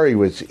 Jerry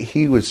was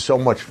so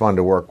much fun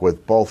to work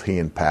with, both he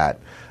and Pat.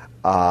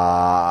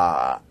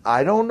 I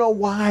don't know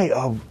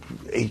why.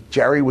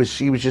 Jerry was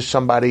just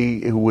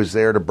somebody who was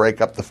there to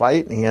break up the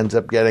fight, and he ends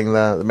up getting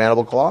the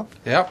mandible claw.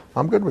 Yep.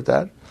 I'm good with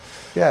that.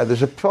 Yeah,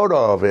 there's a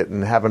photo of it,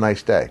 and have a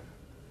nice day.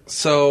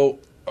 So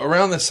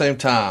around the same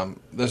time,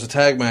 there's a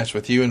tag match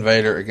with you and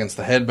Vader against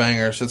the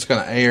Headbangers. It's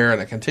going to air,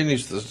 and it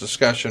continues this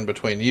discussion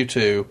between you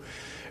two.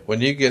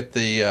 When you get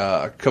the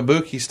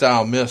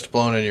kabuki-style mist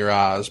blown in your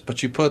eyes,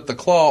 but you put the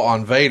claw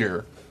on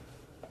Vader,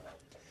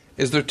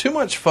 is there too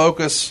much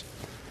focus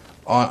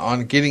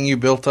on getting you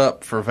built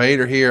up for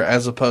Vader here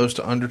as opposed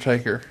to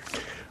Undertaker?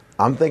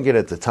 I'm thinking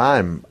at the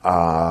time,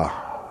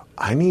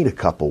 I need a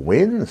couple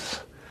wins.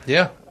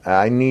 Yeah.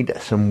 I need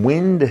some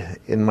wind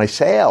in my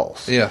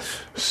sails.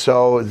 Yes.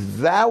 So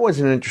that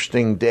was an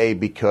interesting day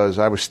because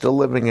I was still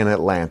living in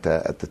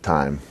Atlanta at the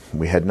time.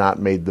 We had not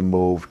made the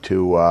move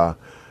to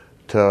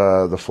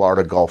the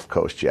Florida Gulf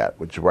Coast yet,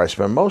 which is where I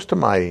spent most of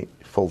my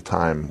full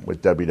time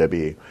with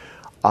WWE.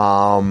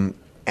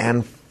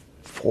 And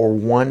for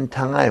one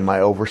time, I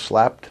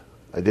overslept.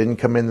 I didn't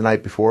come in the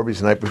night before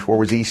because the night before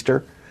was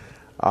Easter.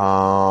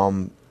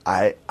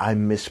 I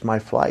missed my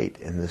flight,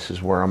 and this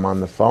is where I'm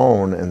on the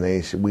phone, and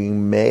they said, we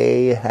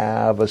may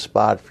have a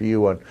spot for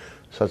you on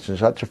such and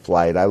such a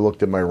flight. I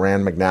looked at my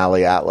Rand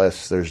McNally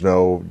Atlas. There's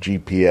no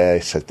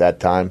GPS at that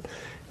time.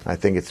 I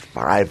think it's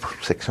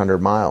 500-600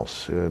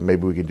 miles.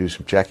 Maybe we could do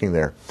some checking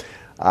there.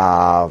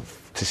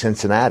 To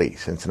Cincinnati.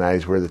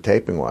 Cincinnati's where the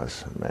taping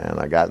was. Man,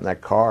 I got in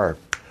that car.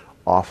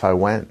 Off I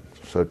went.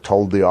 So I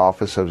told the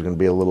office I was going to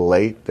be a little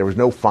late. There was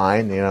no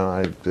fine,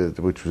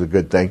 which was a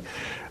good thing.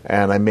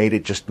 And I made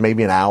it just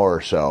maybe an hour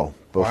or so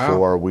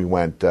before we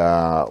went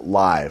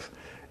live.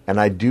 And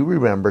I do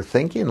remember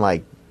thinking,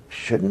 like,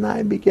 shouldn't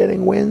I be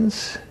getting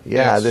wins?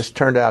 Yeah, yes. This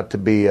turned out to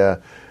be,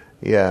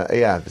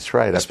 that's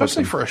right.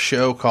 Especially for a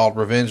show called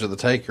Revenge of the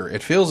Taker.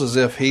 It feels as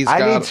if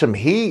I need some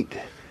heat.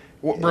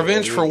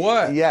 Revenge for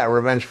what? Yeah,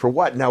 revenge for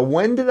what? Now,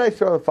 when did I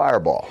throw the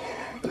fireball?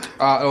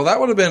 Well, that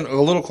would have been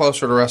a little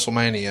closer to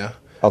WrestleMania.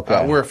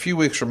 Okay. We're a few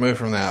weeks removed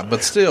from that.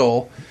 But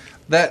still,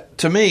 that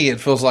to me, it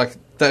feels like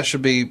that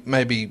should be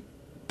maybe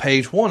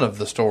page one of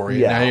the story.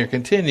 Yeah. Now you're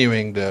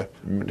continuing to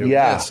do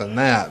this and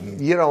that.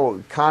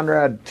 And,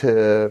 Conrad,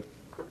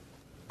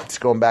 it's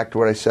going back to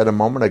what I said a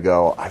moment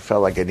ago, I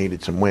felt like I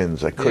needed some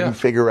wins. I couldn't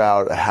figure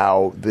out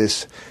how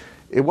this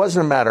 – it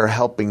wasn't a matter of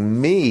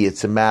helping me.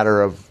 It's a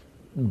matter of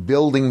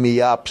building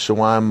me up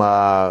so I'm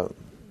a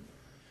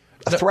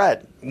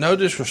threat. No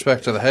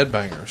disrespect to the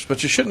Headbangers,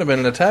 but you shouldn't have been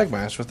in a tag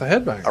match with the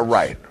Headbangers.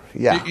 Right,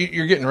 yeah.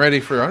 You're getting ready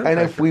for Undertaker.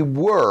 And if we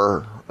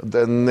were,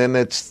 then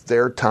it's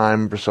their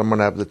time for someone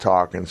to have to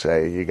talk and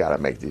say, you got to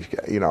make these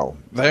guys,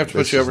 They have to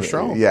put you over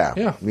strong.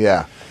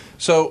 Yeah.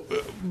 So,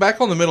 back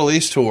on the Middle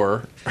East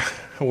tour,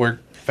 where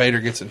Vader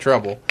gets in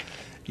trouble,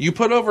 you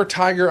put over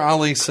Tiger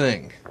Ali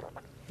Singh.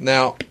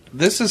 Now,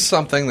 this is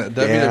something that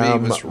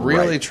WWE was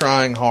really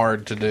trying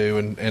hard to do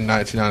in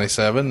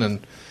 1997,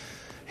 and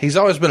he's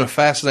always been a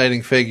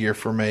fascinating figure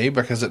for me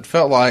because it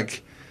felt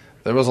like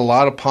there was a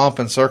lot of pomp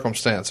and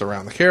circumstance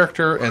around the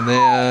character, and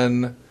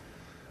then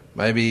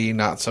maybe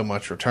not so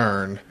much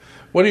return.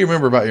 What do you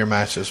remember about your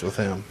matches with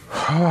him?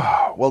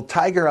 Well,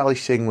 Tiger Ali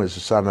Singh was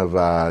the son of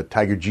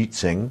Tiger Jeet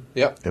Singh.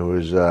 Yep. It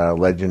was a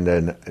legend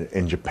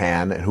in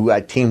Japan who I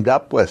teamed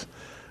up with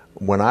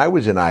when I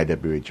was in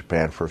IWA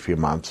Japan for a few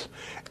months.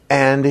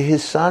 And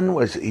his son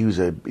was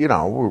a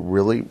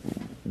really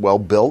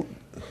well-built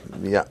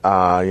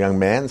young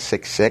man,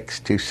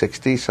 6'6",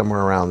 260,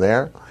 somewhere around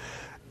there.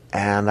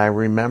 And I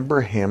remember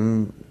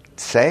him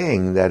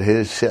saying that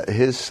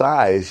his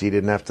size he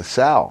didn't have to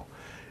sell.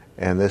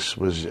 And this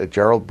was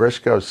Gerald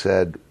Briscoe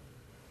said,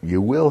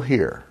 "You will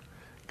hear,"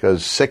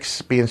 because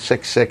being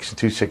 6'6",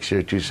 260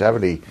 or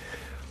 270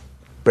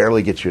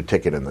 barely gets you a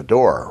ticket in the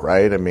door,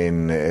 right? I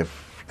mean,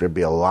 if there'd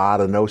be a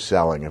lot of no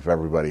selling if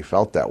everybody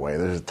felt that way.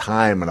 There's a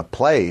time and a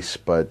place,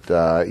 but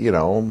you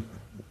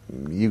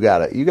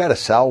gotta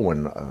sell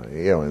when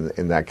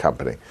in that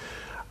company.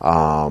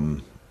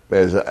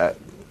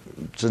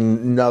 It's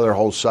another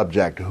whole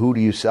subject. Who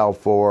do you sell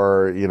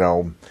for?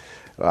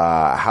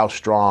 How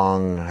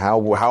strong?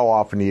 How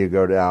often do you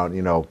go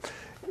down?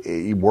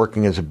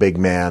 Working as a big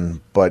man,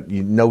 but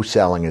no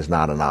selling is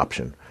not an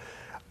option.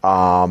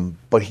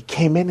 But he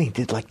came in. He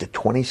did like the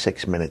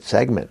 26-minute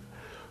segment.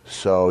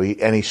 So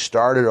he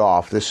started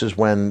off. This is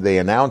when they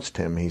announced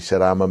him. He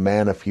said, "I'm a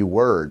man of few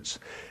words."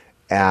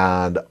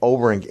 And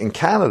over in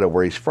Canada,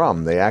 where he's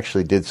from, they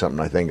actually did something,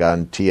 I think,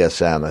 on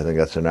TSN. I think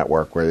that's a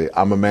network where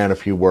I'm a man of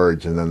few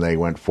words, and then they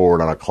went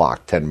forward on a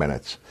clock, 10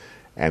 minutes,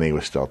 and he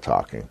was still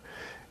talking.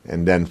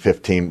 And then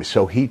 15.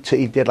 So he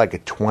did like a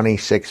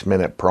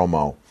 26-minute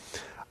promo.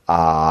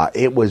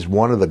 It was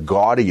one of the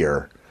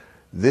gaudier.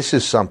 This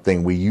is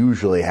something we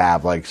usually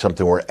have, like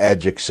something where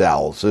Edge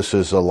excels. This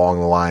is along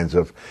the lines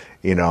of,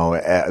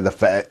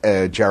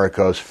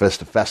 Jericho's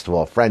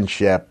Festival of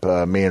Friendship,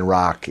 me and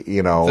Rock, This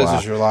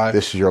Is Your Life.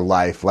 This Is Your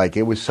Life. Like,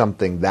 it was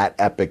something that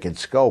epic in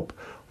scope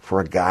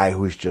for a guy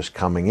who's just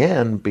coming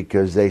in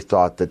because they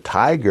thought that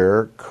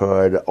Tiger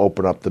could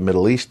open up the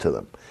Middle East to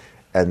them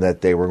and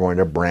that they were going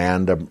to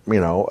brand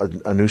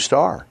a new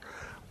star.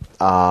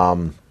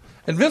 And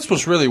Vince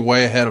was really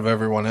way ahead of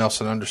everyone else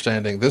in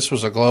understanding this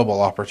was a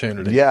global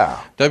opportunity. Yeah.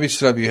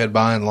 WCW had,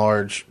 by and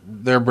large,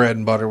 their bread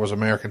and butter was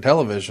American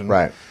television.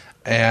 Right.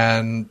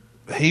 And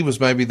he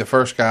was maybe the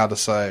first guy to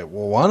say,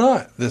 well, why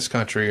not this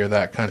country or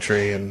that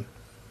country? And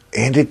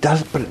it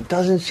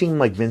doesn't seem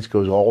like Vince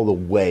goes all the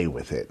way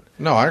with it.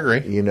 No, I agree.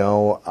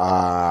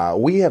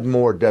 We have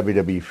more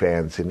WWE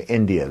fans in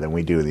India than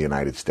we do in the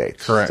United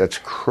States. Correct. That's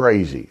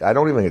crazy. I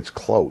don't even think it's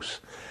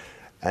close.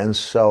 And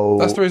so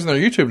that's the reason their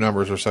YouTube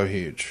numbers are so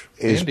huge.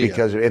 Is India.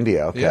 Because of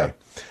India. Okay. Yeah.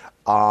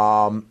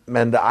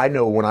 And I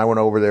know when I went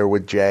over there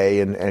with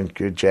Jay and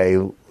Jay,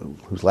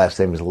 whose last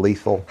name is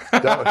Lethal.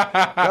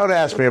 Don't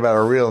ask me about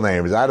our real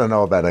names. I don't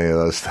know about any of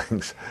those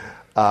things.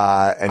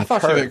 I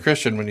thought you meant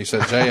Christian when you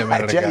said Jay a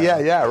minute ago.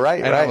 Yeah,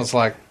 right. And I was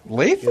like,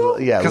 Lethal?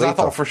 Yeah, because I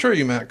Lethal. thought for sure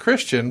you meant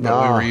Christian,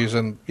 but we were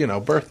using,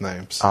 birth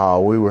names.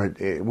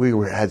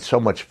 We had so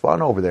much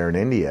fun over there in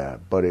India,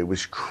 but it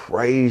was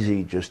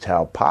crazy just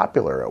how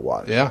popular it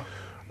was. Yeah.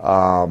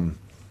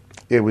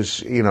 It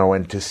was,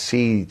 and to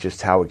see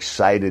just how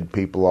excited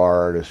people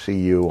are to see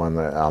you on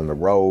the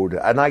road,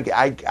 and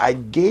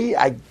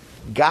I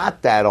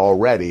got that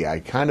already. I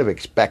kind of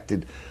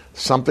expected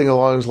something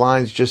along those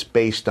lines, just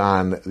based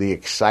on the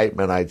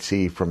excitement I'd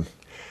see from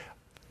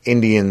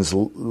Indians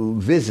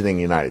visiting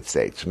the United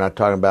States. I'm not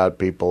talking about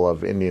people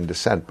of Indian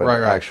descent, but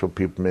actual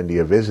people from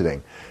India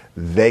visiting.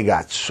 They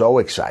got so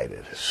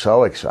excited.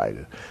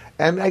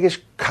 And I guess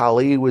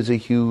Kali was a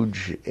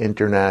huge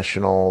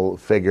international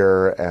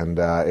figure, and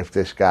if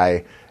this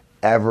guy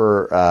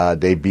ever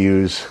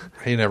debuts...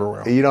 He never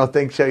will. You don't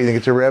think so? You think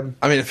it's a rib?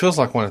 I mean, it feels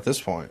like one at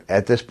this point.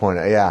 At this point,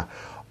 yeah.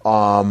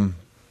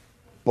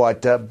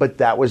 But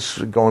that was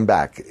going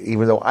back,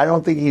 even though I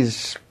don't think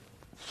he's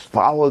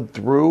followed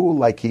through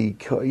like he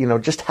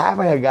could. Just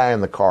having a guy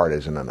on the card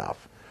isn't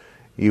enough.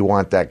 You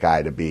want that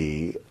guy to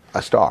be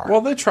a star.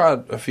 Well, they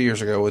tried a few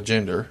years ago with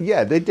Jinder.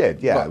 Yeah, they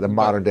did. Yeah, the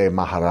modern day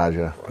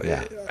Maharaja.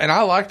 Yeah, and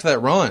I liked that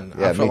run.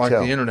 Yeah, I felt like too.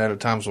 the internet at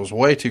times was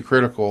way too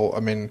critical.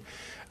 I mean,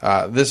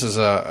 this is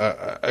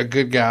a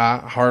good guy,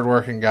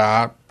 hardworking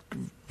guy,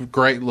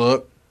 great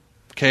look,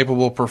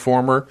 capable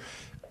performer.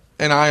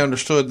 And I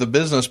understood the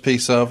business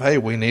piece of, hey,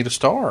 we need a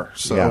star.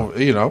 So,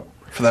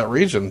 for that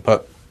region.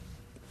 But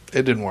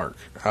it didn't work.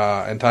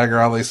 And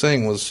Tiger Ali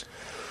Singh was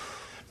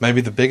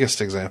maybe the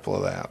biggest example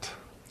of that.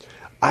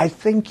 I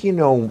think,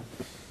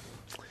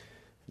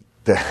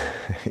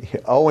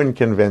 Owen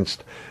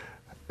convinced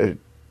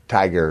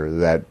Tiger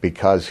that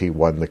because he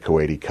won the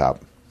Kuwaiti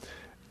Cup,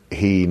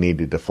 he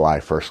needed to fly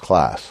first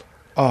class.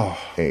 Oh.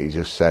 He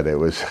just said it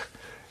was,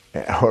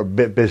 or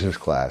business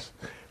class.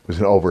 It was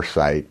an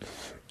oversight.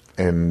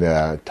 And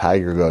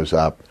Tiger goes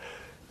up,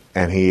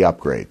 and he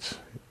upgrades.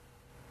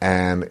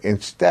 And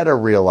instead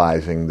of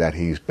realizing that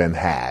he's been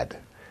had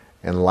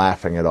and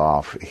laughing it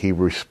off, he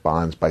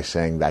responds by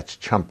saying that's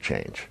chump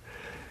change.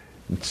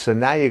 So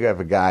now you have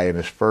a guy in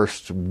his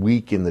first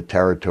week in the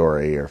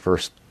territory, or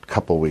first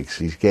couple weeks,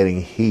 he's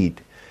getting heat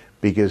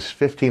because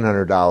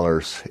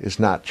 $1,500 is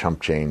not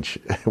chump change,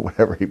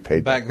 whatever he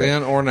paid. Back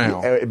then or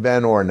now?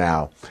 Then or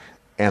now.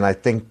 And I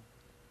think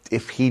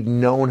if he'd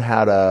known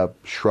how to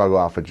shrug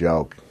off a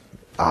joke,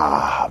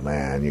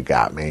 man, you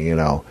got me,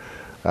 I'm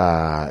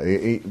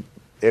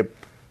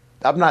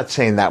not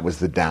saying that was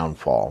the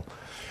downfall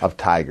of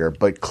Tiger,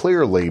 but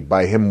clearly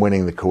by him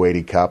winning the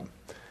Kuwaiti Cup,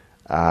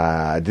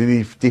 did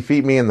he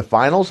defeat me in the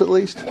finals at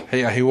least?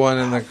 Yeah, he won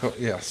in the,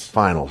 yes.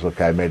 Finals,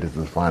 okay, I made it to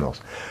the finals.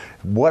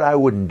 What I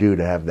wouldn't do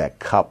to have that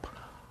cup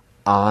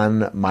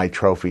on my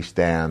trophy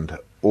stand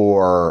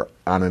or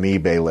on an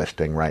eBay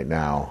listing right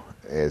now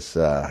is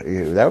that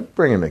would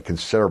bring in a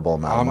considerable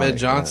amount of money. Ahmed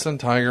Johnson,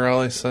 Tiger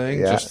Ali Singh,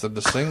 just a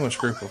distinguished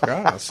group of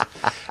guys.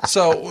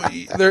 So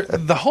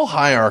the whole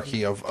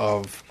hierarchy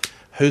of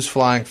who's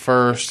flying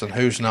first and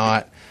who's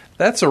not,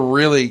 that's a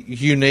really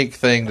unique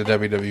thing to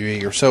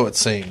WWE, or so it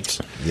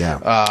seems.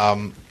 Yeah.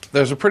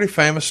 There's a pretty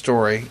famous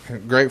story. A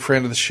great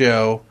friend of the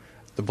show,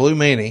 the Blue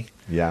Meanie,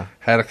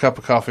 had a cup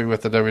of coffee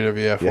with the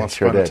WWF once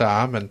upon a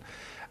time, and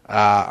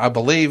I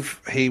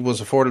believe he was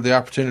afforded the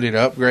opportunity to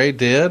upgrade.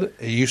 Did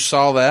you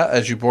saw that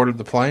as you boarded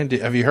the plane?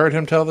 Have you heard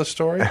him tell this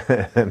story?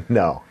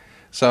 No.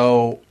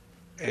 So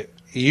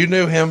you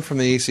knew him from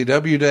the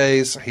ECW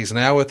days. He's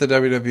now with the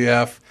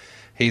WWF.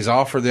 He's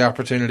offered the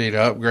opportunity to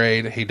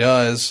upgrade. He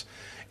does.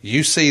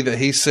 You see that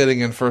he's sitting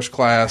in first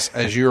class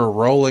as you're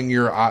rolling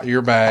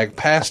your bag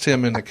past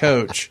him in the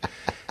coach,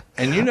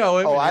 and you know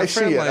him. Oh, I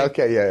see it.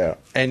 Okay, yeah.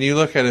 And you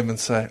look at him and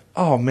say,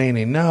 "Oh,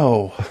 Meanie,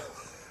 no."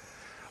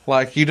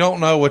 Like, you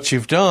don't know what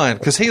you've done.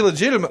 Because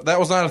that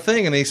was not a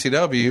thing in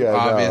ECW,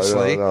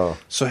 obviously. No.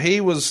 So he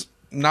was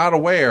not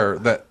aware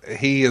that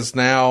he is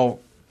now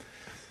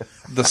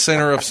the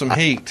center of some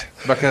heat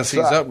because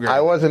he's upgraded.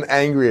 I wasn't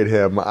angry at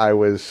him. I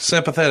was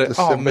sympathetic.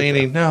 Oh,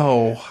 Meanie,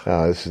 no.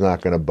 This is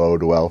not going to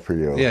bode well for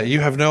you. Yeah,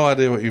 you have no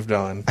idea what you've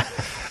done.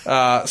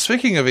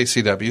 Speaking of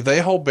ECW, they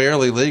hold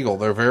Barely Legal,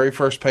 their very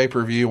first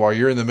pay-per-view while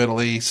you're in the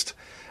Middle East.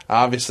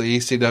 Obviously,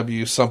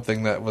 ECW is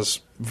something that was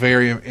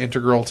very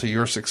integral to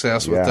your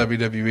success with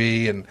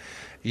WWE, and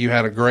you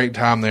had a great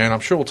time there, and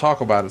I'm sure we'll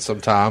talk about it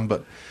sometime,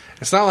 but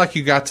it's not like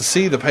you got to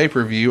see the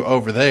pay-per-view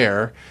over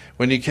there.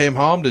 When you came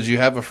home, did you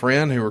have a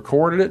friend who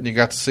recorded it and you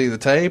got to see the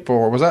tape,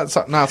 or was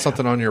that not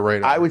something on your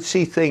radar? I would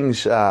see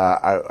things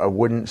I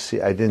wouldn't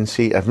see. I didn't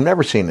see. I've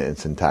never seen it in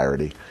its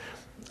entirety.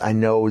 I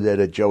know that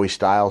at Joey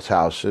Styles'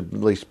 house, at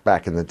least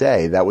back in the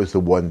day, that was the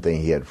one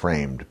thing he had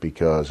framed,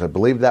 because I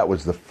believe that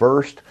was the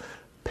first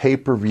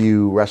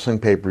wrestling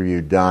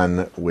pay-per-view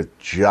done with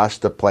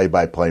just a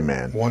play-by-play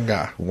man.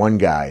 One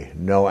guy,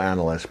 no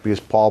analyst, because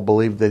Paul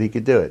believed that he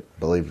could do it,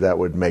 believed that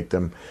would make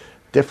them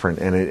different,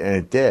 and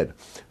it did.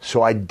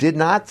 So I did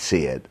not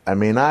see it. I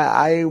mean,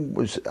 I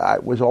was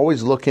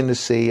always looking to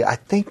see, I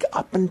think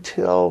up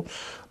until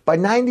By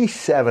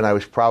 97, I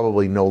was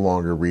probably no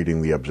longer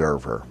reading The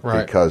Observer.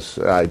 Right. Because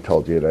I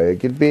told you that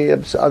it could be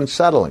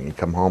unsettling. You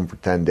come home for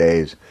 10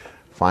 days,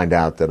 find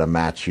out that a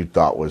match you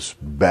thought was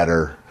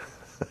better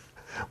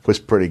was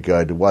pretty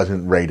good. It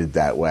wasn't rated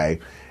that way.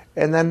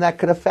 And then that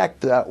could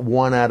affect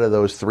 1 out of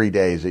those 3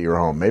 days that you're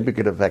home. Maybe it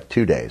could affect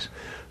 2 days.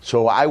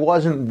 So I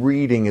wasn't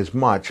reading as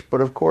much,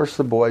 but of course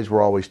the boys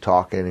were always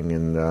talking,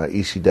 and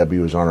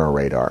ECW was on our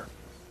radar.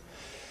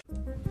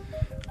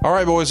 All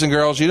right, boys and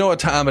girls, you know what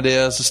time it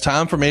is. It's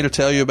time for me to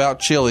tell you about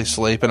Chili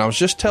Sleep, and I was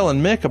just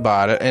telling Mick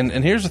about it. And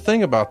here's the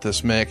thing about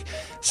this, Mick.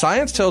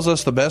 Science tells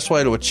us the best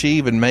way to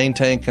achieve and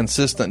maintain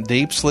consistent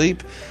deep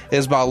sleep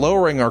is by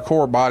lowering our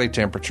core body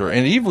temperature.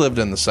 And you've lived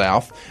in the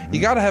South.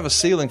 You got to have a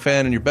ceiling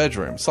fan in your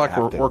bedroom. It's like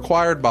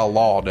required by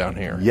law down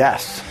here.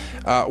 Yes.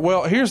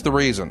 Well, here's the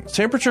reason.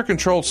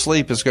 Temperature-controlled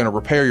sleep is going to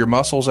repair your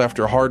muscles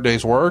after a hard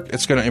day's work.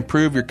 It's going to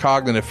improve your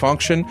cognitive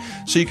function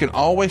so you can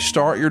always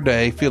start your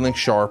day feeling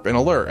sharp and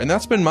alert. And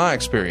that's been my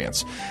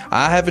experience.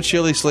 I have a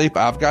Chili Sleep.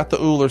 I've got the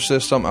Uller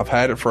system. I've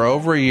had it for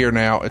over a year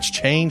now. It's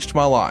changed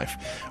my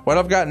life. What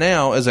I've got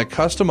now is a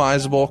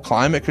customizable,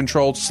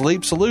 climate-controlled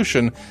sleep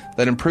solution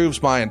that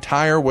improves my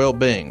entire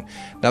well-being.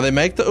 Now, they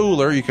make the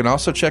Uller. You can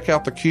also check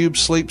out the Cube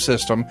sleep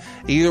system.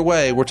 Either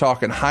way, we're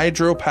talking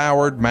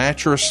hydro-powered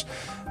mattress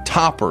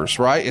toppers,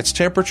 right? It's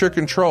temperature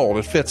controlled.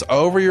 It fits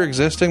over your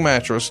existing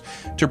mattress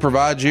to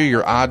provide you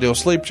your ideal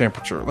sleep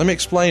temperature. Let me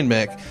explain,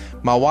 Mick.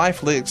 My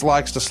wife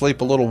likes to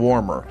sleep a little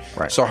warmer.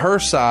 Right. So her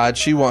side,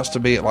 she wants to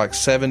be at like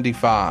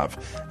 75.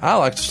 I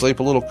like to sleep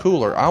a little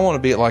cooler. I want to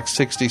be at like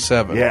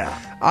 67. Yeah.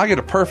 I get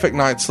a perfect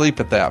night's sleep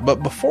at that.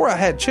 But before I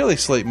had Chili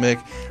Sleep,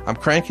 Mick, I'm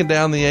cranking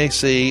down the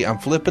AC. I'm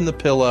flipping the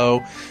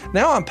pillow.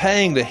 Now I'm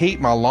paying to heat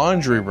my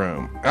laundry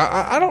room.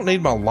 I don't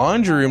need my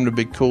laundry room to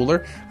be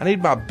cooler. I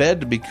need my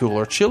bed to be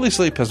cooler. Chili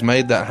Sleep has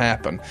made that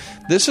happen.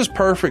 This is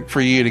perfect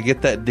for you to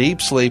get that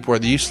deep sleep,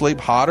 whether you sleep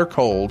hot or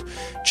cold.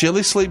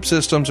 Chili Sleep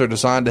systems are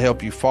designed to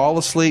help you fall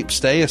asleep,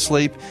 stay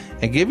asleep,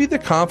 and give you the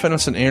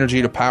confidence and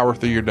energy to power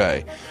through your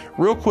day.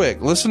 Real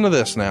quick, listen to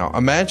this now.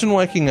 Imagine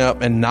waking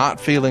up and not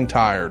feeling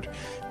tired.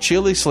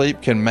 Chili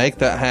Sleep can make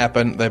that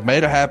happen. They've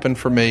made it happen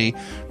for me.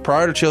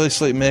 Prior to Chili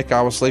Sleep, Mick,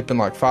 I was sleeping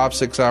like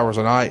 5-6 hours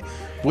a night.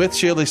 With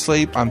Chili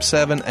Sleep, I'm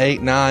 7,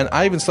 8, 9.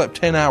 I even slept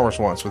 10 hours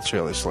once with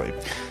Chili Sleep.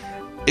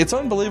 It's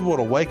unbelievable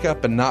to wake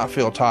up and not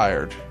feel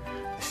tired.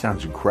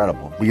 Sounds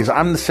incredible, because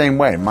I'm the same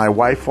way. My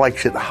wife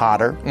likes it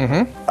hotter.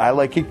 Mm-hmm. I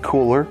like it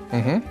cooler.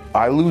 Mm-hmm.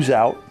 I lose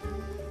out.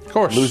 Of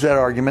course. Lose that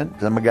argument.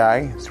 I'm a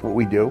guy. It's what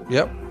we do.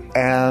 Yep.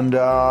 And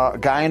a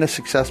guy in a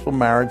successful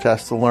marriage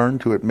has to learn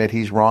to admit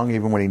he's wrong,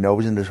 even when he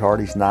knows in his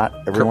heart he's not.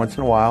 Every once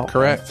in a while.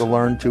 Correct. Has to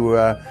learn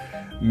to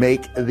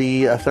make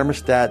the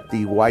thermostat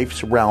the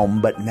wife's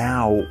realm, but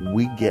now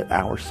we get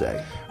our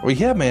say. Well,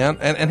 yeah, man.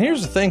 And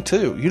here's the thing,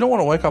 too. You don't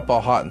want to wake up all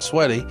hot and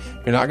sweaty.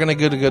 You're not going to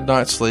get a good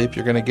night's sleep.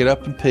 You're going to get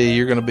up and pee.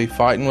 You're going to be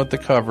fighting with the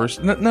covers.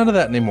 None of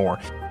that anymore.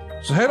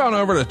 So head on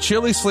over to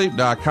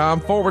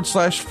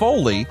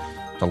chilisleep.com/Foley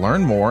to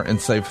learn more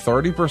and save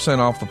 30%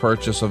 off the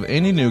purchase of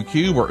any new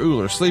Cube or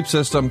Uller sleep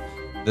system.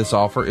 This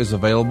offer is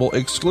available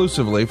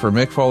exclusively for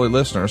Mick Foley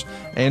listeners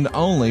and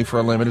only for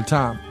a limited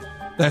time.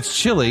 That's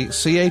Chili,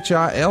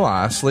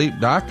 C-H-I-L-I,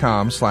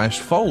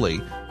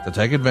 sleep.com/Foley to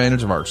take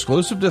advantage of our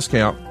exclusive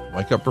discount.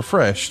 Wake up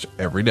refreshed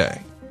every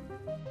day.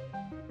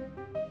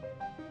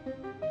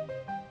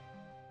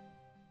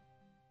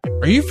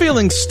 Are you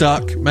feeling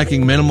stuck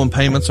making minimum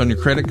payments on your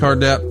credit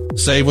card debt?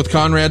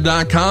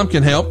 SaveWithConrad.com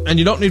can help, and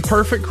you don't need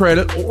perfect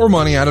credit or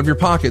money out of your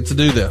pocket to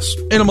do this.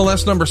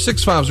 NMLS number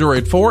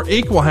 65084,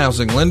 equal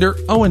housing lender.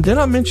 Oh, and did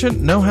I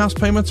mention no house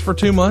payments for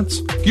 2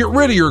 months? Get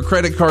rid of your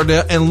credit card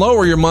debt and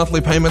lower your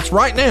monthly payments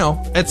right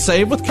now at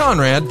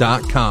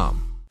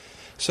SaveWithConrad.com.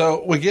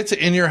 So we get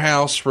to In Your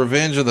House,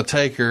 Revenge of the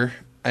Taker,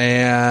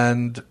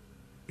 and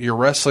you're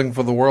wrestling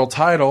for the world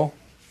title,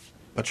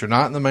 but you're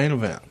not in the main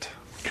event.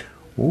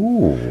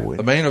 Ooh.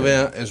 The main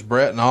event is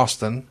Brett and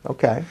Austin.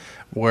 Okay.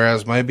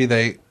 Whereas maybe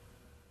they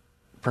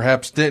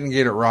perhaps didn't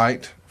get it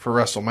right for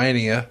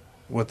WrestleMania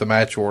with the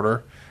match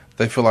order.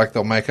 They feel like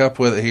they'll make up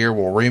with it here.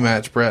 We'll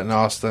rematch Brett and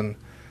Austin.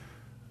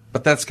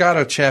 But that's got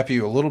to chap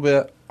you a little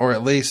bit, or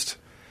at least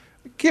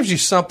it gives you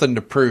something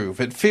to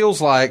prove. It feels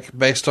like,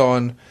 based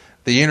on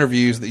the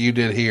interviews that you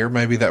did here,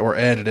 maybe that were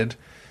edited,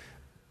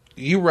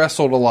 you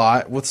wrestled a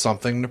lot with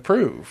something to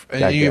prove.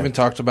 And you even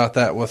talked about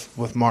that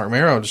with Mark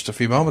Marrow just a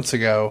few moments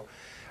ago.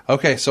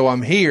 Okay, so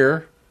I'm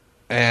here,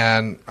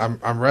 and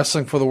I'm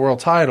wrestling for the world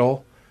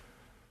title,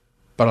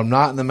 but I'm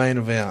not in the main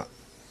event.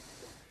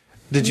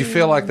 Did you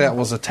feel like that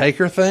was a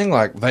Taker thing?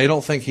 Like they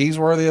don't think he's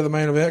worthy of the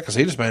main event because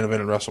he just main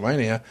evented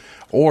WrestleMania?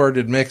 Or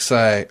did Mick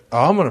say,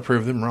 oh, I'm going to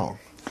prove them wrong?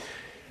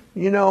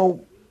 You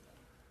know,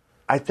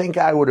 I think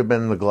I would have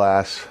been the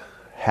glass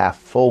half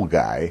full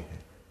guy,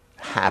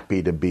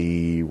 happy to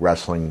be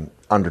wrestling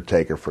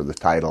Undertaker for the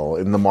title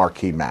in the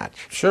marquee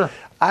match. Sure.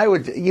 I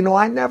would,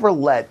 I never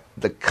let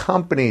the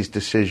company's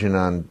decision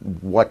on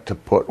what to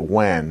put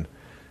when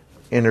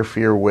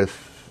interfere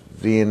with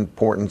the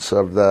importance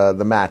of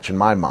the match in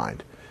my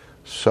mind.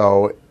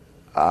 So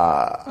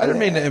I didn't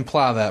mean to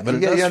imply that, but it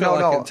does feel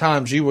like at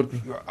times you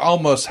would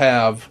almost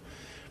have,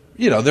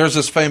 there's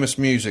this famous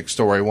music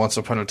story, Once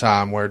Upon a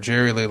Time, where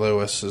Jerry Lee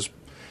Lewis is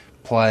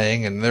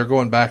playing, and they're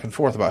going back and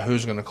forth about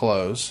who's going to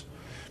close.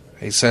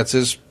 He sets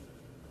his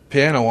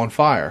piano on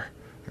fire.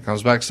 He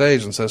comes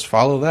backstage and says,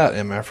 "Follow that,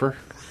 MFer."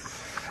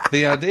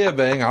 The idea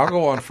being, I'll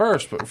go on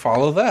first, but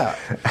follow that.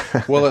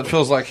 Well, it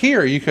feels like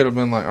here you could have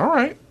been like, all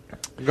right,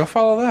 go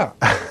follow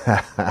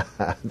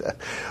that.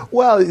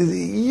 Well,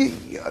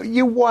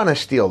 you want to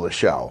steal the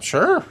show.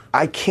 Sure.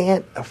 I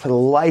can't, for the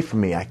life of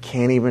me, I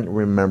can't even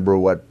remember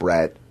what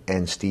Brett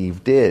and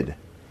Steve did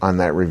on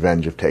that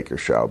Revenge of Taker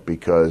show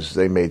because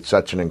they made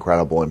such an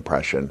incredible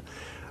impression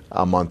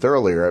a month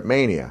earlier at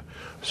Mania.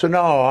 So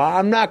no,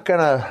 I'm not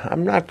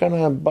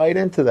gonna bite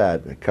into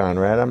that,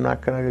 Conrad.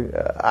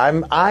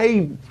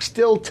 I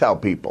still tell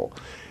people,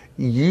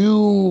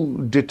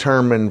 you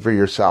determine for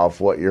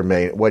yourself what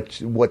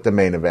the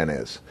main event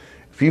is.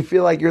 If you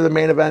feel like you're the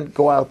main event,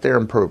 go out there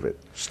and prove it.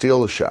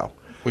 Steal the show.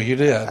 Well, you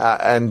did,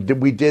 and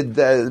we did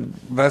that.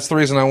 That's the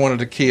reason I wanted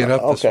to key it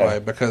up this way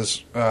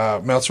because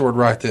Meltzer would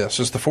write this.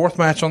 It's the fourth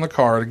match on the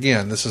card.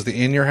 Again, this is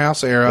the In Your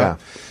House era,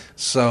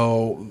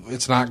 so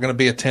it's not going to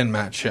be a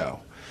 10-match show.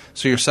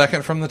 So you're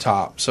second from the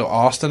top. So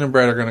Austin and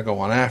Brett are going to go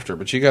on after,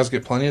 but you guys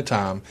get plenty of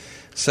time.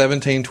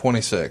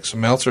 17:26.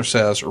 Meltzer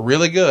says,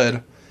 really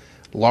good,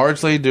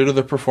 largely due to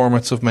the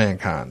performance of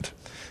Mankind,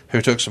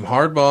 who took some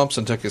hard bumps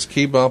and took his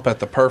key bump at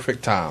the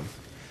perfect time.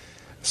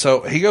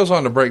 So he goes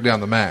on to break down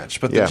the match,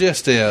 but the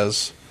gist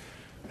is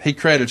he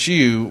credits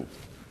you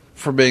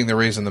for being the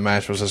reason the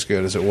match was as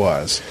good as it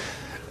was.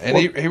 And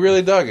he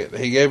really dug it.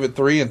 He gave it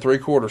 3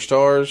 3/4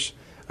 stars.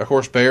 Of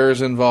course, Bear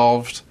is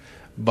involved,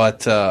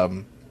 but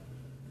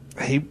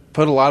he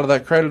put a lot of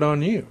that credit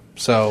on you.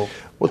 So,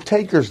 well,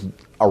 Taker's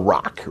a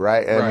rock,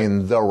 right? I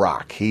mean, the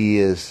Rock. He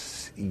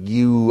is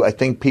you. I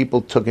think people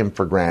took him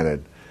for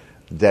granted.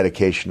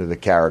 Dedication to the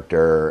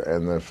character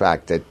and the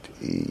fact that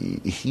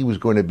he was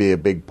going to be a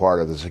big part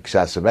of the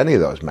success of any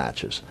of those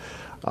matches.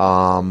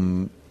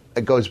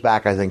 It goes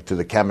back, I think, to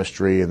the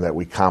chemistry and that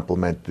we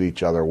complemented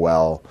each other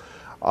well.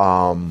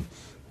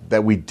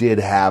 That we did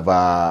have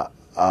a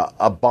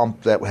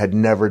bump that had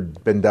never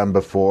been done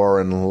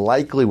before and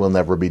likely will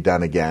never be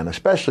done again,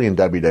 especially in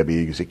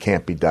WWE because it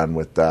can't be done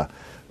with the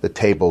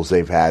tables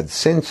they've had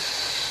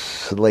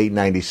since late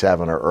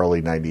 97 or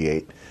early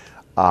 98.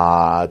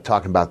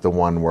 Talking about the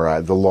one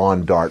where the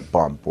lawn dart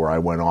bump where I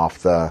went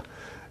off the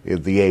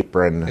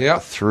apron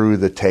through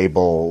the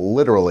table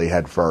literally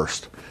head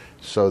first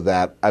so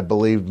that I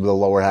believe the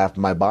lower half of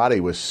my body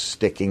was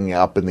sticking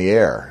up in the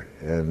air.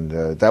 And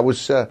that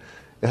was, it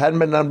hadn't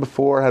been done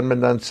before, hadn't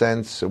been done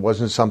since. It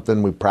wasn't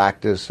something we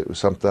practiced. It was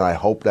something I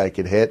hoped I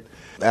could hit.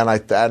 And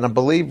I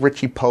believe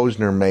Richie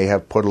Posner may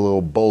have put a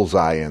little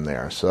bullseye in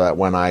there so that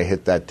when I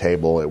hit that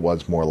table, it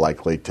was more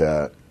likely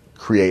to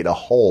create a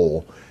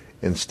hole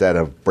instead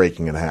of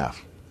breaking in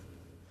half.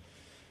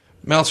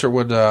 Meltzer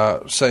would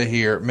say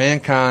here,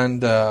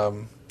 Mankind,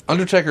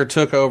 Undertaker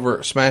took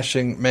over,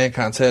 smashing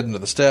Mankind's head into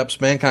the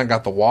steps. Mankind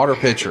got the water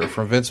pitcher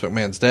from Vince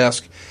McMahon's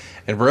desk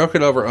and broke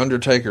it over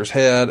Undertaker's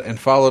head and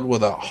followed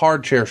with a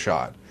hard chair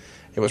shot.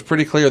 It was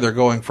pretty clear they're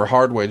going for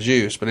hardway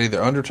juice, but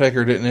either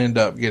Undertaker didn't end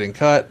up getting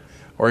cut,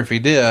 or if he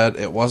did,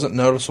 it wasn't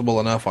noticeable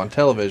enough on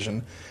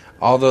television,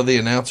 although the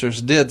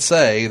announcers did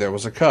say there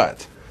was a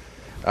cut.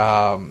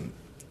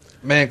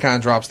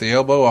 Mankind drops the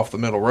elbow off the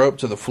middle rope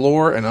to the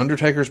floor, and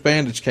Undertaker's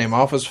bandage came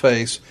off his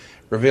face,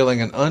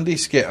 revealing an ugly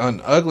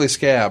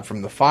scab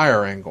from the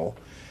fire angle.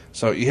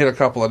 So you hit a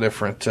couple of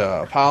different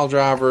pile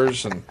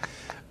drivers, and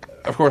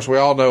of course we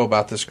all know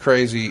about this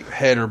crazy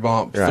header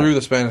bump through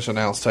the Spanish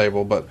announce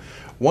table, but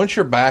once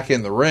you're back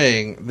in the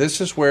ring,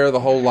 this is where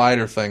the whole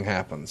lighter thing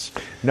happens.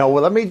 No,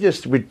 well, we're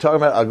talking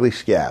about ugly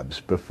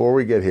scabs. Before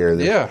we get here,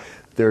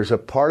 there's a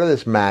part of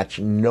this match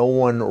no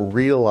one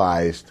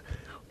realized.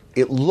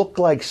 It looked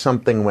like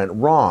something went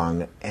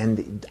wrong,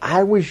 and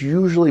I was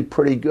usually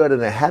pretty good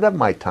and ahead of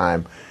my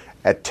time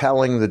at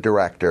telling the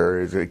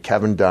director,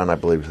 Kevin Dunn, I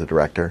believe, is the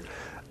director,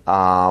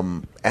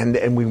 and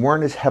we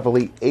weren't as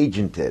heavily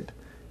agented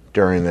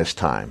during this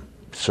time,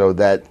 so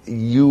that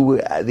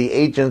the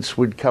agents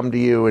would come to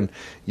you, and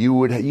you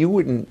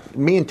wouldn't.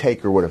 Me and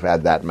Taker would have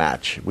had that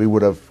match. We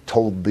would have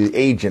told the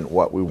agent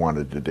what we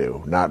wanted to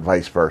do, not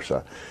vice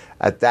versa,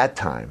 at that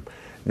time.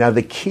 Now,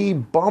 the key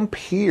bump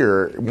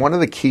here, one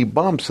of the key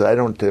bumps that I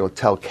don't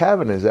tell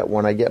Kevin is that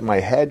when I get my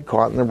head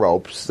caught in the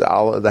ropes,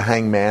 the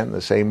hangman,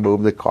 the same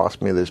move that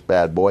cost me this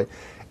bad boy,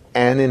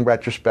 and in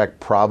retrospect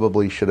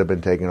probably should have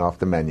been taken off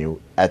the menu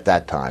at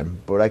that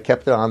time, but I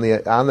kept it on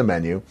the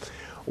menu,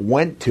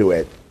 went to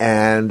it,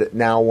 and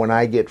now when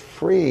I get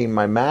free,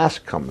 my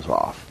mask comes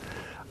off.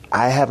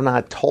 I have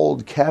not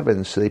told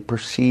Kevin, so they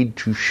proceed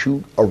to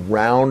shoot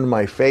around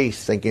my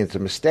face thinking it's a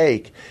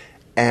mistake.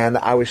 And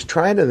I was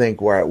trying to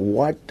think, what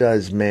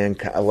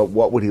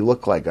would he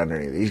look like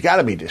underneath? He's got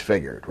to be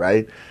disfigured,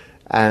 right?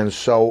 And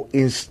so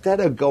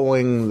instead of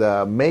going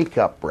the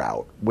makeup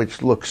route,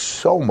 which looks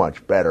so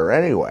much better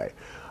anyway,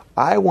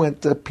 I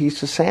went the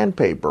piece of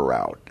sandpaper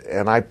route,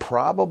 and I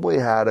probably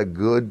had a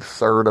good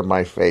third of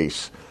my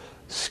face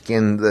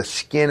skin. The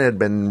skin had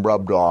been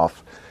rubbed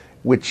off,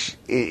 which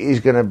is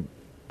going to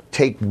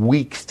take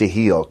weeks to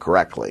heal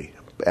correctly.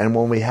 And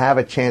when we have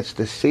a chance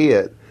to see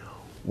it,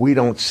 we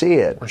don't see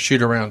it. Or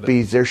shoot around it.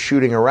 Because they're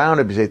shooting around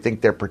it because they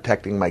think they're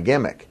protecting my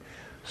gimmick.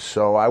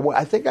 So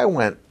I think I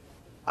went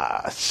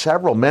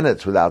several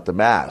minutes without the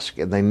mask,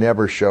 and they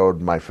never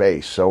showed my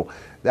face. So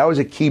that was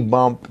a key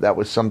bump. That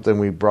was something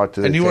we brought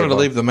to the table. And you wanted to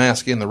leave the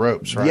mask in the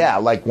ropes, right? Yeah,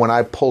 like when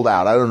I pulled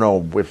out, I don't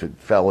know if it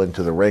fell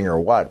into the ring or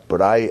what, but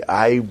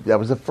that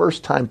was the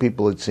first time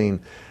people had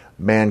seen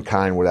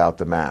Mankind without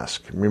the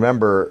mask.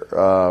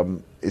 Remember,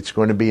 it's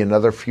going to be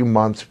another few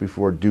months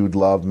before Dude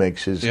Love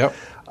makes his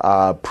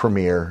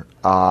premiere.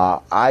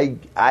 I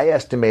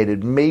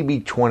estimated maybe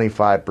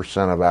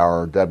 25% of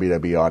our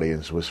WWE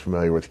audience was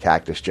familiar with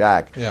Cactus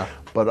Jack. Yeah.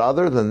 But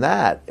other than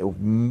that,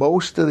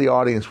 most of the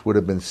audience would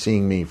have been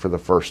seeing me for the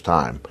first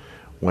time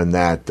when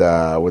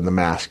the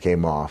mask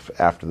came off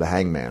after the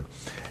Hangman,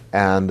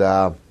 and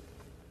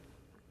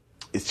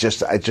it's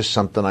just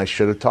something I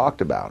should have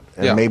talked about,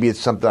 and maybe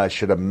it's something I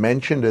should have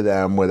mentioned to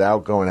them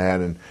without going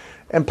ahead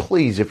and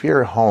please, if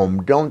you're at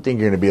home, don't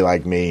think you're going to be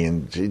like me,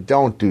 and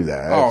don't do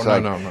that. Oh, it's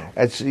no.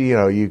 It's,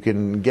 you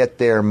can get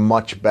there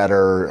much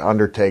better.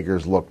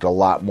 Undertaker's looked a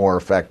lot more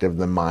effective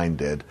than mine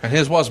did. And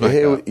his was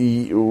made up.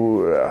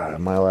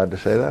 Am I allowed to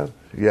say that?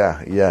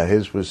 Yeah.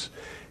 His was.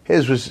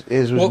 Well,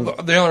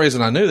 the only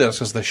reason I knew that is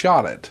because they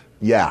shot it.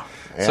 Yeah.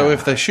 So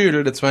if they shoot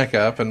it, it's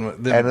makeup,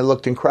 and it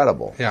looked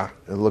incredible. Yeah.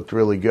 It looked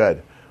really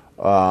good.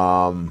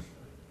 And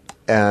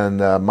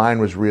mine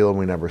was real, and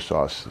we never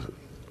saw a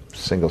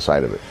single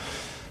sight of it.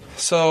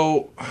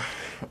 So,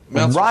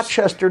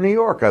 Rochester, New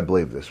York, I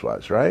believe this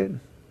was, right?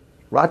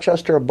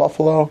 Rochester or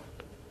Buffalo?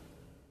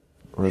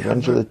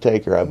 Revenge of the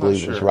Taker, I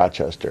believe, was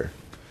Rochester.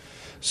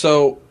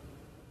 So,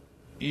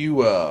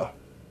 you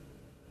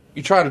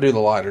try to do the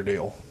lighter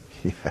deal.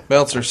 Yeah.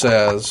 Meltzer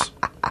says,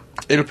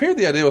 it appeared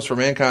the idea was for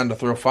Mankind to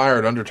throw fire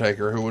at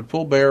Undertaker, who would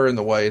pull Bearer in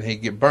the way and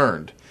he'd get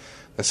burned.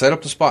 They set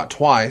up the spot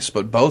twice,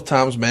 but both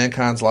times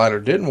Mankind's lighter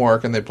didn't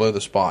work and they blew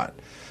the spot.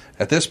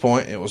 At this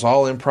point, it was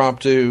all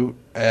impromptu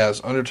as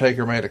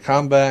Undertaker made a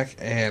comeback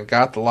and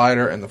got the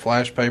lighter and the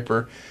flash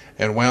paper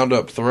and wound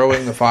up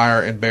throwing the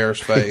fire in Bear's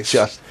face.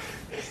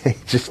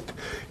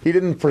 He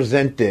didn't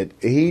present it.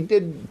 He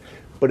did,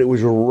 but it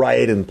was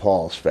right in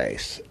Paul's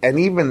face. And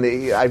even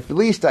at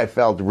least I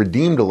felt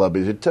redeemed a little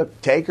bit. It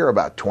took Taker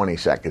about 20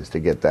 seconds to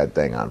get that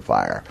thing on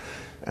fire.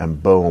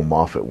 And boom,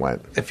 off it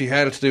went. If you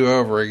had it to do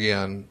over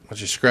again, would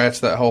you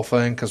scratch that whole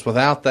thing? Because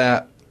without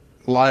that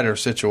lighter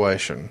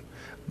situation,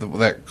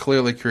 that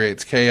clearly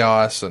creates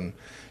chaos, and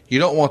you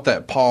don't want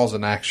that pause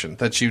in action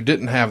that you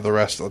didn't have the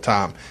rest of the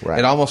time. Right.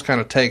 It almost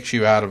kind of takes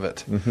you out of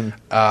it.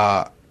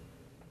 Mm-hmm.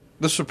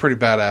 This was a pretty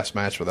badass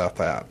match without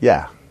that.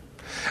 Yeah.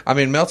 I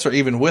mean, Meltzer,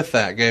 even with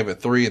that, gave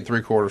it 3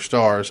 3/4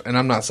 stars, and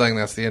I'm not saying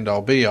that's the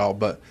end-all, be-all,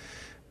 but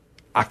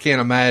I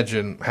can't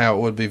imagine how it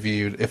would be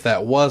viewed if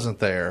that wasn't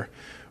there.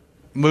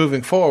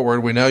 Moving forward,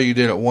 we know you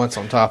did it once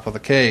on top of the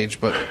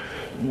cage, but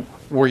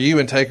were you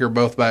and Taker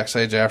both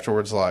backstage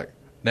afterwards like,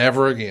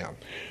 never again?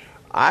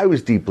 I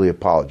was deeply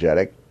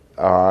apologetic,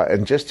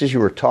 and just as you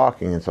were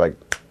talking, it's like,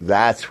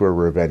 that's where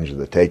Revenge of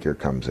the Taker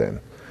comes in.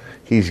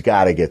 He's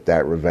got to get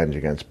that revenge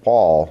against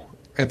Paul.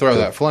 And throw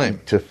that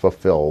flame. To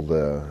fulfill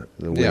the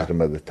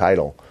wisdom of the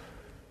title.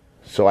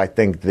 So I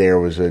think there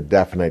was a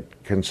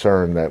definite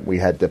concern that we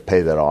had to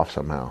pay that off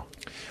somehow.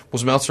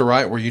 Was Meltzer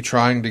right? Were you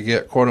trying to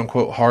get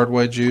quote-unquote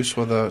hardway juice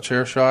with a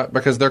chair shot?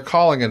 Because they're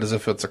calling it as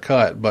if it's a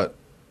cut, but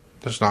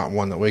there's not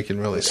one that we can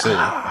really see.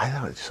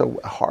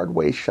 So a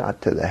hardway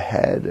shot to the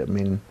head, I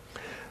mean,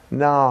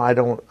 no, I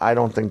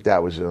don't think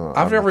that was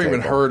I've never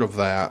even heard of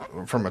that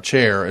from a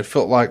chair. It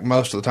felt like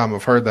most of the time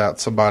I've heard that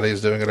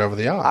somebody's doing it over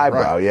the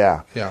eyebrow,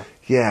 right?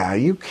 Yeah,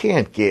 you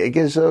can't get,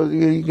 because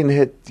you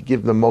can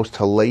give the most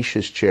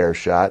hellacious chair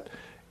shot,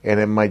 and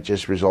it might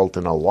just result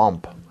in a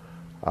lump.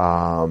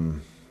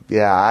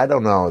 Yeah, I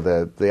don't know.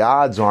 The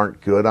odds aren't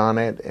good on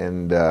it,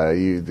 and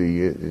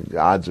the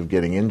odds of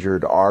getting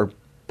injured are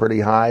pretty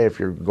high if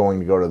you're going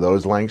to go to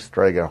those lengths to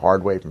try to get a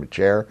hard way from a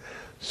chair.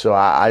 So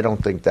I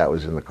don't think that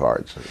was in the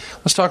cards.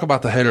 Let's talk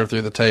about the header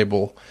through the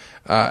table.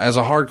 As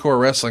a hardcore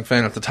wrestling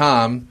fan at the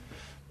time,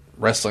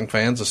 wrestling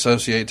fans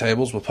associate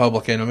tables with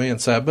Public Enemy and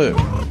Sabu.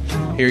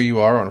 Here you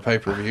are on a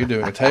pay-per-view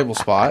doing a table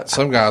spot.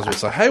 Some guys will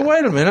say, hey,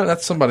 wait a minute,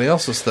 that's somebody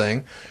else's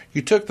thing.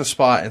 You took the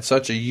spot in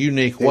such a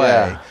unique way.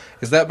 Yeah.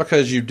 Is that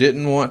because you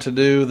didn't want to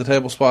do the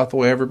table spot the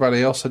way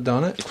everybody else had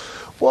done it?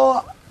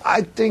 Well,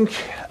 I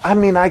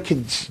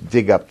could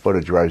dig up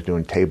footage where I was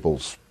doing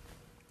tables.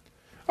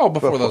 Oh,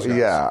 before those guys.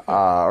 Yeah,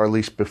 or at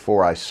least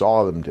before I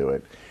saw them do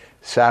it.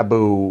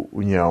 Sabu,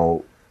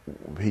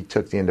 he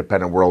took the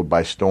independent world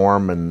by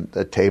storm, and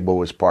the table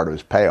was part of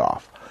his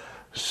payoff.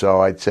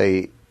 So I'd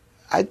say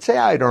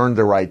I'd earned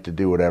the right to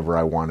do whatever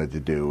I wanted to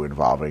do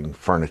involving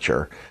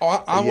furniture.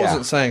 Oh, I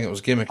wasn't saying it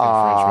was gimmick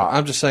infringement.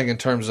 I'm just saying in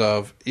terms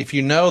of, if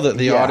you know that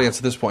the audience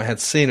at this point had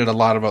seen it a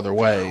lot of other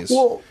ways,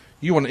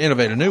 You want to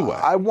innovate a new way.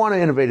 I want to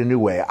innovate a new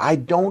way. I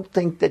don't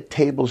think that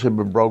tables have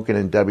been broken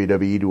in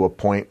WWE to a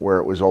point where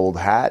it was old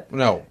hat.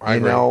 No, I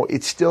agree.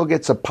 It still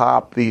gets a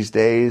pop these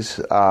days,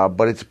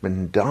 but it's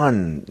been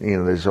done.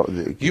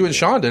 You and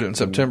Sean did it in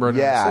September.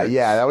 Yeah,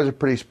 that was a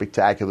pretty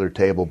spectacular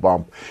table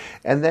bump.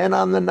 And then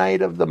on the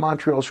night of the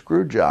Montreal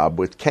Screwjob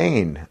with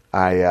Kane,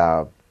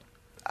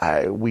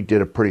 we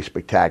did a pretty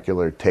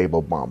spectacular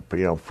table bump,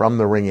 from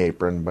the ring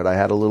apron, but I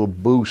had a little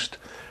boost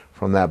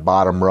from that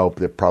bottom rope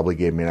that probably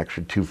gave me an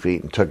extra 2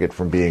 feet and took it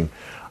from being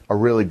a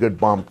really good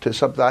bump to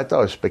something I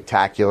thought was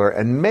spectacular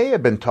and may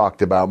have been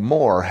talked about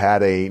more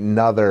had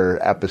another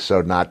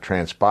episode not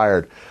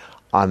transpired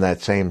on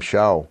that same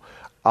show.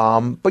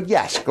 But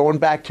yes, going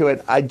back to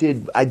it, I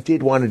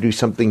did want to do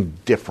something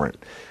different.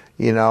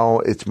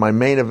 It's my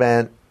main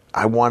event.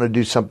 I want to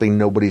do something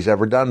nobody's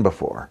ever done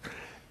before.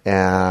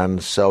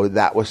 And so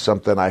that was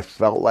something I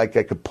felt like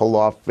I could pull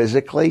off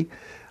physically.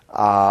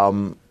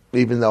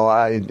 Even though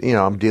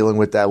I'm dealing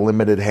with that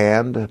limited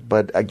hand.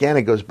 But again,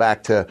 it goes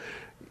back to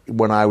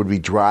when I would be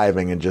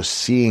driving and just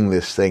seeing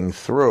this thing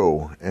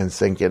through and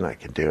thinking I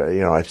can do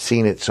it. I've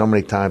seen it so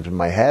many times in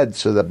my head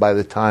so that by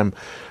the time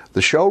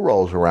the show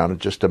rolls around,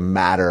 it's just a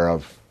matter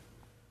of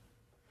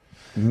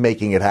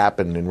making it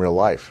happen in real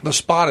life. The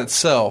spot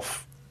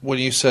itself, when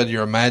you said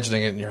you're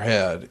imagining it in your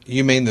head,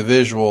 you mean the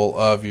visual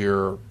of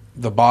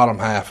the bottom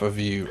half of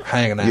you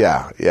hanging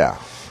out. Yeah.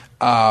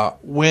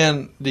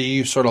 When do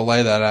you sort of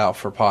lay that out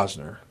for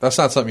Posner? That's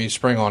not something you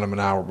spring on him an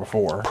hour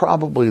before.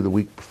 Probably the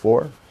week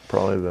before.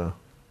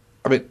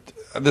 I mean,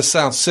 this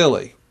sounds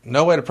silly.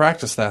 No way to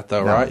practice that,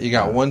 though, right? You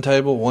got one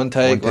table, one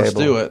take. Let's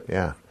do it.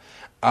 Yeah.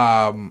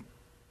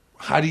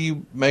 How do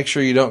you make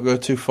sure you don't go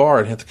too far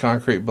and hit the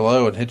concrete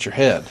below and hit your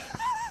head?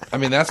 I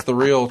mean, that's the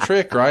real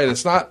trick, right?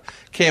 It's not,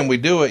 can we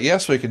do it?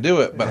 Yes, we can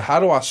do it. But how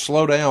do I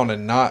slow down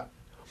and not?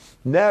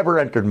 Never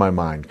entered my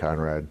mind,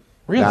 Conrad.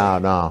 Really?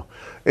 No.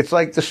 It's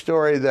like the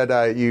story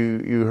that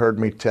you heard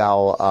me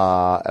tell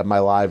at my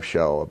live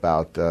show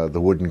about the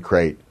wooden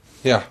crate.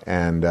 Yeah.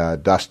 And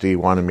Dusty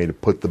wanted me to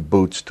put the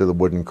boots to the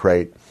wooden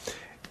crate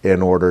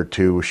in order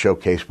to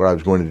showcase what I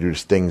was going to do to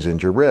Sting's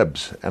injured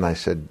ribs. And I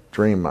said,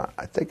 Dream,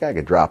 I think I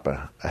could drop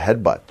a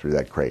headbutt through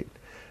that crate.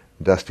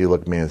 Dusty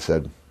looked at me and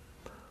said,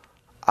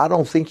 I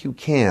don't think you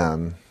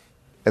can.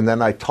 And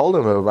then I told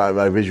him about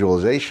my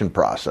visualization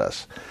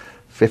process.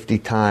 50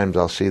 times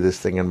I'll see this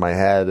thing in my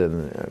head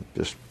and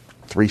just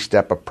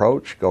 3-step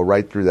approach, go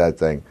right through that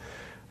thing.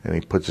 And he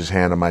puts his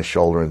hand on my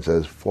shoulder and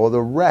says, for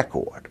the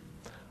record,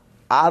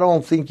 I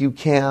don't think you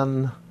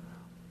can,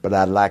 but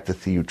I'd like to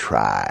see you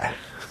try.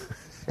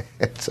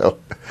 And so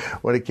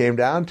when it came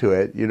down to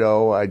it,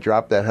 I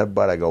dropped that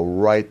headbutt, I go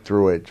right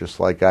through it just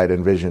like I'd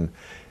envisioned.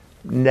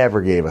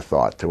 Never gave a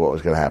thought to what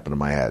was going to happen to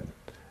my head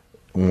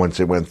once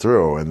it went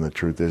through. And the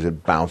truth is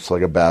it bounced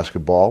like a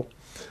basketball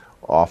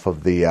off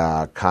of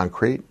the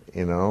concrete.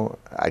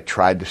 I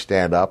tried to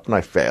stand up and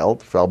I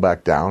failed, fell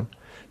back down.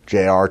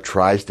 JR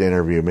tries to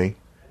interview me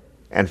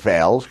and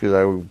fails because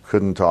I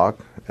couldn't talk.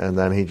 And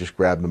then he just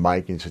grabbed the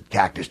mic and said,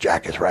 Cactus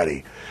Jack is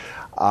ready.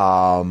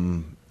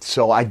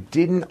 So I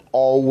didn't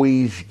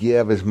always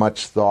give as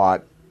much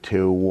thought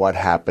to what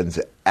happens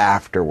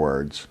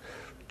afterwards,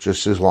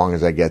 just as long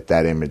as I get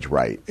that image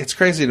right. It's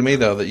crazy to me,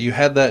 though, that you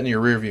had that in your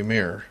rearview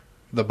mirror,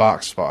 the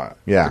box spot,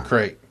 the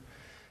crate.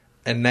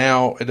 And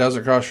now it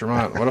doesn't cross your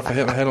mind. What if I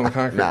hit my head on the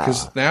concrete?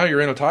 Because now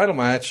you're in a title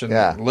match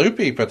and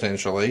loopy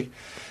potentially.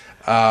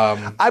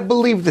 I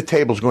believe the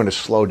table's going to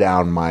slow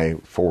down my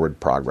forward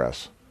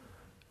progress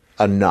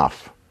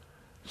enough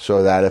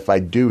so that if I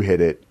do hit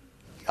it,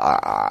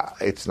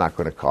 it's not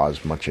going to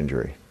cause much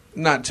injury.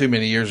 Not too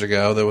many years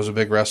ago, there was a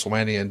big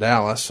WrestleMania in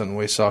Dallas, and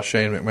we saw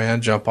Shane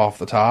McMahon jump off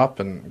the top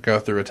and go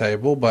through a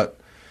table, but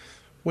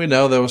we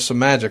know there was some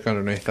magic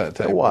underneath that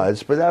table. There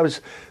was, but that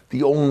was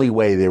the only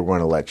way they were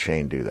going to let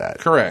Shane do that.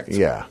 Correct.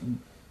 Yeah.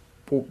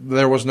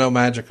 There was no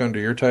magic under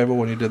your table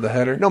when you did the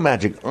header? No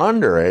magic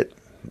under it,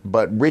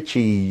 but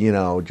Richie,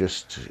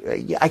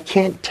 I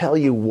can't tell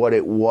you what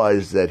it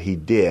was that he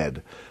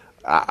did.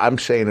 I'm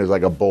saying it was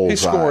like a bullseye. He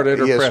scored it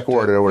or prepped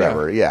scored it or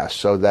whatever. Yeah,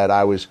 so that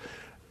I was...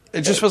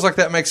 It just feels like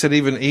that makes it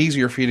even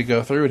easier for you to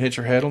go through and hit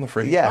your head on the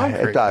freaking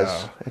concrete. It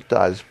does. It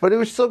does. But it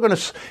was still going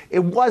to... It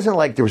wasn't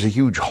like there was a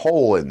huge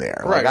hole in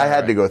there. Right, I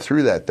had to go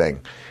through that thing.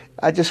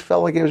 I just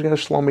felt like it was going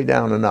to slow me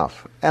down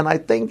enough. And I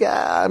think, did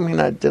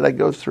I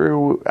go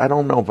through... I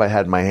don't know if I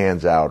had my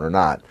hands out or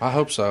not. I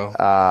hope so.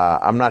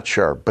 I'm not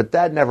sure. But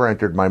that never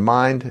entered my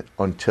mind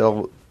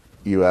until...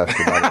 You asked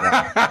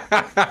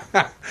about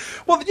it.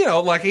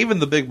 Well, like even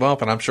the big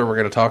bump, and I'm sure we're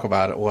going to talk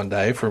about it one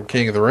day from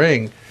King of the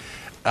Ring.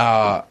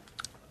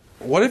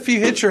 What if you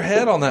hit your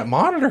head on that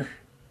monitor?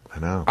 I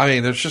know. I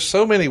mean, there's just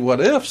so many what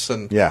ifs.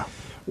 And yeah.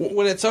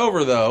 When it's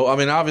over, though, I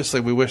mean,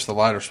 obviously we wish the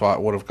lighter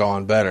spot would have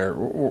gone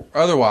better.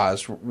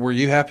 Otherwise, were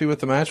you happy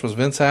with the match? Was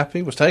Vince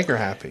happy? Was Taker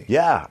happy?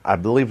 Yeah, I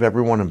believe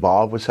everyone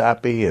involved was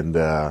happy, and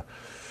I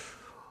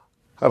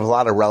have a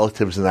lot of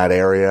relatives in that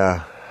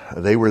area.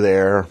 They were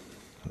there.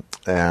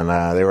 And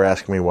they were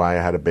asking me why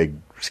I had a big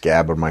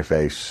scab on my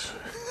face.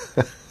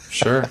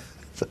 Sure.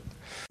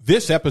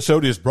 This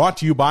episode is brought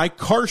to you by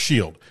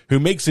CarShield,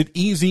 who makes it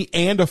easy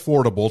and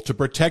affordable to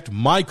protect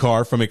my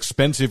car from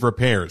expensive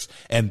repairs.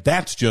 And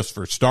that's just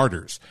for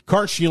starters.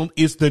 CarShield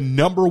is the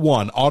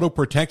 #1 auto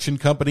protection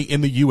company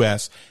in the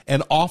U.S.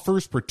 and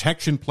offers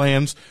protection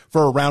plans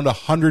for around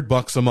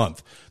 $100 a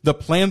month. The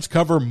plans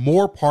cover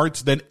more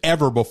parts than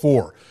ever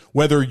before,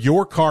 whether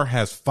your car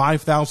has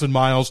 5,000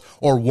 miles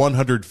or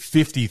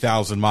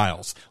 150,000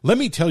 miles. Let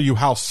me tell you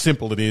how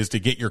simple it is to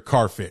get your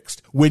car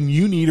fixed. When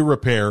you need a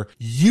repair,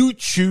 you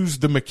choose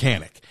the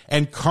mechanic,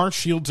 and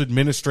CarShield's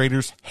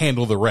administrators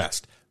handle the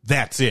rest.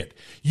 That's it.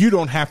 You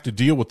don't have to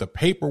deal with the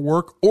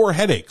paperwork or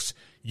headaches.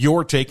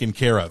 You're taken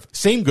care of.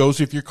 Same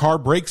goes if your car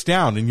breaks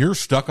down and you're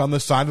stuck on the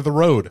side of the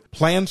road.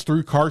 Plans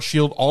through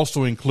CarShield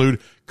also include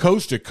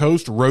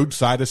coast-to-coast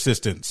roadside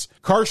assistance.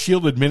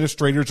 CarShield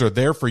administrators are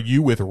there for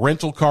you with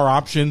rental car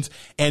options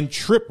and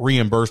trip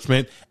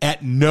reimbursement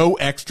at no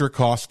extra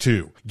cost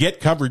too. Get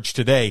coverage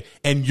today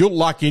and you'll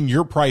lock in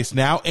your price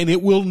now and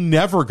it will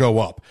never go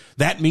up.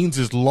 That means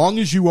as long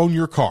as you own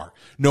your car,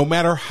 no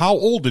matter how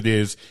old it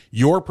is,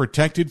 you're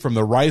protected from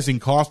the rising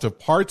cost of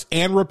parts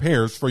and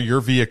repairs for your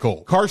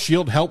vehicle.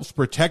 CarShield helps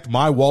protect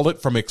my wallet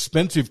from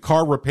expensive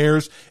car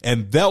repairs,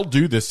 and they'll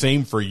do the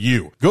same for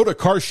you. Go to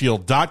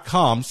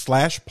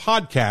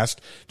carshield.com/podcast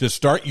to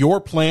start your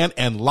plan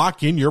and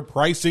lock in your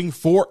pricing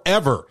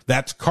forever.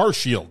 That's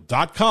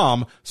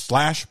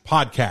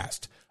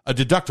carshield.com/podcast. A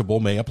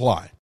deductible may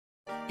apply.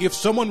 If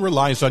someone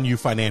relies on you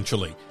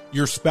financially,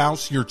 your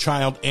spouse, your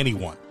child,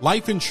 anyone,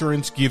 life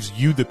insurance gives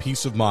you the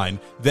peace of mind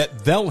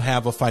that they'll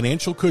have a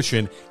financial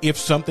cushion if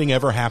something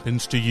ever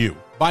happens to you.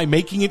 By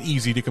making it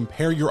easy to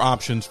compare your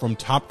options from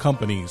top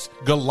companies,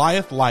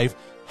 Goliath Life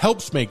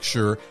helps make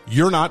sure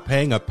you're not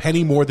paying a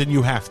penny more than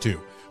you have to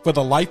for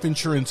the life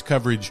insurance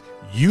coverage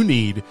you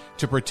need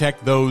to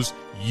protect those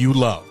you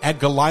love. At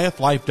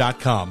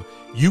GoliathLife.com,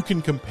 you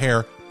can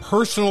compare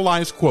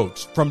personalized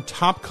quotes from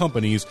top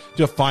companies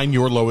to find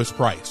your lowest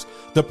price.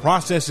 The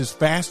process is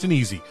fast and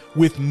easy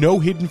with no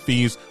hidden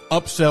fees,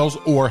 upsells,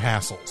 or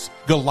hassles.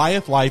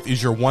 Goliath Life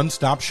is your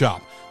one-stop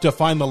shop to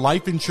find the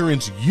life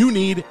insurance you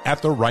need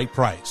at the right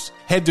price.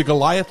 Head to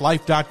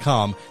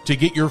GoliathLife.com to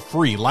get your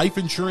free life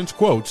insurance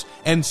quotes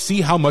and see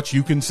how much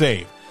you can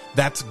save.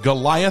 That's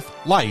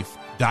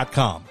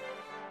GoliathLife.com.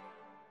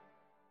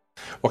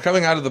 Well,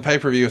 coming out of the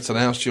pay-per-view, it's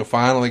announced you'll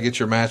finally get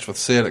your match with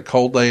Sid at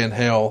Cold Day in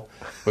Hell.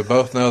 We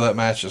both know that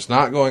match is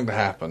not going to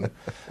happen.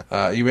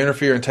 You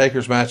interfere in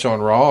Taker's match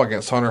on Raw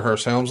against Hunter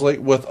Hearst Helmsley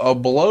with a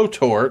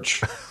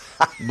blowtorch,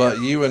 but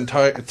you and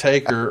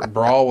Taker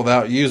brawl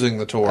without using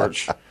the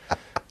torch.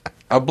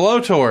 A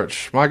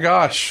blowtorch. My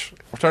gosh.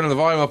 We're turning the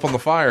volume up on the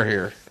fire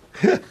here.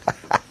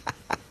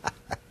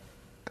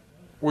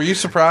 Were you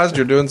surprised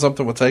you're doing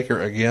something with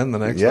Taker again the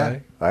next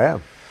day? Yeah, I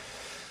am.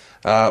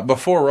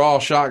 Before Raw,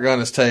 Shotgun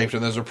is taped,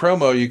 and there's a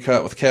promo you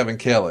cut with Kevin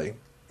Kelly.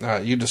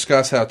 You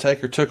discuss how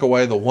Taker took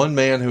away the one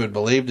man who had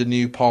believed in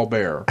you, Paul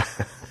Bearer.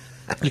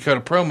 You cut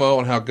a promo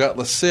on how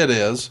gutless Sid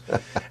is,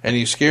 and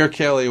you scare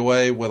Kelly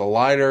away with a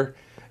lighter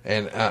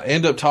and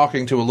end up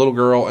talking to a little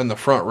girl in the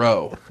front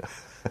row.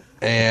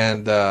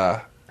 And,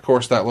 of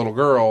course, that little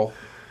girl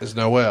is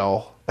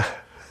Noelle.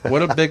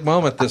 What a big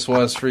moment this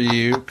was for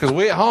you. Because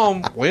we at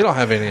home, we don't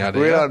have any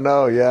idea. We don't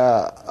know,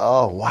 yeah.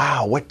 Oh,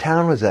 wow. What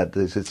town was that?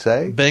 Does it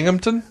say?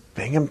 Binghamton?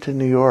 Binghamton,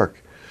 New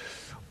York.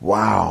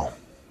 Wow.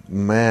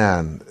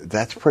 Man,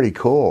 that's pretty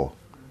cool.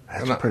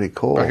 That's pretty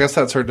cool. I guess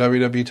that's her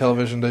WWE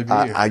television debut.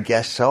 I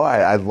guess so.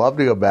 I'd love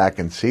to go back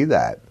and see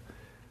that.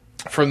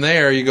 From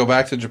there, you go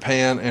back to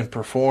Japan and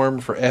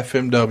perform for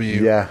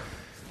FMW. Yeah.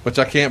 Which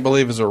I can't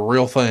believe is a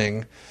real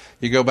thing.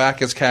 You go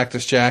back as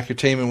Cactus Jack. You're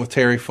teaming with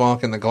Terry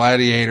Funk and the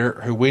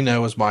Gladiator, who we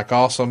know is Mike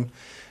Awesome.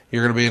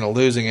 You're going to be in a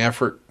losing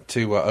effort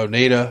to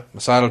Onita,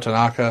 Masato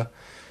Tanaka,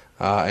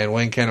 and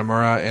Wayne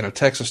Kanemaru in a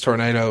Texas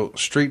Tornado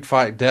street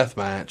fight death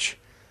match.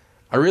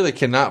 I really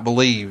cannot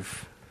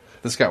believe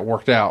this got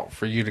worked out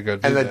for you to go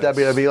do and this. And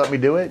the WWE let me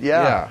do it?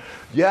 Yeah.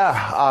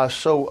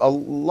 So a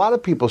lot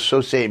of people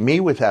associate me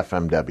with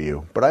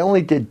FMW, but I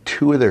only did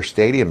 2 of their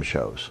stadium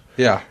shows.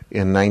 Yeah.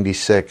 In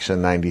 96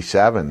 and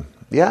 97.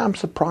 Yeah, I'm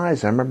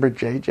surprised. I remember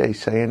JJ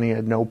saying he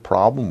had no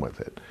problem with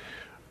it.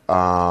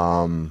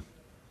 I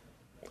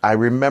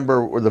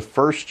remember the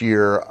first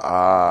year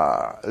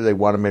they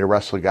wanted me to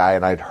wrestle a guy,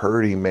 and I'd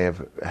heard he may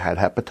have had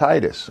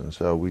hepatitis, and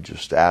so we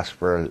just asked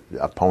for an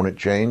opponent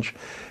change,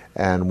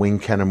 and Wayne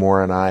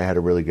Kanemaru and I had a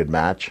really good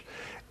match.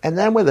 And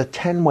then with a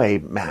 10-way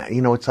match,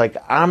 it's like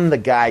I'm the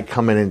guy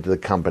coming into the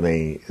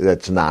company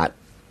that's not,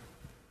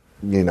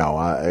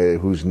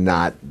 who's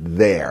not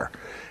there.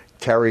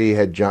 Terry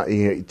had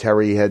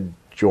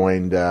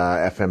joined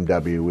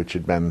FMW, which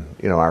had been,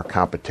 our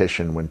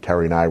competition when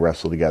Terry and I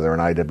wrestled together in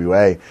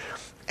IWA.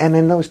 And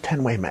in those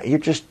 10-way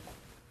matches,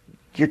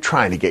 you're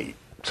trying to get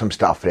some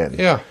stuff in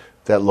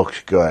that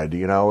looks good.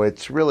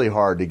 It's really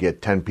hard to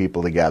get 10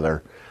 people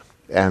together.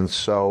 And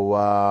so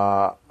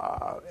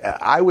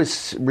I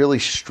was really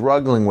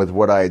struggling with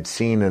what I had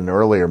seen in an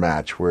earlier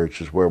match, where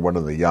one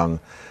of the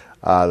young,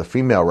 the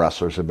female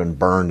wrestlers had been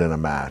burned in a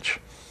match.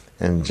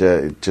 and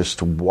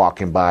just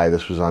walking by.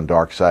 This was on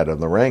Dark Side of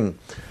the Ring.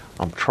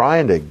 I'm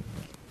trying to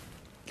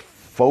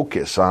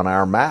focus on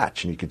our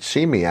match, and you could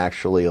see me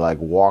actually like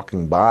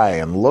walking by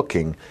and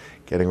looking,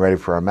 getting ready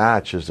for our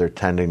match as they're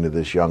tending to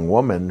this young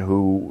woman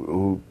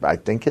who I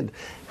think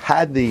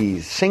had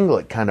the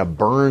singlet kind of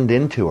burned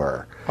into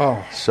her.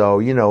 Oh. So,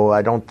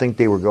 I don't think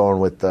they were going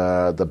with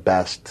the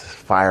best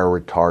fire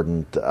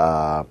retardant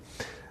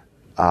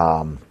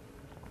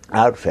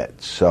outfit.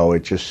 So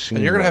it just seemed.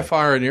 And you're going to have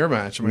fire in your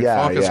match. I mean,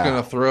 Funk is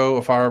going to throw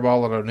a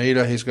fireball at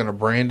Onita. He's going to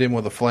brand him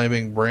with a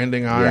flaming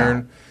branding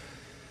iron.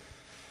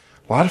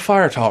 A lot of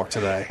fire talk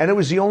today. And it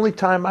was the only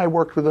time I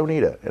worked with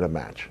Onita in a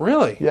match.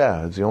 Really?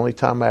 Yeah, it's the only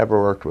time I ever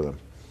worked with him.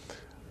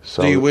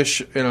 So, do you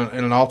wish in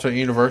an alternate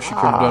universe you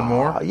could have done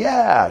more?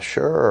 Yeah,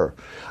 sure.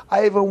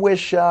 I even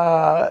wish,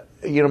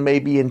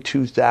 maybe in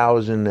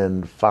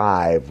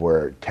 2005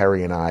 where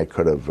Terry and I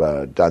could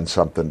have done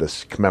something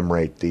to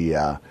commemorate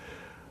the,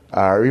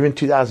 or even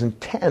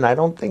 2010. I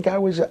don't think I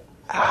was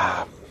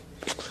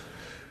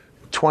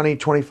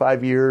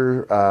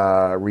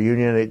 25-year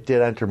reunion. It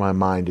did enter my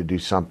mind to do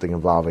something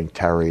involving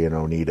Terry and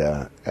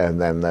Onita.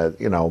 And then,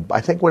 I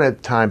think when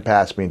time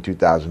passed me in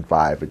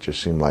 2005, it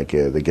just seemed like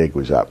the gig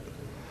was up.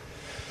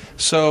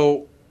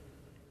 So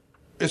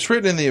it's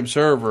written in the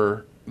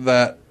Observer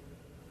that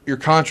your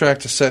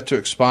contract is set to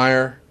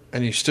expire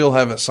and you still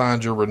haven't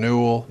signed your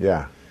renewal.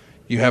 Yeah.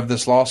 You have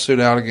this lawsuit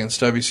out against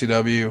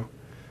WCW.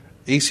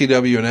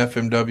 ECW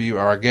and FMW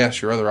are, I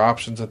guess, your other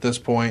options at this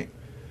point.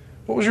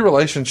 What was your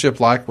relationship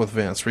like with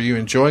Vince? Were you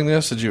enjoying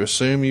this? Did you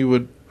assume you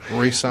would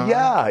re-sign?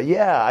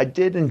 Yeah, I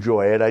did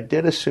enjoy it. I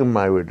did assume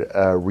I would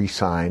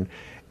re-sign.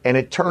 And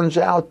it turns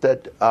out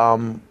that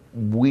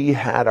we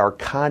had our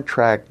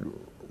contract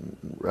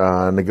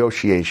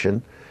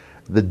negotiation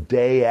the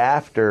day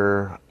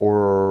after,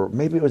 or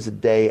maybe it was the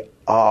day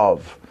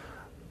of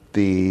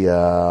the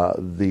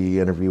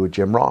interview with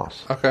Jim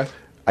Ross. Okay.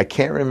 I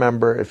can't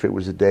remember if it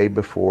was the day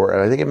before,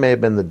 and I think it may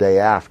have been the day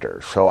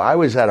after. So I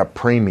was at a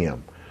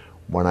premium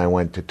when I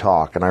went to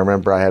talk, and I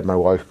remember I had my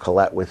wife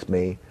Colette with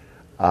me.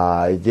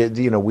 We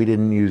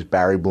didn't use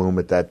Barry Bloom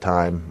at that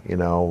time. You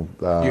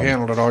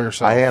handled it all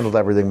yourself. I handled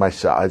everything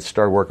myself. I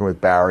started working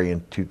with Barry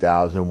in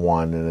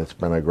 2001, and it's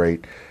been a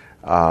great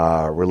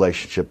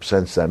relationship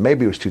since then.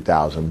 Maybe it was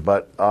 2000,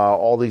 but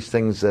all these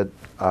things that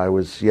I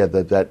was,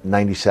 that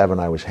 97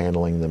 I was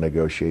handling the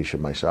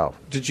negotiation myself.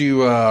 Did you,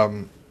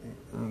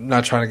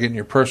 not trying to get in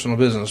your personal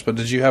business, but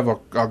did you have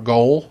a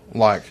goal?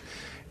 Like,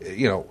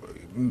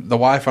 the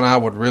wife and I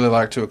would really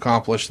like to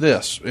accomplish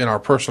this in our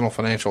personal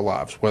financial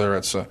lives, whether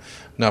it's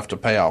enough to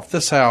pay off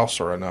this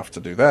house or enough to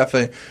do that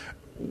thing.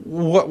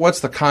 What's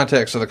the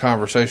context of the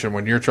conversation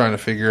when you're trying to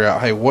figure out,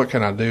 hey, what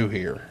can I do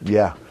here?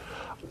 Yeah.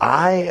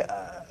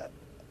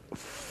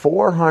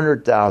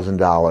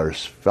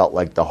 $400,000 felt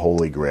like the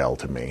holy grail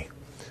to me,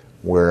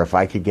 where if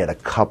I could get a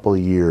couple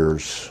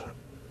years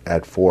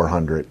at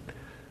 400,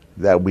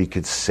 that we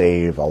could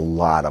save a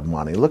lot of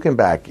money. Looking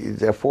back,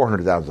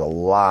 $400,000 is a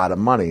lot of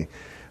money,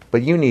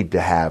 but you need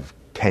to have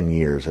 10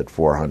 years at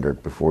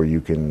 400 before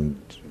you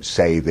can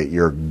say that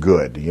you're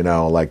good.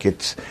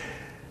 It's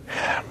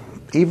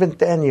even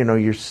then.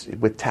 You're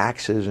with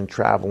taxes and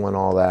travel and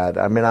all that.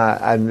 I mean,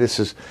 I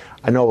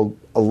know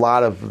a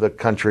lot of the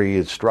country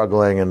is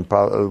struggling, and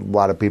a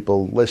lot of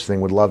people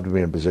listening would love to be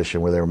in a position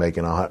where they were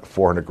making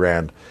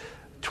 $400,000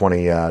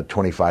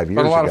 25 years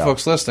ago. But a lot of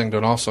folks listening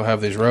don't also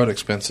have these road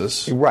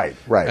expenses. Right.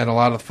 And a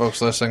lot of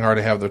folks listening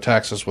already have their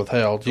taxes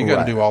withheld. You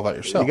got to do all that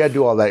yourself. You got to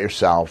do all that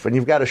yourself, and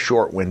you've got a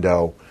short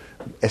window,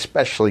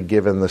 especially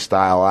given the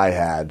style I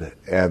had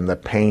and the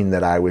pain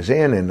that I was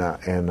in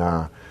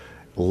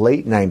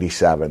late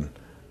 97.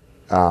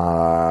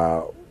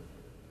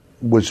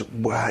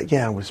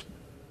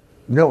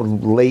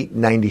 Late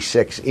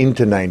 96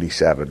 into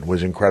 97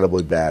 was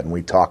incredibly bad, and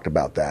we talked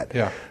about that.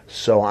 Yeah.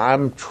 So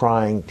I'm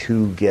trying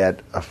to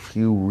get a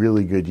few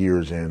really good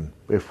years in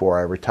before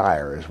I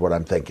retire, is what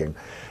I'm thinking.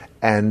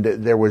 And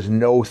there was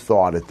no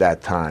thought at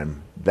that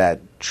time that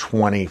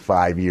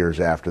 25 years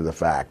after the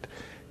fact,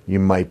 you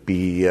might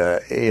be,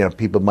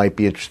 people might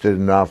be interested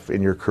enough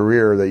in your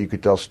career that you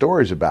could tell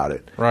stories about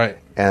it. Right.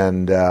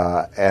 And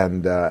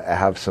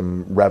have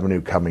some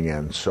revenue coming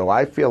in. So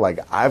I feel like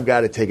I've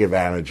got to take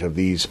advantage of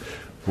these,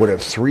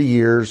 3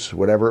 years,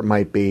 whatever it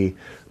might be.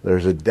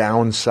 There's a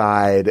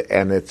downside,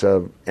 and it's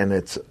a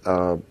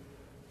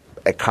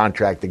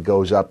contract that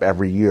goes up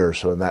every year.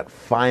 So in that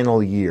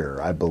final year,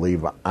 I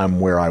believe I'm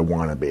where I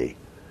want to be.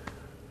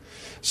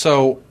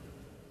 So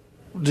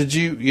did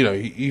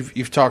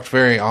you've talked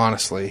very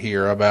honestly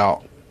here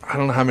about, I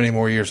don't know how many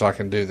more years I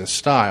can do this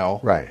style.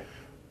 Right.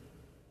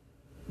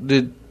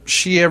 Did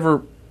she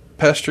ever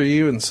pester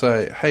you and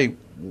say, hey,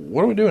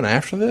 what are we doing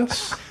after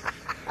this?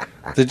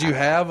 Did you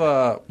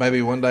have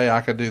maybe one day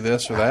I could do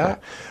this or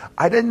that?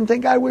 I didn't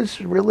think I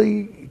was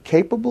really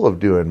capable of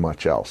doing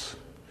much else.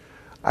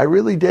 I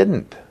really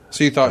didn't.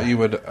 So you thought you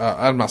would,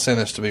 I'm not saying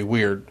this to be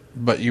weird,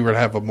 but you would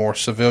have a more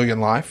civilian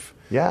life?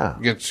 Yeah.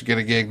 Get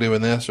a gig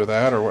doing this or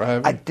that or what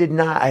have you? I did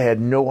not. I had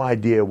no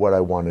idea what I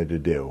wanted to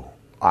do.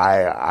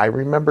 I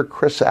remember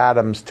Chris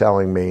Adams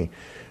telling me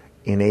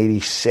in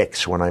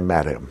 '86 when I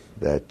met him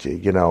that,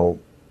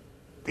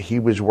 he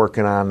was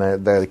working on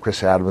the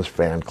Chris Adams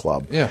fan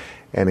club. Yeah.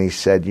 And he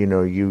said,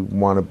 you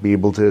want to be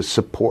able to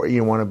support,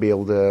 you want to be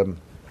able to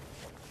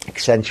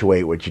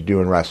accentuate what you do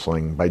in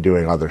wrestling by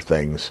doing other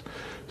things,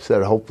 so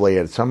that hopefully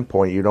at some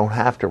point you don't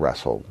have to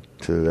wrestle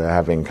to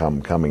have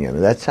income coming in.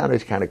 And that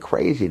sounded kind of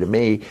crazy to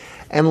me,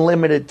 and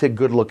limited to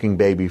good-looking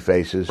baby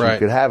faces who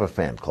could have a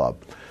fan club.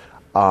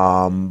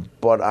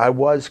 But I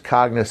was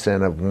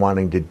cognizant of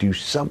wanting to do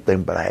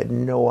something, but I had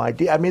no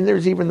idea. I mean,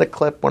 there's even the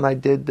clip when I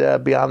did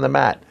Beyond the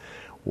Mat,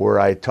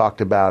 where I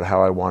talked about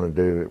how I wanted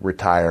to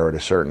retire at a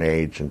certain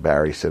age, and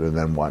Barry said, "And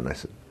then what?" And I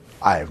said,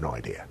 "I have no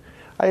idea."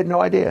 I had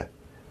no idea.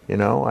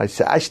 I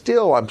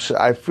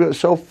feel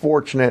so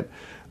fortunate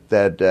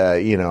that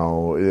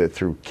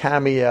through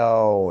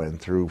Cameo and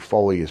through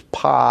Foley's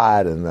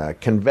Pod and the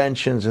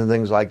conventions and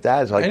things like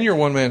that, it's like, and your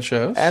one-man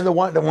shows, and the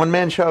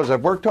one-man shows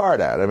I've worked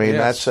hard at. I mean,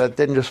 that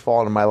didn't just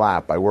fall into my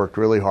lap. I worked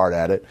really hard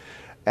at it,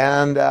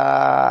 and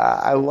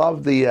I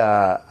love the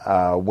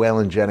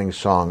Waylon Jennings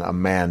song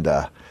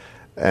 "Amanda."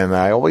 And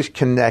I always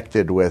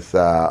connected with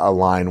a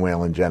line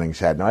Waylon Jennings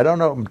had. Now, I don't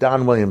know,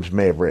 Don Williams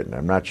may have written it.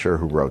 I'm not sure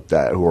who wrote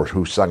that or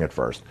who sung it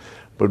first.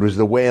 But it was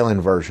the Waylon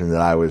version that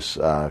I was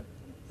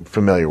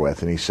familiar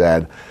with. And he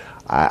said,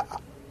 I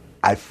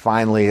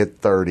finally hit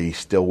 30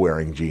 still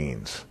wearing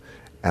jeans.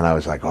 And I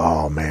was like,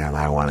 oh, man,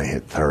 I want to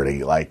hit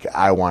 30. Like,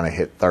 I want to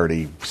hit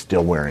 30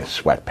 still wearing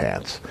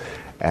sweatpants.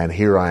 And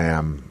here I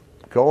am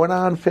going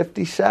on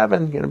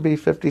 57, going to be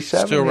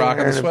 57 still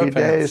rocking the in a few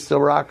days,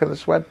 still rocking the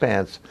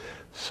sweatpants.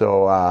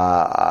 So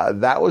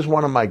that was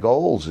one of my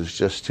goals, is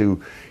just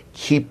to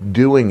keep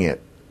doing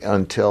it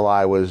until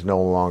I was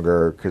no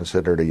longer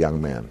considered a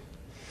young man.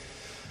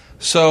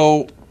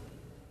 So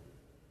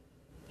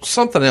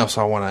something else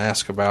I want to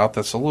ask about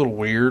that's a little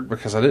weird,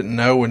 because I didn't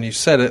know when you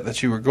said it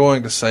that you were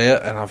going to say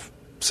it, and I've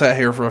sat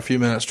here for a few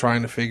minutes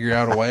trying to figure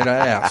out a way to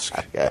ask.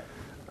 Okay.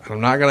 And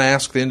I'm not going to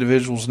ask the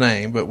individual's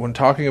name, but when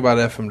talking about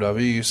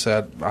FMW, you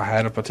said I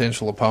had a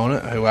potential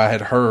opponent who I had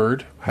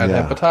heard had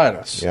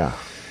hepatitis. Yeah.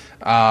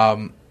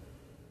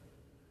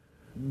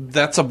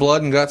 That's a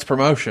blood and guts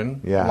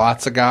promotion. Yeah.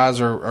 Lots of guys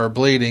are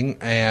bleeding,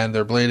 and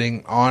they're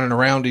bleeding on and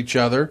around each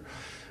other,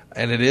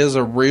 and it is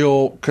a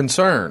real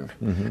concern.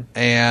 Mm-hmm.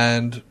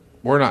 And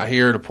we're not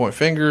here to point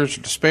fingers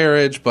or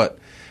disparage, but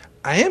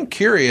I am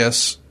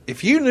curious,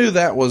 if you knew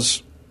that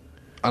was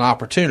an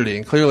opportunity,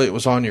 and clearly it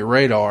was on your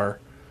radar,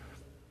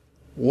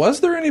 was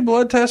there any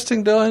blood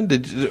testing done?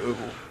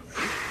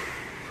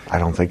 I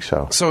don't think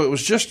so. So it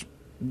was just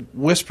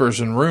whispers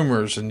and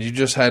rumors, and you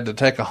just had to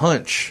take a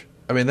hunch.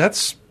 I mean,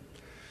 that's,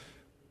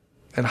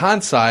 in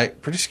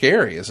hindsight, pretty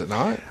scary, is it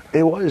not?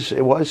 It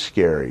was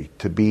scary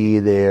to be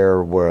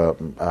there where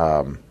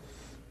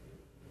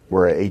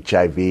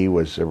HIV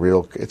was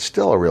it's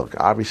still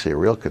obviously a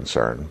real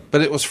concern.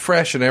 But it was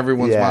fresh in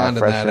everyone's mind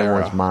in that era. fresh in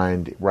everyone's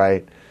mind,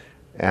 right?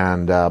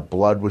 And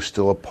blood was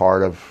still a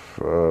part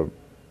of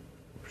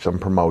some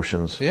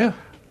promotions. Yeah.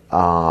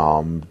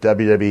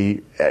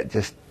 WWE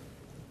just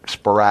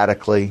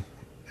sporadically,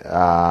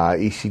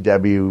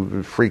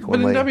 ECW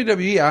frequently. But in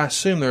WWE, I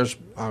assume there's,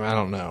 I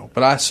don't know,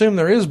 but I assume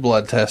there is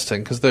blood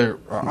testing, because I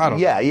don't know.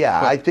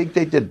 Yeah, I think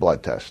they did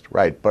blood test,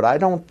 right? But I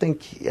don't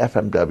think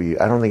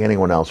FMW, I don't think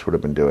anyone else would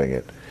have been doing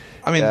it.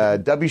 I mean,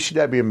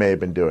 WCW may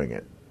have been doing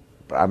it.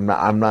 But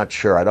I'm not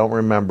sure. I don't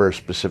remember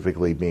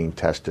specifically being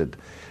tested.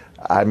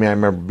 I mean, I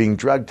remember being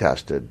drug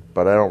tested,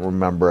 but I don't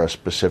remember a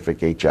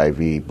specific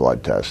HIV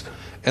blood test.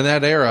 In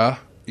that era,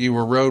 you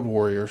were road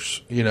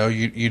warriors. You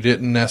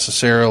didn't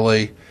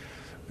necessarily,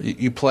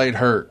 you played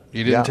hurt.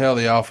 You didn't tell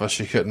the office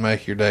you couldn't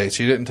make your dates.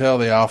 You didn't tell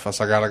the office,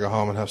 I got to go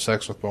home and have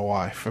sex with my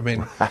wife. I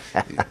mean,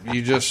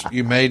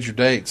 you made your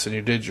dates and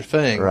you did your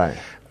thing. Right.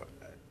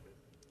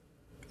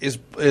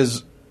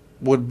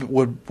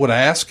 Would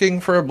asking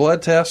for a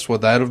blood test,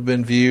 would that have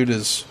been viewed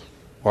as,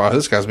 wow,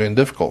 this guy's being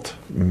difficult?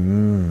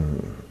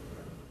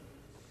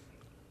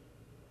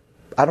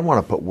 I don't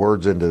want to put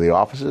words into the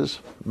office's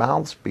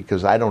mouths,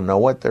 because I don't know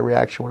what their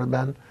reaction would have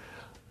been.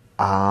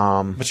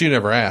 But you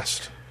never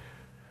asked.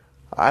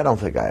 I don't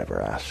think I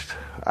ever asked.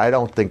 I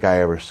don't think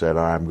I ever said,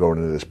 I'm going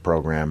to this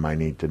program, I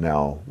need to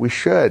know. We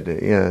should.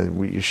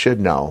 You should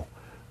know.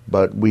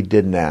 But we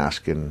didn't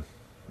ask, and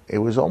it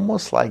was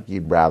almost like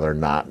you'd rather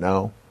not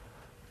know.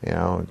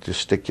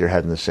 Just stick your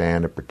head in the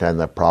sand and pretend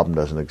that problem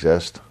doesn't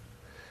exist.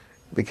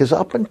 Because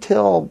up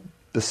until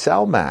the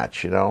cell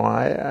match,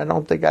 I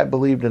don't think I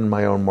believed in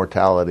my own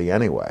mortality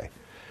anyway.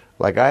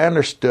 Like, I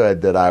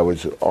understood that I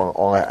was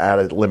at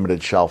a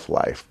limited shelf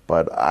life,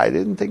 but I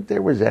didn't think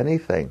there was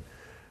anything.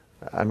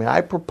 I mean,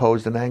 I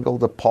proposed an angle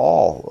to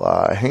Paul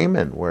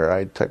Heyman where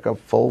I took a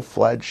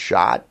full-fledged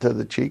shot to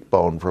the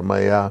cheekbone from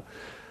an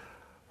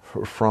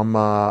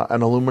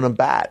aluminum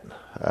bat.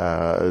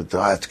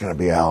 That's going to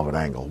be a hell of an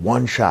angle.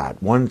 One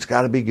shot. One's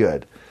got to be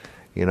good.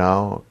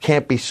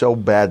 Can't be so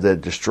bad that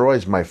it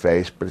destroys my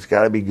face, but it's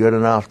got to be good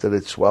enough that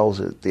it swells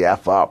it the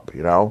F up,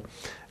 And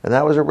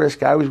that was a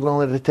risk I was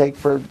willing to take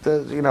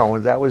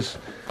that was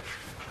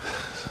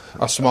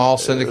A small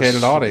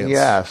syndicated audience.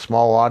 Yeah,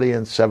 small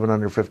audience,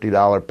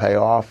 $750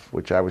 payoff,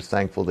 which I was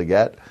thankful to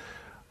get.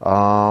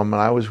 And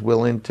I was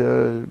willing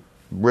to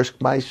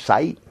risk my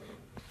sight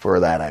for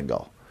that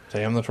angle.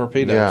 Damn the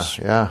torpedoes.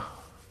 Yeah.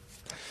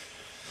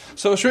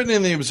 So it's written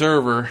in the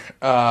Observer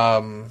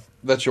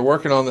that you're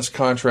working on this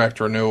contract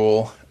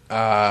renewal.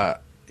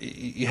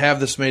 You have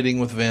this meeting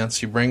with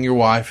Vince. You bring your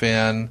wife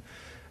in.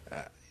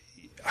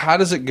 How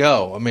does it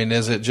go? I mean,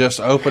 is it just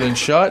open and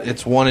shut?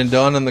 It's one and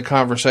done in the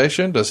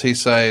conversation? Does he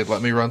say,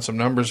 let me run some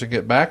numbers and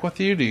get back with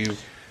you? Do you?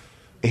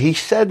 He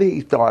said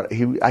he thought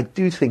I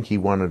do think he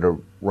wanted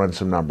to run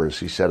some numbers.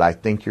 He said, I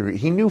think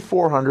he knew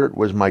 400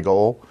 was my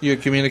goal. You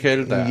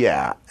communicated that?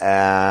 Yeah.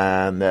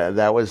 And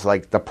that was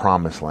like the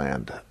promised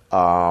land.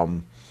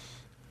 You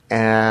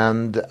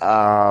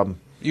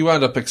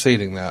wound up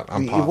exceeding that.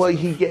 I'm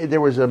positive. Well,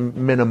 there was a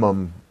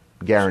minimum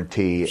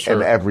guarantee, Sure.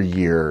 and every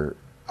year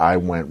I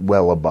went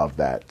well above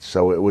that,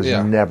 so it was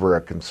never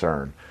a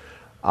concern.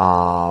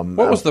 What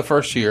was the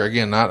first year?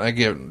 Again,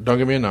 don't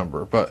give me a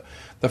number, but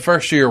the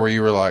first year where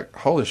you were like,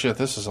 "Holy shit,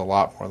 this is a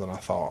lot more than I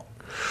thought."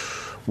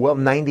 Well,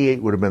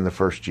 98 would have been the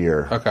first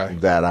year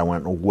that I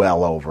went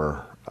well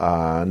over.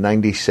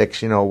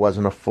 96,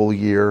 wasn't a full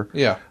year.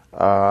 Yeah.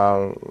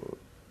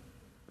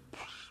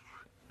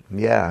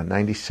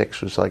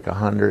 96 was like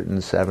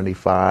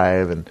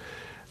 175, and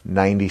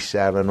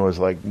 97 was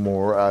like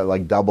more,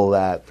 like double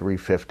that,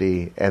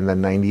 350, and then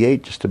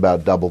 98 just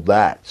about doubled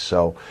that.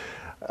 So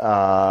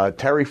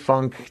Terry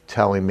Funk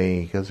telling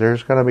me, because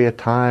there's going to be a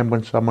time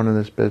when someone in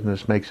this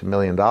business makes $1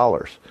 million.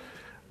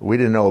 We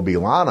didn't know it'd be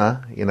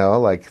Lana,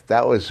 like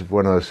that was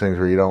one of those things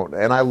where you don't,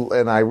 and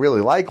I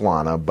really like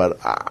Lana, but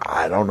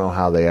I don't know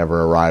how they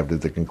ever arrived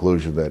at the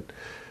conclusion that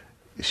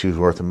she was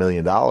worth $1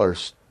 million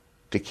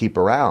to keep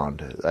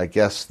around. I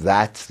guess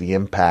that's the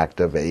impact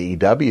of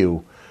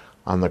AEW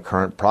on the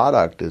current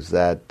product, is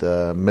that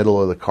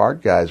middle of the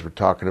card guys were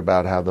talking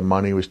about how the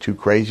money was too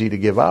crazy to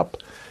give up.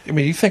 I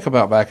mean, you think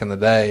about back in the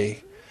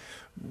day,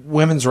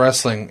 women's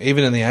wrestling,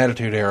 even in the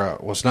Attitude Era,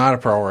 was not a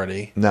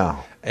priority.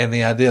 No. And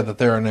the idea that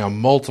there are now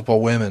multiple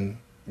women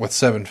with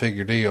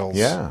 7-figure deals.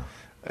 Yeah.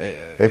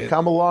 They've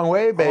come a long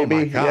way, baby. Oh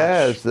my gosh. Yeah,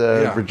 as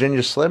the Virginia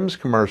Slims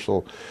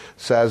commercial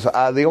says,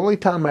 the only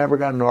time I ever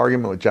got in an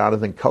argument with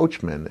Jonathan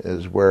Coachman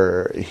is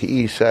where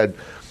he said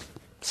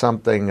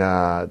something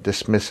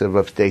dismissive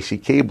of Stacy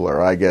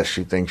Keibler. I guess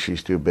she thinks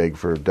she's too big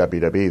for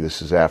WWE.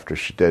 This is after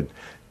she did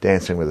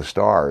Dancing with the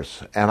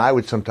Stars. And I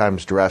would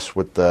sometimes dress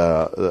with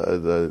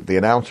the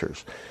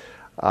announcers.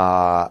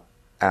 And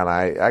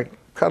I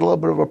cut a little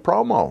bit of a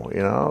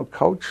promo,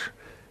 Coach,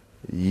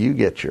 you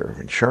get your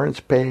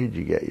insurance paid,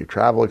 you get your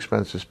travel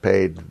expenses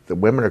paid. The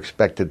women are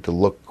expected to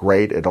look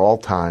great at all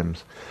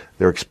times.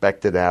 They're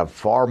expected to have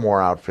far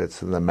more outfits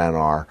than the men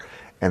are.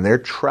 And they're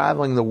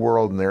traveling the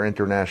world, and they're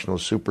international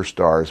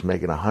superstars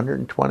making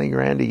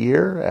 $120,000 a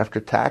year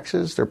after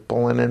taxes. They're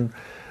pulling in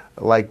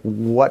like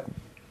what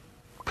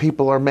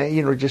people are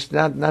making, just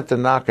not to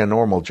knock a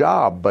normal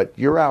job, but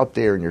you're out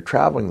there and you're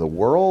traveling the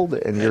world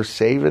and you're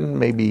saving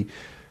maybe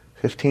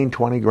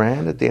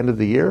 $15,000-$20,000 at the end of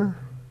the year.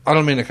 I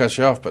don't mean to cut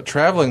you off, but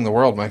traveling the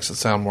world makes it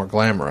sound more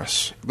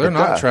glamorous. They're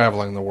not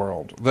traveling the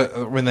world.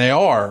 They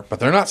are, but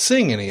they're not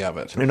seeing any of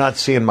it. They're not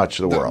seeing much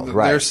of the world,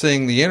 right? They're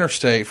seeing the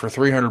interstate for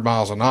 300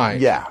 miles a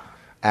night. Yeah.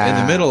 In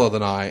the middle of the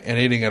night, and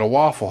eating at a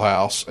Waffle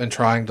House and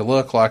trying to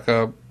look like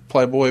a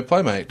Playboy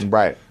Playmate.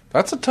 Right.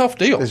 That's a tough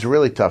deal. It's a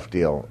really tough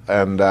deal.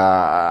 And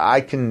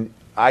I can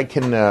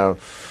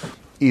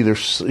either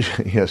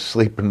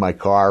sleep in my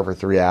car for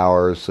 3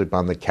 hours, sleep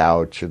on the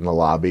couch in the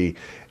lobby,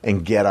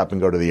 and get up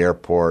and go to the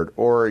airport,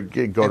 or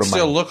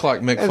still look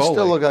like Mick Foley. And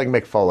still look like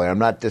Mick Foley. I'm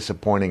not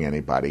disappointing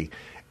anybody.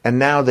 And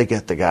now they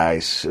get the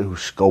guys who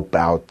scope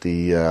out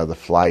the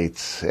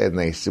flights, and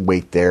they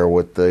wait there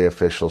with the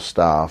official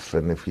stuff.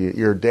 And if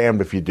you're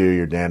damned if you do,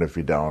 you're damned if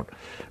you don't.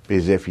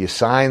 Because if you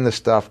sign the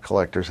stuff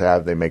collectors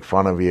have, they make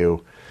fun of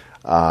you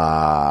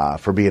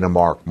for being a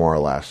mark, more or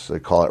less. They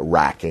call it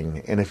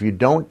racking. And if you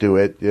don't do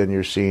it, then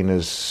you're seen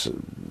as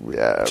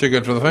too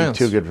good for the fans.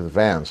 Too good for the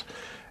fans.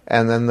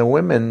 And then the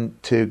women,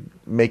 to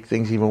make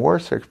things even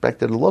worse, they're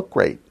expected to look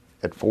great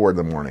at 4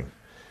 a.m.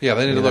 Yeah,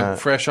 they need to look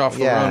fresh off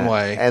the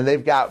runway. And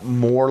they've got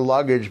more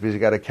luggage because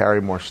you got to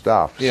carry more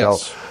stuff.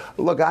 Yes. So,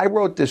 look, I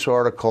wrote this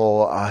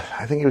article,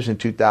 I think it was in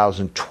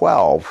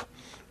 2012,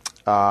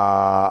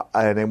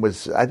 and it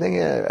was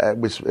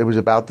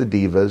about the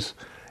Divas,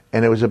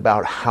 and it was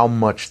about how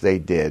much they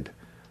did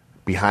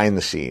behind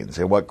the scenes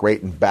and what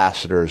great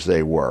ambassadors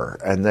they were,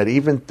 and that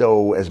even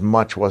though as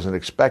much wasn't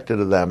expected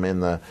of them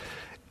in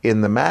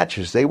the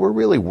matches, they were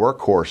really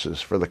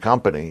workhorses for the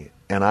company,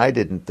 and I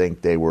didn't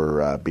think they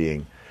were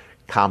being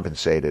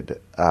compensated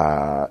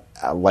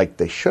like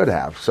they should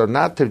have. So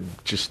not to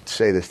just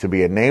say this to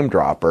be a name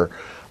dropper,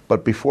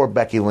 but before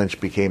Becky Lynch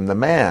became the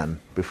man,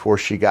 before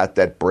she got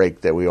that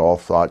break that we all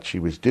thought she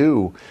was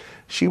due,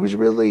 she was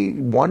really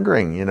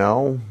wondering,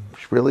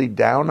 she's really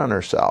down on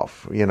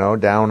herself,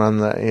 down on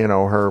the,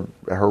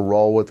 her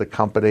role with the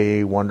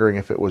company, wondering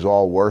if it was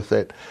all worth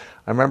it.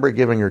 I remember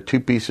giving her 2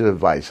 pieces of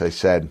advice. I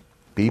said,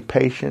 be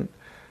patient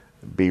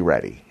be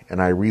ready.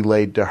 And I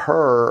relayed to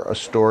her a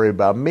story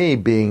about me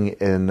being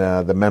in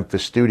the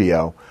Memphis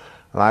studio.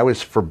 And I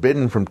was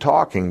forbidden from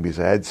talking because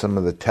I had some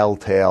of the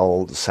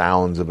telltale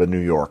sounds of a New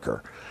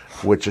Yorker,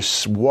 which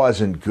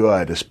wasn't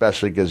good,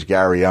 especially because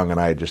Gary Young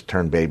and I had just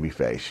turned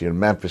babyface.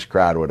 Memphis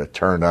crowd would have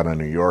turned on a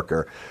New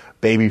Yorker,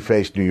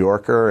 babyface New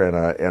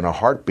Yorker in a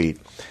heartbeat.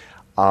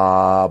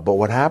 But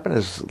what happened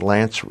is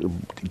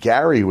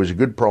Gary was a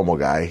good promo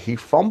guy. He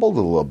fumbled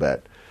a little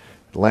bit.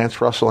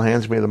 Lance Russell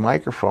hands me the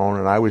microphone,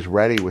 and I was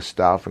ready with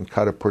stuff and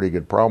cut a pretty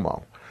good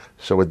promo.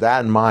 So with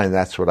that in mind,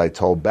 that's what I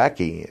told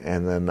Becky.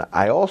 And then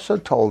I also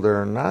told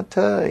her not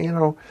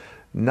to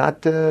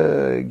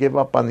give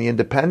up on the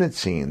independent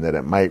scene, that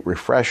it might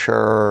refresh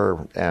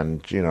her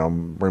and,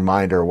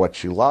 remind her what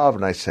she loved.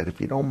 And I said,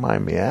 if you don't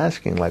mind me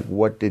asking,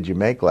 what did you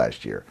make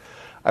last year?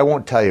 I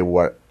won't tell you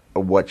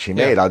what she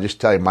made. I'll just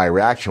tell you my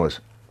reaction was,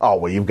 oh,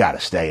 well, you've got to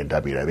stay in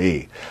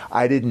WWE.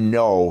 I didn't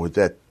know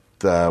that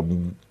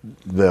the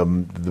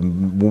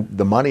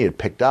money had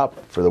picked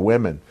up for the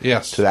women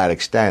to that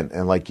extent.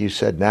 And like you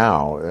said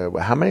now,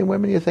 how many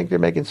women do you think they're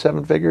making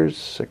seven figures,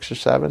 6 or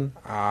 7?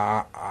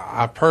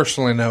 I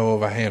personally know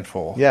of a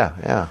handful.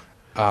 Yeah.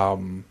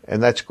 And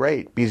that's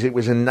great, because it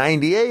was in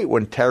 98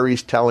 when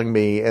Terry's telling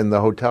me in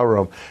the hotel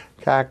room,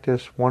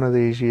 Cactus, one of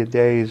these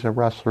days a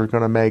wrestler's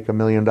going to make $1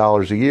 million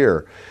a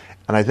year.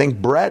 And I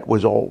think Brett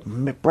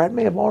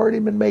may have already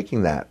been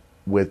making that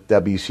with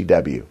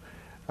WCW.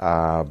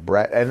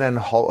 Brett, and then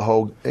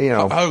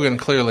Hogan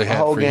clearly had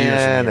for years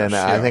and years. And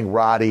I think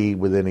Roddy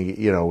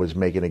was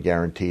making a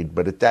guaranteed.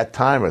 But at that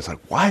time, I was like,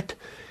 what?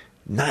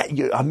 Not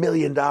 $1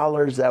 million?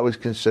 That was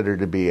considered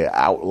to be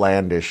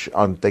outlandish,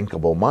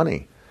 unthinkable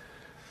money.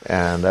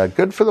 And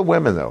good for the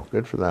women, though.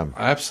 Good for them.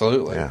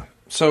 Absolutely. Yeah.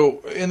 So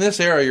in this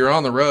era, you're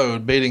on the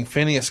road beating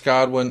Phineas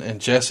Godwin and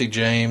Jesse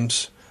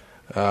James.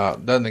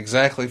 Doesn't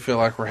exactly feel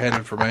like we're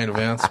headed for main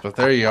events, but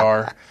there you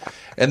are.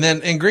 And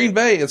then in Green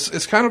Bay,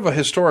 it's kind of a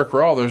historic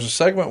Raw. There's a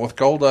segment with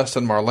Goldust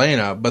and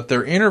Marlena, but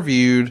they're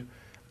interviewed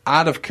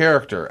out of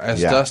character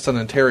as Dustin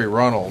and Terry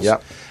Runnels.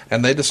 Yep.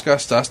 And they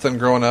discuss Dustin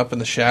growing up in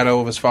the shadow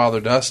of his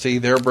father, Dusty,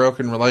 their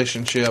broken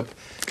relationship,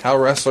 how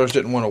wrestlers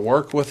didn't want to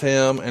work with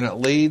him, and it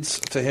leads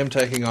to him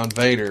taking on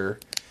Vader.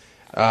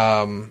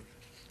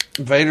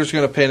 Vader's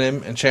going to pin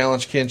him and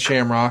challenge Ken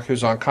Shamrock,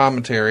 who's on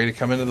commentary, to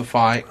come into the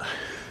fight.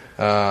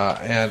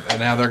 And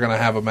now they're going to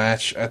have a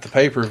match at the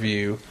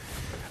pay-per-view.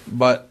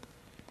 But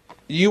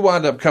you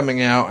wind up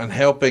coming out and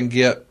helping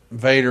get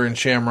Vader and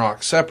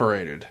Shamrock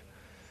separated.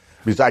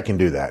 Because I can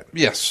do that.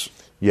 Yes.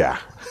 Yeah.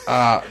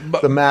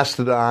 But the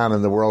Mastodon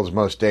and the world's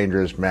most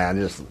dangerous man.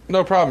 Just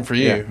no problem for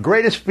you. Yeah.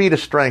 Greatest feat of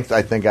strength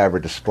I think I ever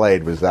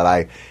displayed was that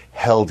I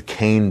held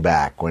Kane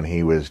back when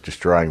he was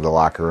destroying the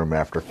locker room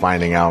after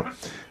finding out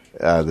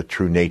the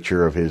true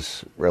nature of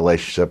his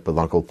relationship with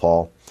Uncle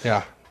Paul.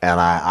 Yeah. And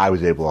I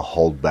was able to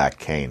hold back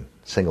Kane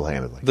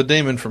single-handedly. The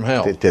demon from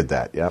hell. It did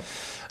that, yep.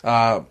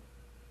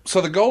 So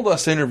the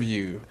Goldust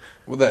interview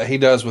that he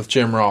does with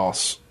Jim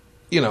Ross,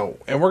 and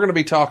we're going to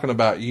be talking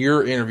about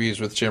your interviews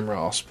with Jim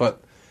Ross,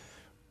 but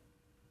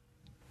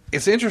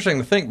it's interesting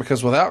to think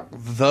because without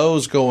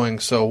those going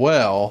so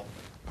well,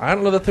 I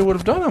don't know that they would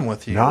have done them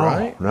with you,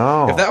 right?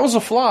 No. If that was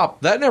a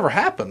flop, that never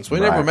happens. We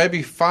never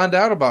maybe find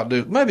out about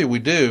maybe we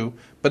do,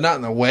 but not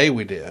in the way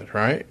we did,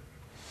 right?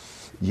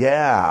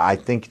 Yeah, I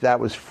think that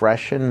was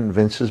fresh in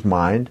Vince's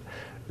mind.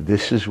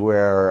 This is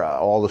where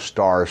all the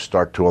stars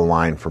start to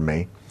align for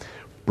me.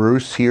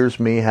 Bruce hears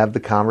me have the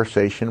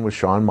conversation with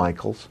Shawn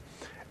Michaels.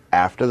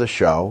 After the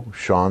show,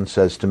 Shawn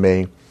says to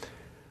me,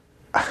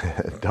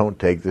 don't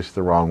take this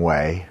the wrong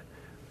way,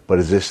 but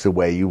is this the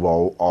way you've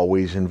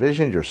always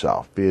envisioned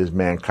yourself? Because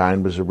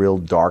Mankind was a real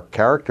dark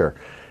character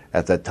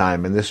at that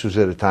time, and this was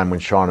at a time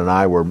when Shawn and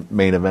I were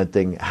main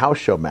eventing house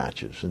show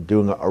matches and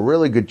doing a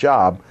really good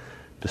job,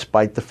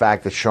 despite the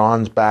fact that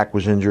Shawn's back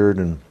was injured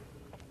and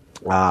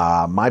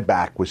my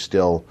back was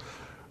still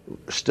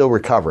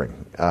recovering.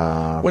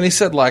 When he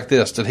said like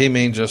this, did he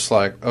mean just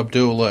like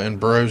Abdullah and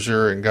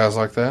Brozier and guys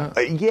like that?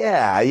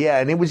 Yeah,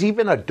 and it was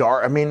even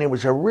it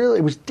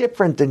was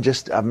different than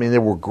just,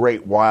 there were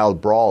great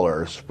wild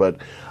brawlers, but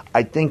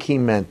I think he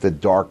meant the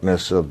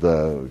darkness of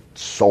the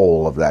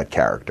soul of that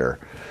character.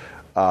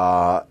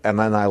 And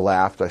then I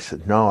laughed. I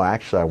said, no,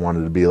 actually, I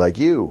wanted to be like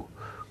you.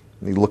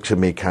 He looks at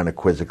me kind of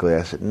quizzically.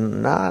 I said,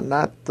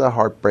 not the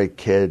Heartbreak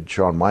Kid,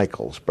 Shawn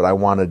Michaels, but I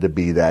wanted to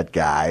be that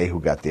guy who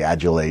got the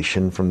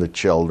adulation from the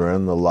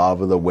children, the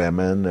love of the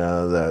women,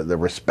 the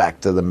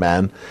respect of the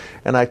men.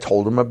 And I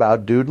told him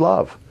about Dude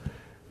Love.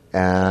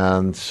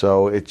 And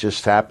so it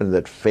just happened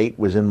that fate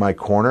was in my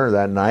corner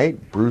that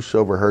night. Bruce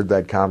overheard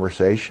that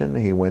conversation.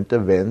 He went to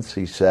Vince.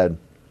 He said,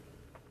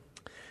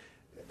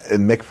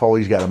 Mick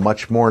Foley's got a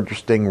much more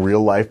interesting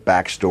real-life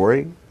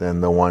backstory than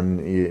the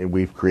one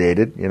we've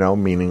created,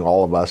 meaning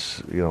all of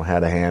us,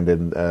 had a hand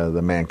in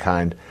the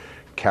Mankind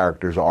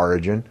character's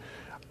origin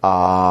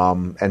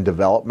and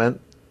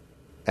development.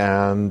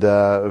 And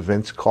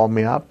Vince called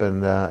me up,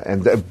 and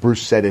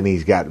Bruce said, and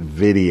he's got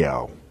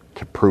video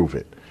to prove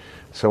it.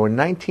 So in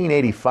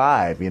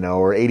 1985,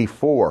 or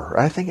 84,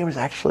 I think it was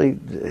actually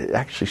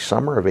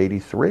summer of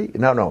 83.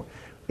 No,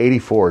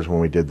 84 is when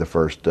we did the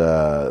first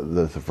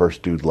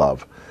Dude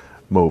Love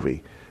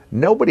movie.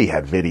 Nobody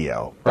had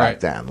video back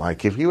then.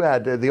 Like, if you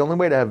had, the only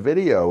way to have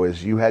video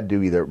is you had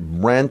to either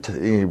rent.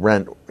 It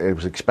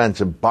was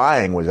expensive.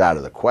 Buying was out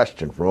of the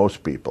question for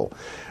most people.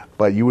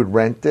 But you would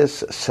rent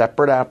this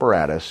separate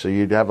apparatus. So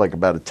you'd have like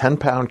about a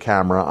 10-pound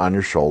camera on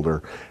your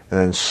shoulder, and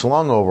then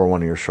slung over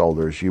one of your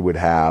shoulders, you would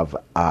have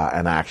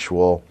an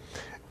actual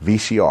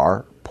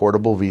VCR,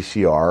 portable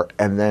VCR.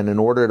 And then in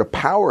order to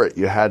power it,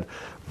 you had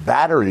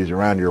batteries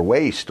around your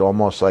waist,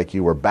 almost like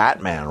you were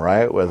Batman,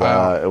 right? With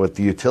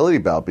the utility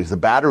belt, because the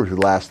batteries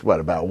would last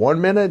about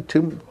 1 minute,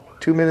 two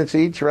minutes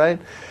each, right?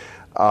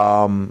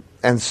 And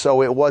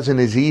so it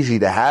wasn't as easy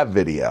to have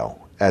video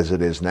as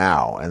it is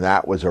now, and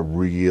that was a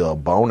real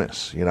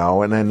bonus,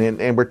 And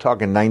then we're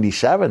talking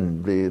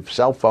 97. The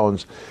cell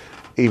phones,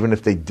 even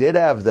if they did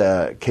have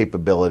the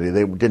capability,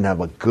 they didn't have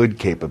a good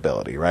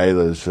capability, right?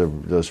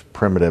 Those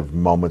primitive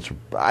moments.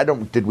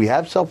 Did we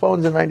have cell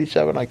phones in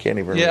 97? I can't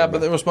even remember. Yeah,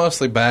 but it was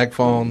mostly bag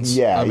phones.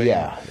 Yeah.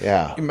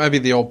 Maybe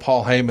the old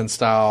Paul Heyman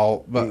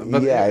style, but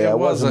it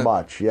wasn't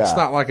much. Yeah. It's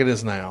not like it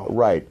is now.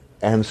 Right.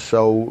 And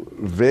so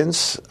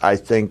Vince, I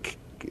think,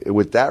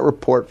 with that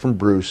report from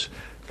Bruce,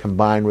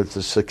 combined with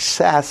the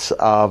success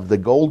of the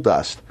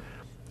Goldust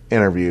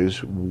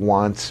interviews,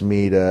 wants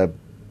me to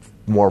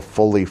more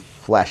fully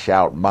flesh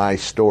out my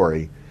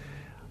story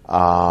with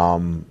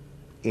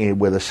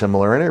a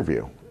similar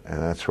interview.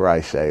 And that's where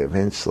I say,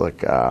 Vince,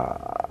 look,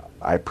 I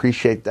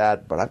appreciate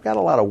that, but I've got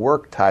a lot of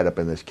work tied up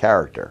in this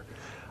character.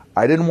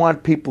 I didn't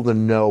want people to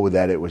know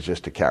that it was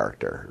just a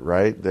character,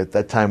 right? At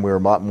that time, we were a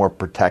lot more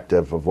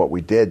protective of what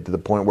we did, to the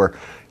point where,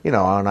 and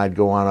I'd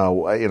go on a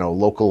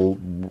local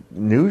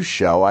news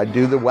show. I'd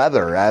do the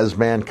weather as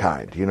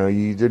Mankind.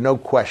 There's no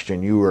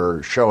question you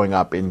were showing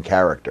up in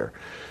character.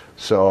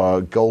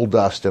 So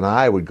Goldust and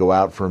I would go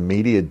out for a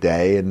media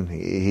day, and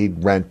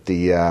he'd rent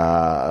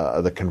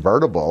the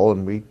convertible,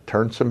 and we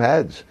turned some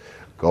heads.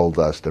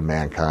 Goldust and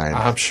Mankind.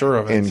 I'm sure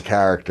of it. In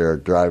character,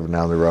 driving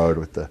down the road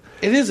with the...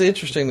 It is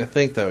interesting to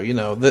think, though,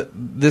 that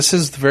this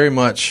is very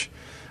much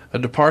a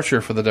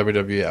departure for the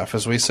WWF.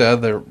 As we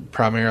said, they're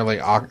primarily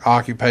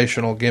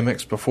occupational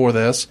gimmicks before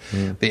this.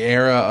 The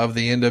era of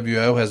the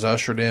NWO has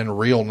ushered in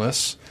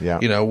realness.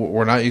 Yeah.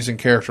 We're not using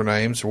character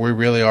names. We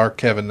really are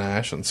Kevin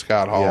Nash and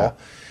Scott Hall. Yeah.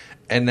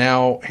 And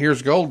now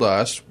here's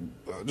Goldust,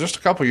 just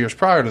a couple years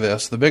prior to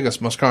this, the biggest,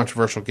 most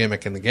controversial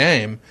gimmick in the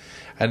game.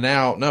 And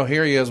now,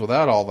 here he is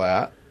without all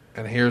that,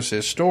 and here's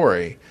his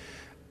story.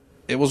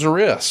 It was a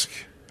risk.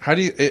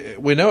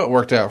 We know it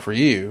worked out for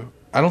you.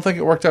 I don't think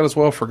it worked out as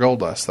well for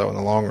Goldust, though, in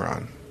the long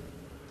run.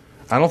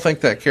 I don't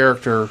think that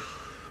character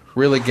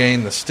really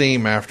gained the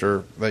steam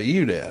after that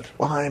you did.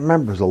 Well, I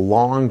remember it was a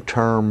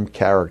long-term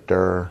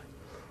character,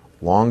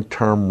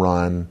 long-term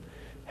run,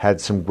 had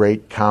some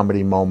great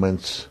comedy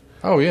moments.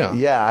 Oh, yeah.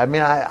 Yeah, I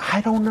mean,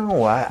 I don't know.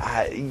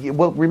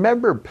 Well,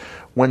 remember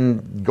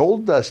when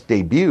Goldust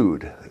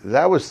debuted,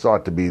 that was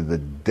thought to be the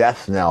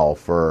death knell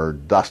for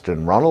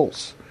Dustin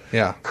Runnels'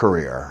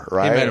 career,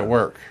 right? He made it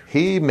work.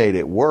 He made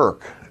it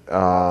work.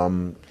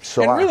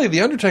 Really,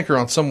 The Undertaker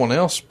on someone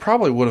else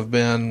probably would have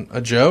been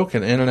a joke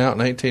and in and out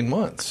in 18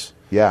 months.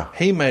 Yeah.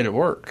 He made it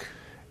work.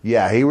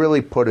 Yeah, he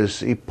really put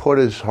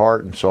his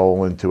heart and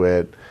soul into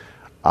it.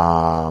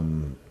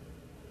 Dustin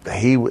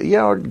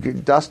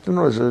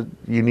was a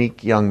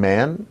unique young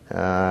man.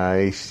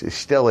 He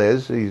still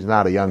is. He's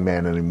not a young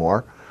man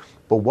anymore.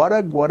 But what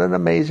an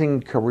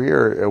amazing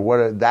career!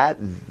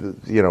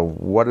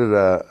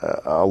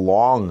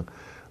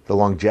 The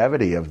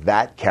longevity of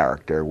that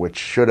character, which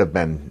should have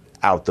been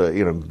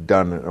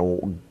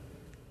done.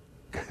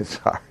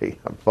 Sorry,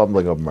 I'm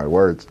fumbling over my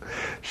words.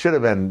 Should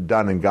have been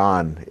done and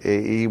gone.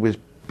 He was,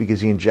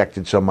 because he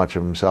injected so much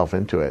of himself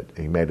into it.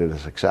 He made it a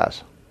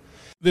success.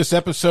 This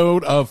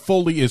episode of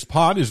Foley is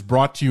Pod is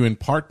brought to you in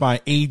part by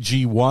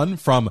AG1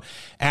 from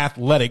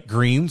Athletic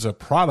Greens, a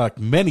product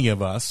many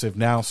of us have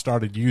now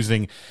started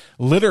using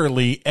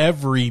literally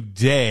every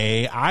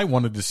day. I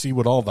wanted to see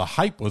what all the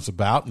hype was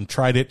about and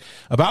tried it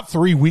about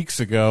 3 weeks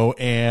ago,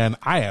 and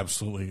I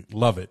absolutely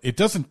love it. It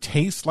doesn't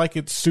taste like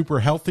it's super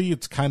healthy.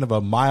 It's kind of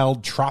a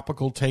mild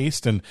tropical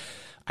taste, and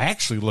I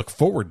actually look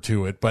forward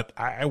to it, but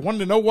I wanted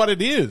to know what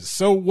it is.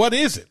 So what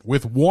is it?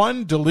 With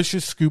one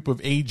delicious scoop of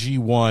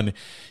AG1,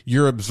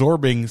 you're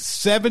absorbing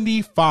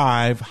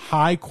 75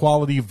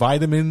 high-quality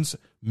vitamins,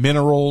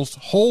 minerals,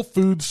 whole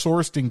food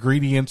sourced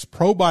ingredients,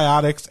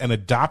 probiotics, and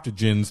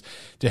adaptogens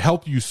to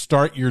help you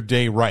start your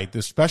day right.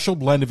 This special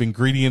blend of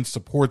ingredients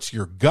supports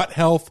your gut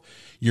health,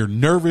 your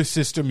nervous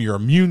system, your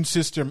immune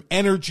system,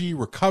 energy,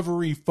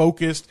 recovery,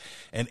 focus,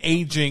 and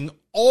aging,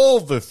 all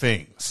the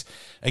things.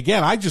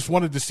 Again, I just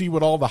wanted to see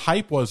what all the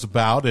hype was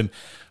about and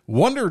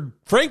wondered,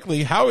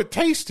 frankly, how it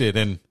tasted.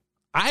 And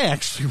I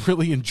actually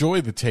really enjoy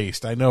the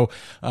taste. I know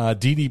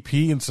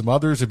DDP and some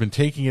others have been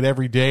taking it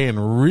every day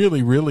and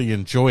really, really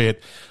enjoy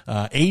it.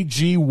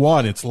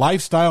 AG1, it's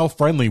lifestyle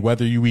friendly,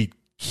 whether you eat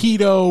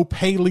keto,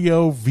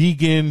 paleo,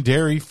 vegan,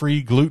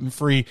 dairy-free,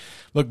 gluten-free.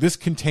 Look, this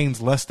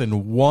contains less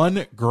than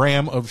 1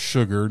 gram of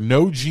sugar,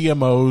 no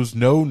GMOs,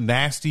 no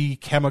nasty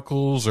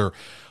chemicals or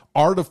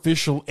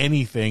artificial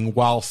anything,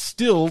 while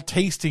still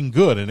tasting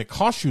good. And it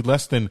costs you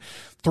less than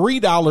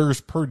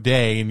 $3 per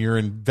day, and you're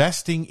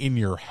investing in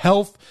your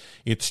health.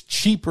 It's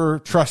cheaper,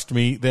 trust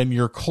me, than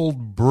your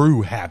cold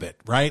brew habit,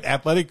 right?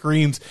 Athletic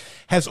Greens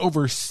has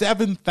over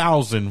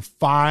 7,000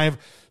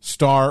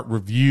 5-star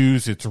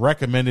reviews. It's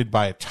recommended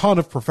by a ton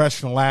of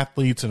professional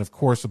athletes and, of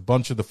course, a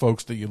bunch of the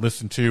folks that you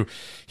listen to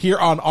here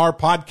on our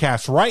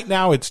podcast. Right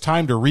now, it's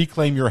time to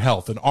reclaim your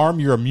health and arm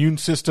your immune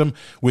system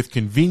with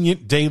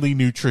convenient daily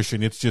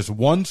nutrition. It's just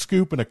 1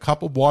 scoop and a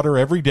cup of water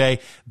every day.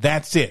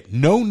 That's it.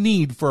 No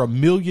need for a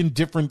million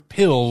different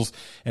pills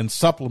and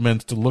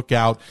supplements to look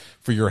out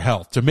for your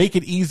health. To make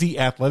it easy,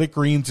 Athletic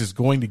Greens is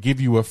going to give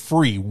you a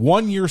free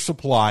 1-year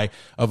supply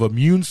of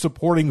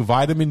immune-supporting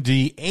vitamin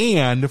D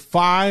and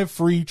 5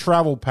 free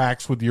travel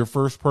packs with your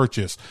first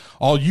purchase.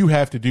 All you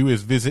have to do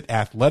is visit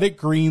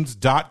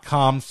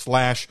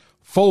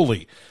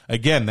athleticgreens.com/Foley.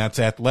 Again, that's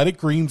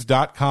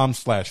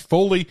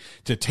athleticgreens.com/Foley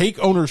to take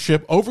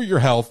ownership over your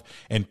health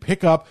and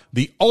pick up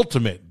the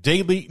ultimate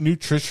daily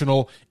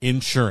nutritional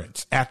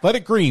insurance.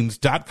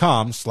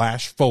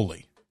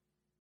 athleticgreens.com/Foley.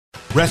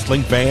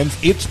 Wrestling fans,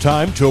 it's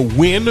time to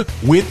win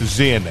with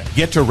Zyn.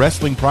 Get to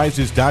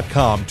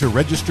WrestlingPrizes.com to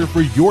register for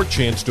your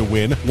chance to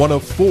win one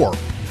of 4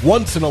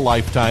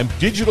 once-in-a-lifetime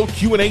digital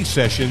Q&A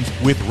sessions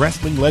with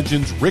wrestling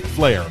legends Ric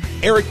Flair,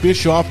 Eric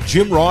Bischoff,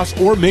 Jim Ross,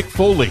 or Mick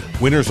Foley.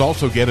 Winners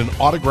also get an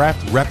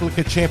autographed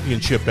replica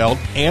championship belt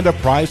and a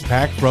prize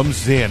pack from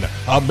Zyn,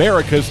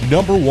 America's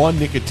 #1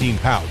 nicotine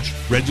pouch.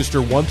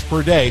 Register once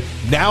per day,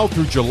 now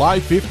through July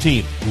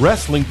 15th.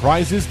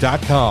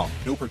 WrestlingPrizes.com.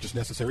 No purchase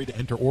necessary to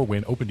enter or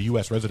win. Open to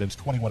U.S. residents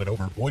 21 and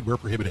over. Void where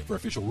prohibited. For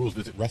official rules,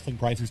 visit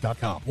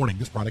WrestlingPrizes.com. Warning,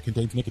 this product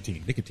contains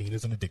nicotine. Nicotine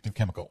is an addictive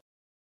chemical.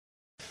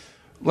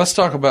 Let's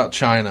talk about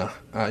China.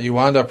 You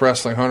wind up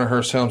wrestling Hunter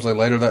Hearst Helmsley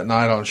later that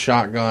night on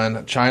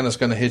Shotgun. China's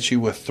going to hit you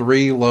with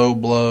 3 low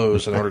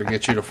blows in order to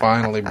get you to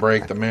finally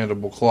break the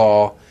mandible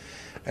claw.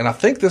 And I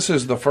think this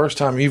is the first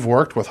time you've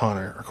worked with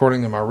Hunter,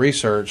 according to my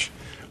research.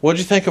 What did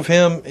you think of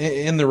him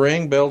in the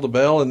ring, bell to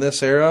bell, in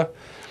this era?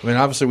 I mean,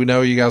 obviously we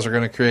know you guys are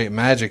going to create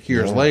magic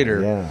years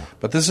later,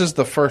 but this is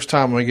the first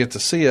time we get to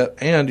see it,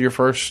 and your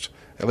first,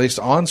 at least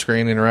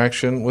on-screen,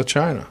 interaction with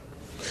China.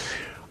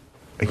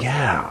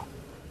 Yeah.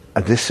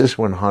 This is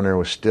when Hunter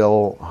was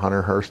still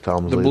Hunter Hearst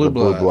Helmsley, the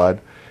Blue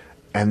Blood.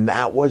 And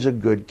that was a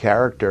good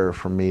character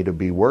for me to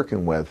be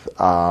working with.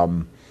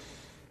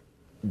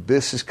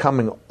 This is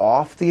coming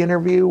off the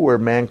interview where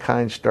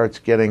Mankind starts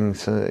getting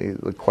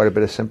quite a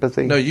bit of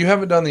sympathy. No, you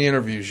haven't done the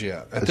interviews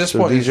yet. At this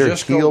point, these are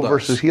just heel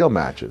versus heel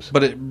matches.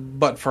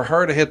 But for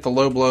her to hit the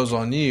low blows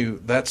on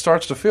you, that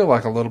starts to feel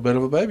like a little bit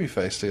of a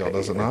babyface deal,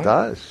 does it not? It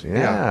does,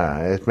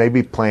 yeah. It may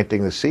be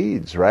planting the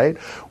seeds, right?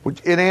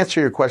 In answer to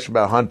your question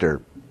about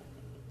Hunter,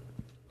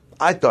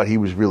 I thought he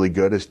was really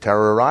good as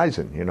Terror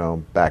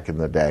Horizon, back in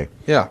the day.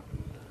 Yeah.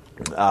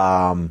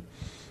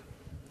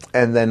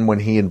 And then when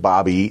he and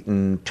Bobby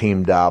Eaton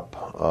teamed up,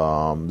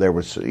 there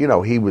was,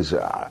 he was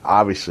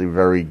obviously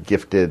very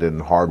gifted and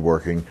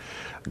hardworking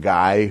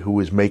guy who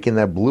was making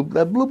that blue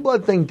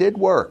blood thing did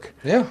work.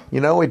 Yeah.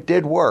 It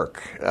did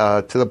work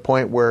to the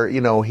point where,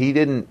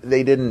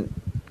 they didn't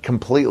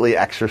completely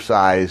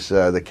exercise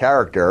the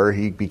character.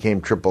 He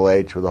became Triple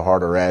H with a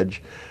harder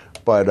edge.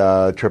 But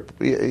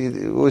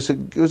it was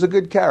a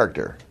good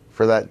character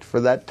for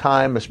that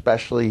time,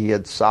 especially. He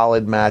had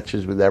solid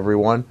matches with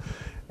everyone,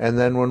 and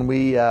then when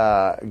we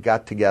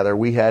got together,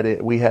 we had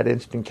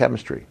instant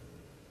chemistry.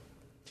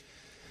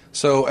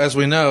 So as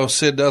we know,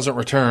 Sid doesn't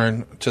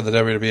return to the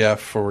WWF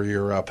for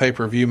your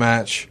pay-per-view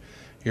match.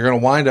 You're going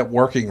to wind up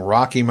working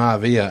Rocky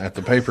Maivia at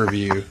the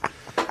pay-per-view,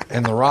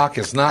 and The Rock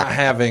is not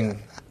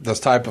having the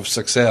type of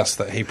success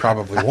that he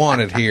probably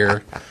wanted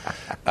here.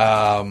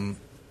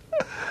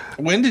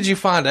 When did you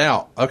find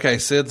out? Okay,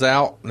 Sid's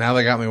out. Now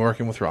they got me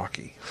working with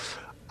Rocky.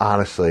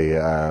 Honestly,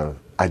 I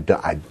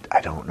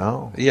don't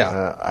know.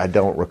 Yeah. I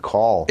don't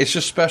recall. It's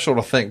just special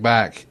to think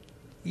back.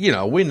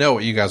 We know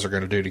what you guys are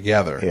going to do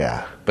together.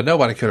 Yeah. But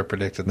nobody could have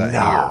predicted that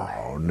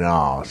here.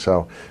 No.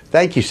 So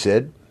thank you,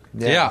 Sid.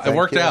 Yeah, it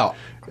worked out.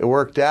 It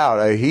worked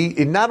out. He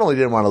not only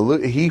didn't want to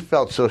lose, he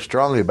felt so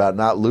strongly about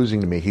not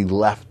losing to me, he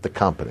left the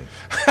company.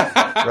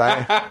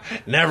 Right?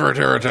 Never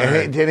to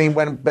return. Did he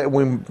went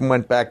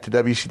back to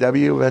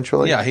WCW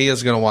eventually? Yeah, he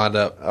is going to wind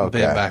up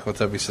being back with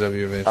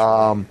WCW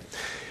eventually.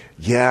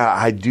 Yeah,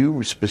 I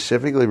do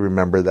specifically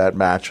remember that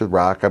match with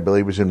Rock. I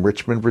believe it was in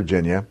Richmond,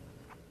 Virginia.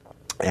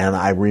 And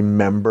I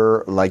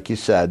remember, like you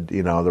said,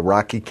 the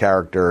Rocky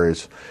character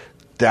is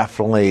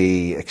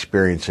definitely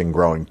experiencing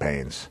growing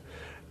pains,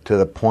 to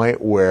the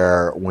point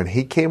where when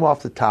he came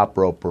off the top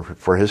rope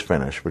for his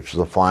finish, which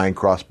was a flying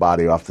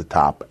crossbody off the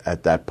top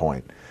at that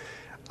point,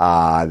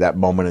 that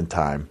moment in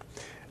time,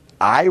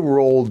 I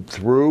rolled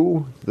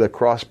through the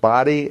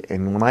crossbody,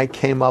 and when I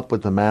came up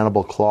with the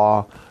mandible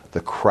claw,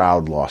 the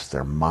crowd lost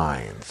their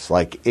minds.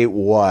 Like, it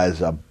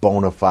was a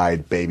bona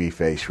fide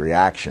babyface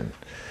reaction.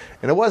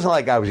 And it wasn't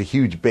like I was a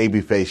huge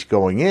babyface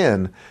going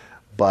in,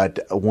 but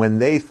when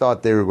they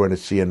thought they were going to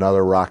see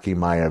another Rocky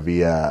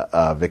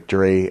Maivia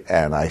victory,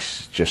 and I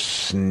just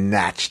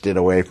snatched it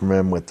away from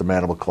him with the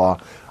mandible claw,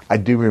 I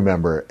do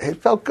remember it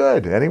felt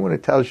good. Anyone who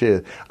tells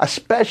you,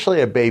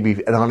 especially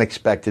an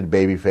unexpected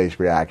babyface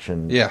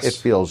reaction, yes, it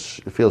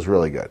feels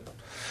really good.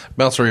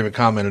 Meltzer even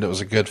commented it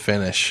was a good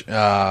finish.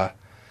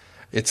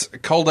 It's a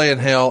cold day in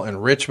hell in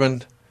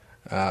Richmond.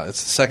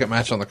 It's the second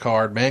match on the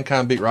card.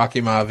 Mankind beat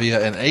Rocky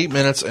Maivia in 8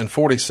 minutes and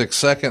 46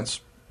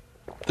 seconds.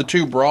 The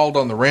two brawled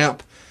on the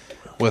ramp,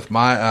 with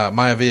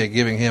Maivia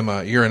giving him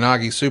a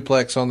Uranagi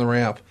suplex on the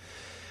ramp.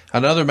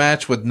 Another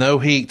match with no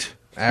heat.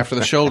 After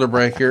the shoulder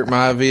breaker,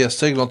 Maivia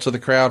signaled to the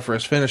crowd for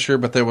his finisher,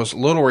 but there was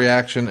little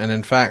reaction and,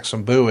 in fact,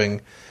 some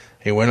booing.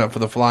 He went up for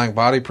the flying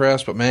body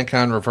press, but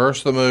Mankind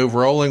reversed the move,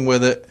 rolling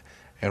with it,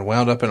 and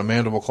wound up in a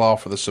mandible claw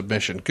for the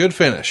submission. Good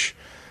finish.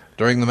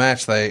 During the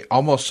match, they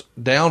almost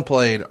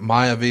downplayed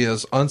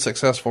Maivia's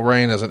unsuccessful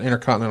reign as an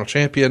Intercontinental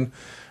Champion,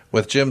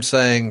 with Jim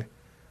saying,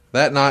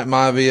 "That night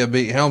Maivia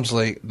beat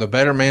Helmsley, the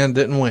better man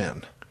didn't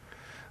win."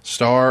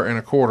 Star and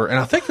a quarter. And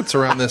I think it's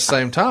around this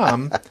same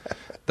time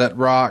that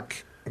Rock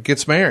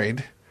gets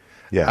married.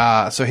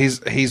 Yeah. So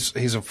he's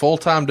a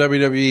full-time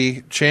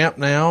WWE champ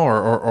now,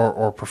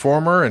 or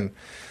performer, and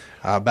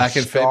back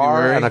in February.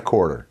 Star and a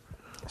quarter.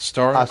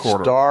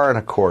 Star and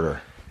a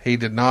quarter. He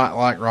did not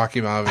like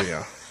Rocky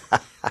Maivia.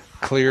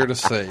 Clear to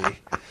see.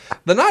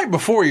 The night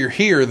before you're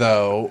here,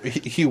 though,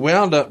 he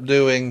wound up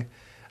doing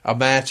a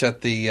match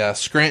at the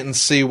Scranton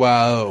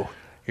CYO.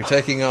 You're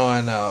taking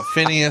on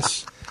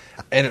Phineas,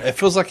 and it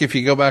feels like if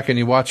you go back and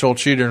you watch old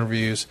shoot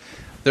interviews,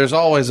 there's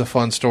always a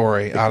fun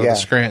story out of the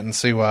Scranton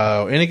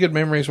CYO. Any good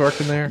memories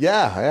working there?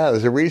 Yeah.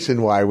 There's a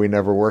reason why we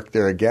never worked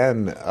there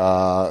again.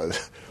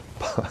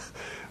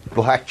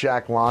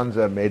 Blackjack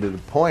Lanza made it a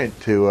point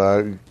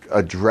to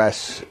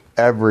address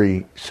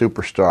every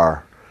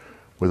superstar,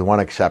 with one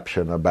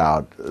exception,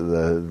 about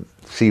the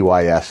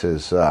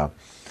CYS's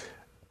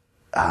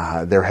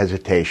their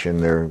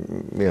hesitation, their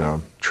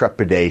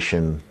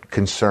trepidation,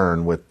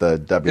 concern with the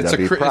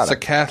WWE product. It's a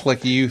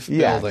Catholic youth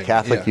building.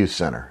 Catholic Youth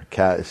Center,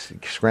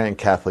 Scranton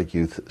Catholic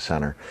Youth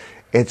Center.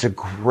 It's a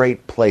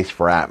great place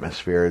for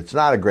atmosphere. It's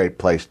not a great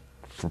place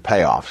for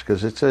payoffs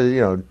because it's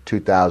a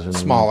 2,000,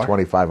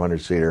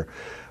 2,500 seater.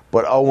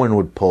 But Owen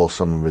would pull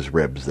some of his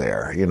ribs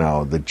there.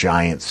 The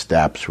giant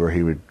steps where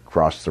he would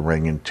cross the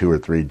ring in 2 or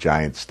 3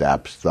 giant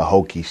steps, the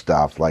hokey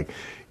stuff. Like,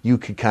 you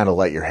could kind of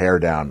let your hair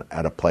down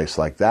at a place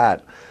like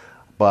that.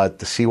 But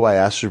the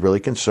CYS was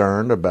really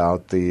concerned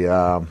about the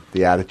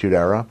Attitude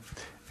Era,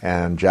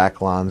 and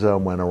Jack Lanza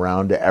went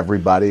around to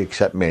everybody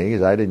except me,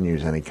 because I didn't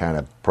use any kind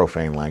of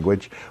profane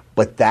language.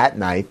 But that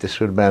night, this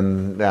would have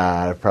been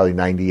probably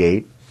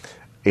 98,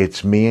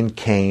 it's me and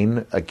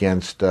Kane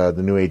against the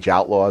New Age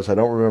Outlaws. I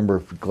don't remember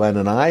if Glenn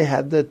and I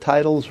had the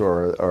titles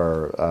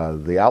or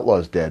the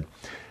Outlaws did.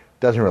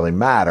 Doesn't really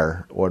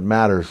matter. What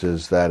matters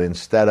is that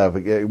instead of,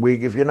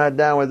 if you're not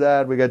down with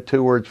that, we got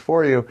 2 words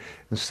for you.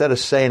 Instead of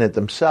saying it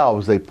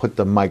themselves, they put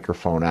the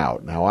microphone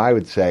out. Now, I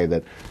would say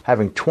that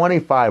having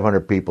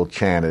 2,500 people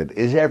chant it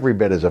is every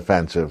bit as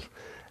offensive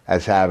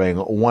as having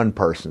one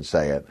person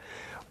say it.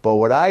 But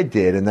what I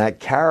did in that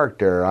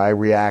character, I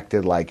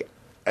reacted like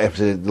it was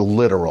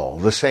literal.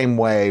 The same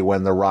way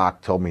when The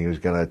Rock told me he was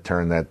going to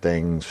turn that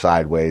thing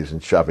sideways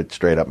and shove it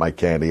straight up my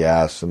candy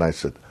ass. And I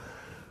said,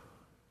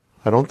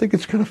 I don't think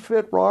it's going to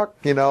fit, Rock.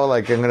 I'm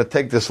going to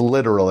take this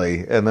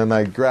literally. And then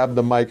I grabbed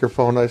the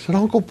microphone and I said,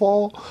 Uncle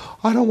Paul,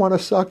 I don't want to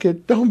suck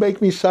it. Don't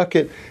make me suck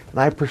it. And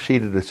I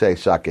proceeded to say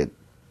suck it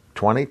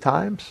 20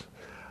 times.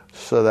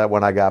 So that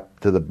when I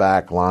got to the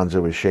back,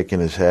 Lanza was shaking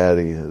his head.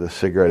 The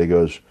cigarette, he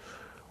goes,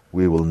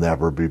 we will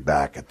never be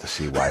back at the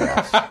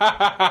CYS.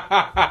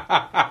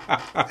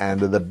 And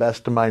to the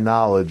best of my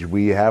knowledge,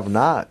 we have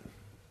not.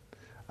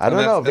 I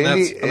don't know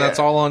if that's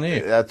all on you.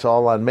 That's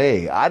all on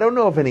me. I don't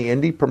know if any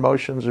indie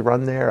promotions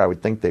run there. I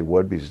would think they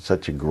would because it's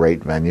such a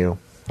great venue.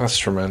 That's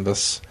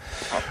tremendous.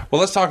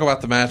 Well, let's talk about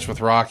the match with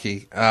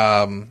Rocky.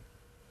 The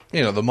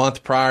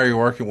month prior you're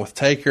working with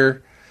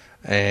Taker,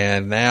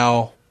 and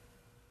now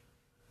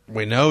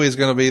we know he's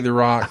going to be The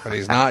Rock, but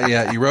he's not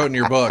yet. You wrote in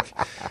your book,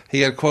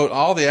 he had, quote,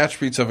 all the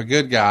attributes of a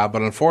good guy,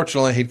 but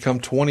unfortunately he'd come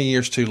 20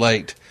 years too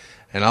late.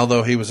 And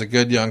although he was a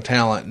good young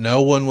talent,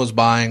 no one was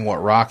buying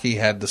what Rocky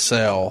had to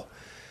sell.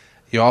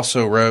 You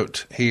also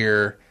wrote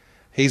here,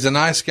 he's a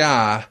nice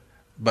guy,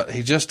 but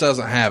he just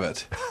doesn't have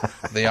it.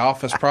 The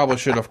office probably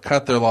should have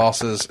cut their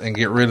losses and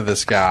get rid of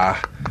this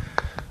guy,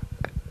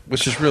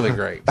 which is really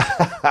great.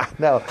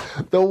 Now,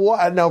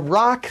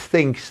 Rock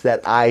thinks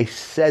that I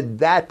said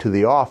that to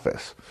the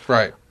office.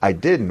 Right. I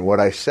didn't.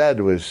 What I said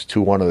was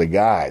to one of the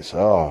guys,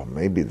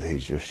 maybe he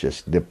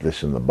just nipped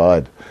this in the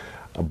bud.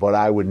 But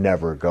I would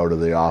never go to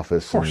the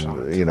office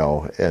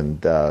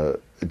and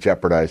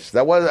jeopardize.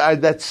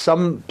 That's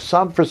some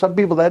for some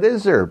people that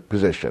is their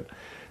position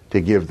to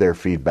give their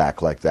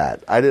feedback like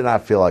that. I did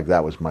not feel like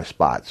that was my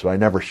spot, so I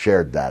never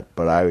shared that,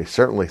 but I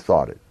certainly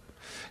thought it.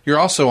 You're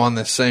also on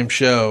this same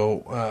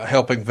show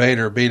helping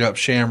Vader beat up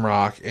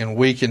Shamrock and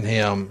weaken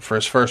him for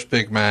his first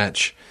big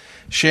match.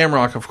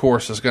 Shamrock, of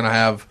course, is going to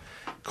have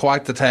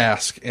quite the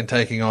task in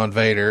taking on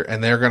Vader,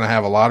 and they're going to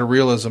have a lot of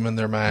realism in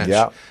their match.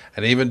 Yep.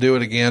 And even do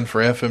it again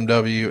for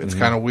FMW. It's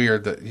kind of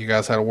weird that you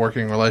guys had a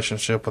working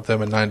relationship with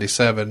them in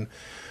 97.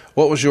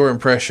 What was your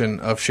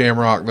impression of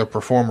Shamrock, the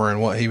performer, and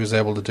what he was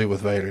able to do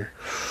with Vader?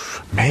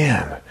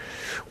 Man.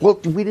 Well,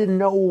 we didn't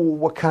know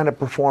what kind of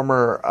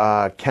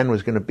performer Ken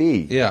was going to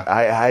be. Yeah.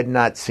 I had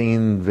not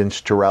seen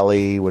Vince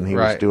Torelli when he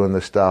was doing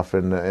the stuff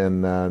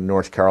in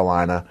North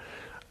Carolina.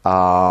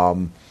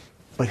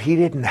 But he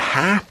didn't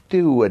have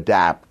to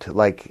adapt.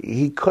 Like,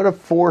 he could have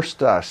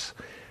forced us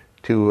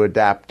to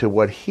adapt to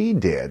what he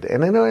did.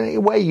 And in a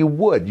way you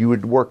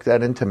would work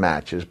that into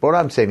matches. But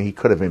I'm saying he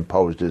could have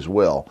imposed his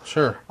will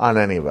on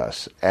any of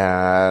us.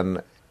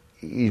 And,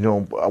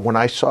 when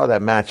I saw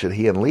that match that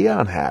he and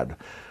Leon had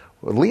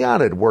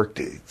worked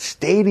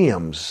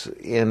stadiums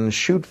in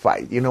shoot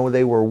fight.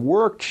 They were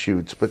worked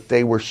shoots, but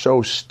they were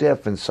so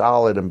stiff and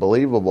solid and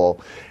believable.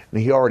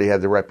 And he already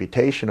had the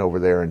reputation over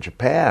there in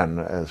Japan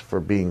as for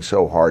being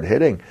so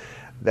hard-hitting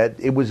that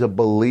it was a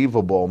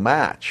believable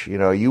match.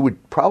 You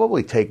would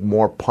probably take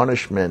more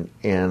punishment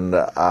in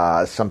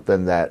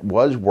something that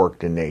was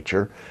worked in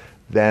nature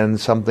than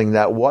something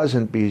that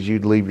wasn't, because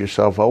you'd leave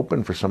yourself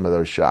open for some of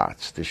those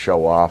shots to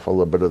show off a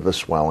little bit of the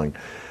swelling.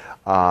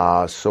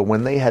 So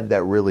when they had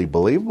that really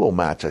believable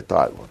match, I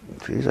thought,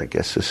 geez, I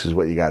guess this is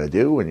what you got to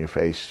do when you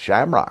face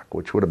Shamrock,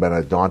 which would have been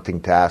a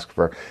daunting task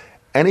for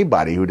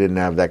anybody who didn't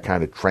have that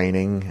kind of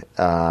training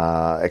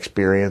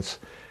experience.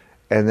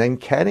 And then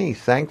Kenny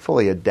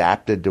thankfully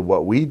adapted to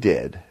what we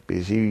did,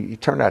 because he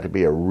turned out to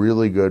be a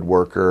really good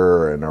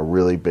worker and a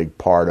really big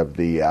part of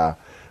the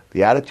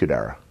Attitude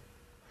Era.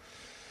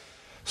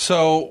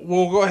 So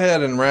we'll go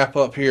ahead and wrap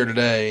up here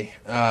today.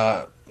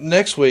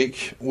 Next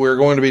week, we're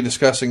going to be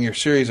discussing your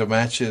series of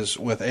matches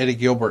with Eddie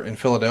Gilbert in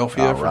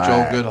Philadelphia for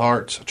Joel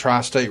Goodhart's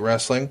Tri-State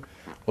Wrestling.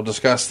 We'll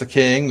discuss The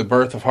King, the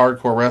birth of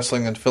hardcore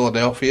wrestling in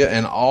Philadelphia,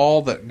 and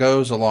all that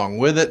goes along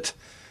with it.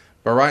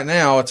 But right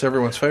now, it's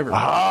everyone's favorite.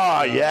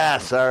 Oh,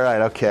 yes. All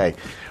right. Okay.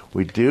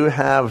 We do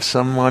have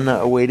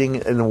someone waiting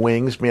in the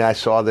wings. I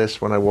saw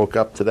this when I woke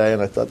up today,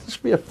 and I thought this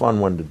would be a fun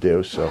one to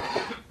do. So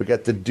we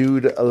got the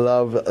Dude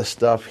Love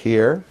stuff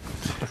here.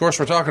 Of course,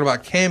 we're talking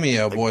about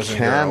Cameo, boys and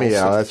girls.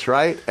 Cameo, that's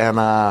right. And,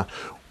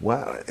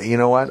 well, you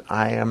know what?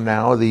 I am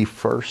now the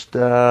first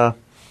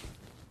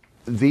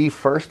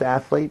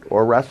athlete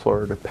or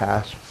wrestler to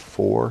pass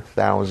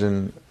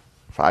 4,000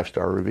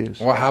 5-star reviews.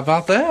 Well, how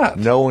about that?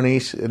 No one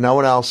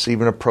else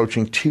even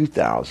approaching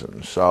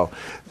 2,000. So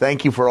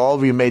thank you for all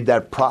of you who made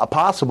that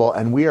possible.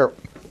 And we are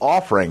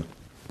offering,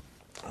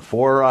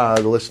 for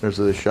the listeners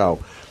of the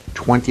show,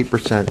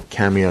 20%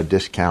 Cameo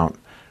discount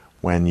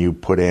when you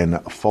put in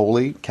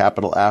Foley,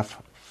 capital F,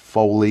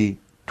 Foley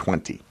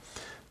 20.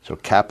 So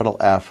capital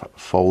F,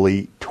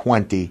 Foley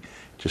 20.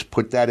 Just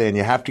put that in.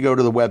 You have to go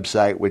to the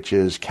website, which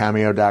is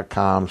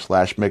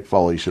cameo.com/Mick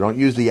Foley. So don't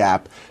use the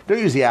app. Don't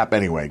use the app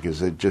anyway,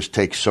 because it just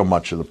takes so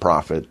much of the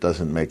profit. It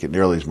doesn't make it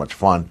nearly as much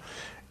fun.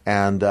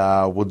 And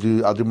I'll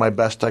do my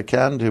best I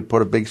can to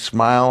put a big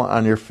smile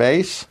on your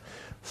face.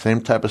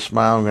 Same type of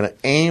smile I'm going to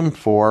aim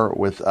for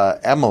with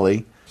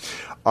Emily.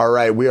 All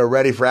right, we are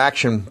ready for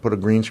action. Put a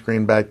green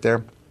screen back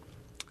there.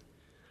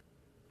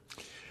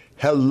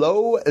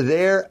 Hello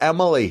there,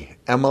 Emily.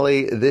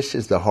 Emily, this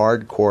is the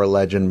hardcore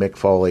legend Mick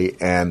Foley,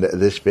 and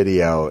this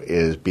video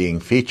is being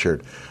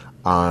featured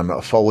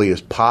on Foley's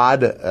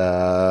Pod.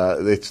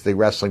 It's the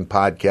wrestling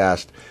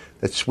podcast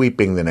that's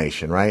sweeping the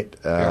nation, right?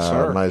 Yes,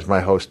 sir.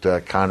 My host,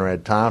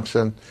 Conrad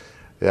Thompson.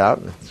 Yeah,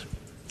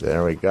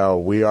 there we go.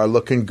 We are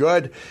looking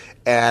good,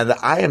 and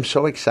I am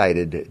so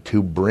excited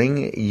to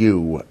bring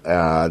you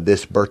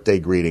this birthday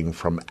greeting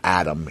from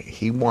Adam.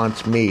 He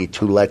wants me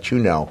to let you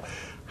know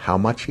how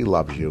much he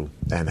loves you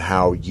and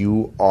how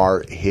you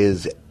are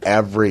his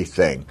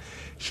everything.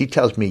 She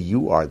tells me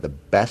you are the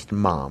best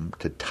mom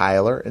to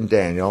Tyler and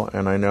Daniel,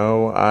 and I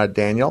know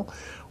Daniel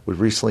was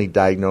recently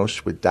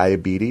diagnosed with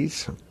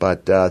diabetes,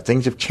 but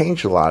things have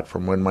changed a lot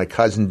from when my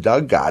cousin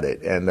Doug got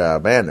it, and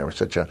man, there was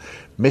such a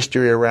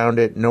mystery around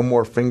it. No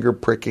more finger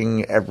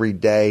pricking every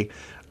day,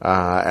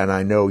 and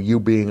I know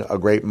you being a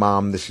great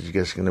mom, this is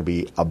just going to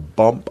be a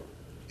bump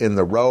in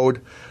the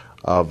road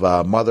of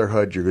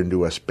motherhood. You're going to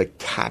do a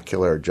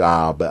spectacular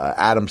job.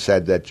 Adam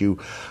said that you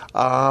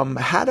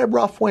had a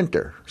rough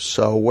winter.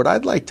 So what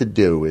I'd like to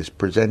do is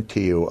present to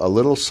you a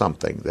little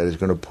something that is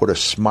going to put a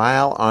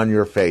smile on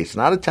your face.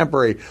 Not a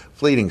temporary,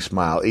 fleeting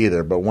smile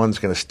either, but one's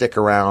going to stick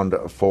around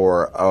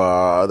for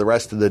the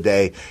rest of the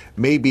day,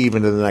 maybe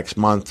even to the next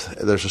month.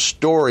 There's a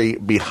story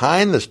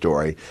behind the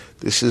story.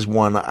 This is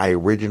one I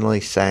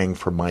originally sang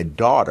for my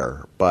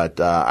daughter, but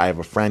I have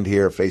a friend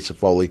here, Face of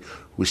Foley,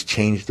 who's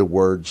changed the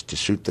words to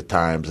suit the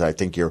times. I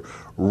think you're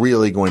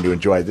really going to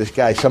enjoy it. This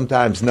guy,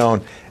 sometimes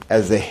known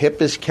as the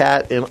hippest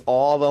cat in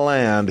all the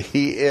land,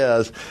 he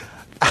is.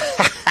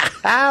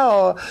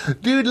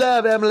 Dude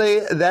Love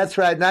Emily. That's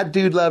right, not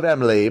Dude Love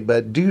Emily,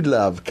 but Dude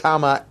Love,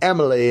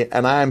 Emily,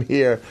 and I'm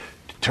here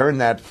to turn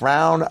that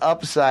frown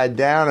upside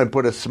down and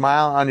put a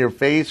smile on your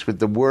face with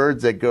the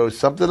words that go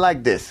something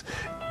like this.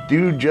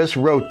 Dude just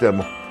wrote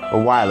them a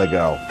while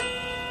ago.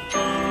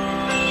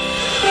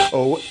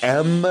 Oh,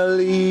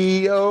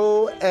 Emily,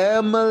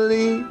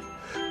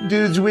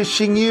 dude's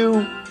wishing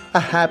you a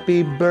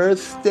happy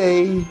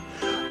birthday.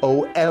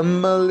 Oh,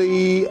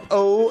 Emily,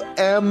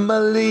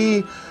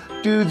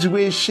 dude's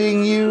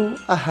wishing you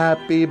a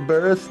happy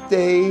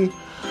birthday.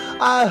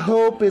 I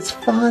hope it's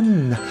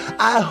fun.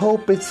 I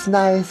hope it's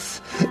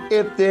nice.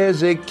 If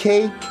there's a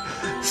cake,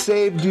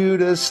 save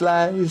dude a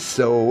slice.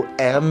 Oh,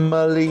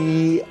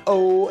 Emily,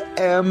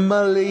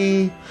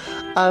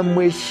 I'm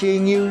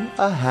wishing you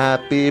a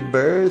happy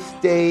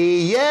birthday.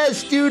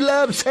 Yes, dude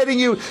loves sending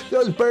you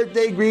those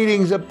birthday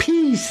greetings of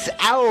peace,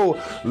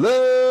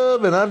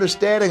 love, and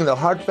understanding. The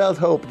heartfelt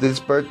hope this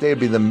birthday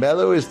will be the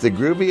mellowest, the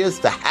grooviest,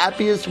 the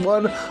happiest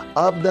one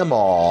of them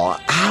all.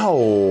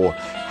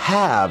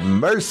 Have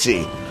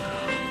mercy.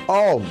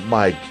 Oh,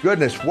 my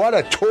goodness. What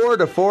a tour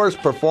de force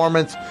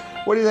performance.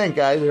 What do you think,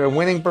 guys? A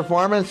winning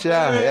performance?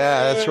 Yeah,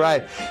 that's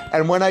right.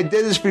 And when I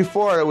did this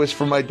before, it was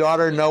for my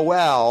daughter,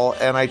 Noelle,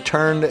 and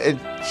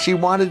she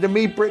wanted to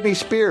meet Britney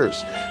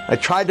Spears. I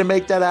tried to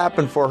make that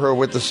happen for her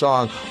with the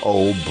song,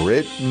 Oh,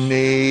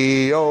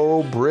 Britney,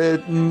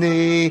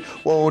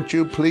 won't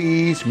you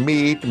please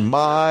meet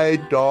my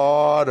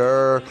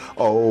daughter?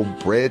 Oh,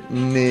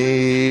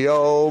 Britney,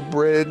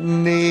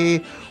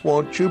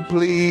 won't you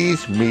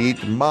please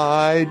meet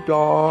my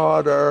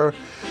daughter?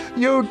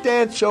 You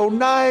dance so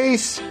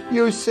nice,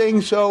 you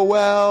sing so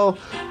well.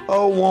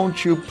 Oh,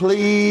 won't you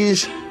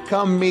please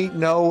come meet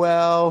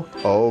Noelle?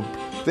 Oh,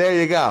 there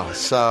you go.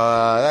 So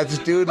that's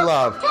Dude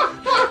Love.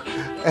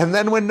 And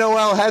then when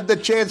Noelle had the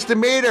chance to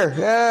meet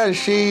her,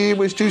 she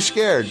was too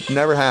scared.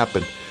 Never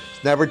happened.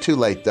 It's never too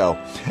late, though.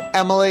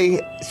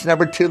 Emily, it's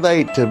never too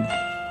late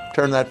to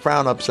turn that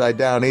frown upside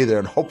down either,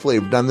 and hopefully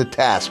you've done the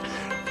task.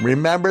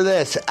 Remember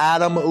this,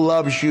 Adam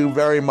loves you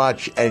very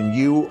much, and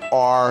you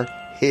are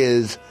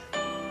his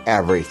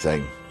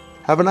everything.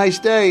 Have a nice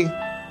day.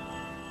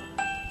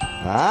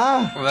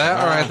 That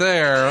right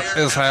there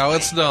is how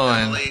it's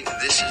done.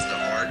 This is the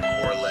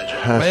hardcore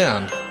legend.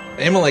 Man,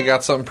 Emily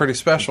got something pretty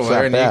special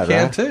there, and you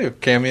can too.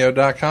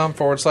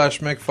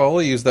 Cameo.com/Mick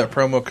Foley. Use that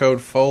promo code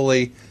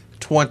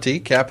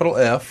Foley20, capital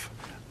F,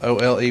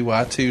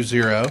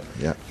 OLEY20.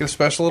 Yeah. Get a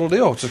special little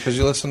deal just because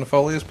you listen to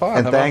Foley's pod.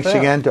 And thanks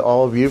again to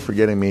all of you for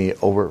getting me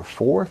over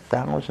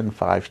 4,000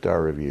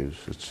 5-star reviews.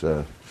 It's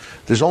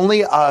there's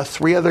only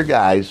 3 other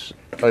guys.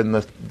 I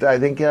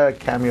think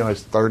Cameo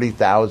has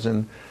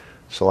 30,000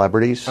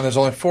 celebrities. And there's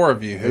only 4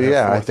 of you who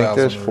have 4,000 I think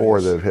there's 4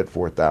 reviews. that have hit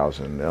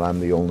 4,000. And I'm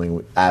the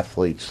only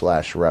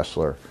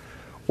athlete/wrestler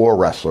or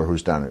wrestler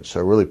who's done it.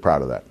 So really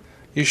proud of that.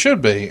 You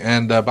should be.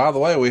 And by the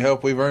way, we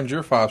hope we've earned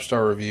your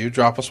 5-star review.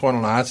 Drop us one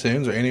on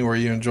iTunes or anywhere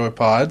you enjoy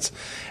pods.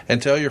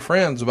 And tell your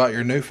friends about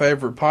your new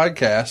favorite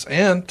podcast.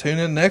 And tune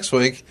in next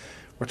week.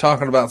 We're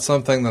talking about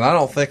something that I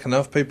don't think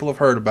enough people have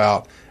heard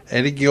about.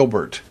 Eddie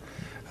Gilbert.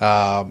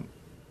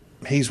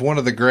 He's one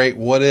of the great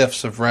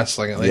what-ifs of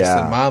wrestling, at least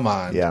in my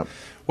mind. Yeah.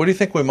 What do you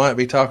think we might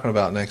be talking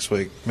about next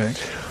week, Mick?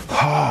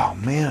 Oh,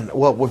 man.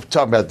 Well, we're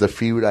talking about the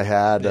feud I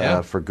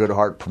had for Good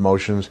Heart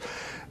Promotions.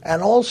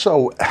 And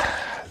also,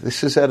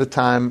 this is at a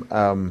time,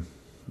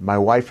 my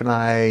wife and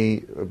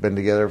I have been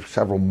together for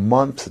several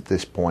months at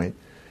this point,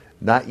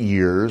 not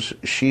years.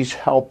 She's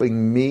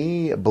helping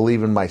me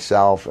believe in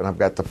myself, and I've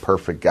got the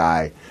perfect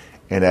guy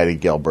in Eddie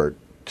Gilbert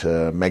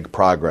to make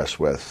progress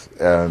with.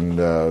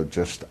 And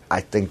I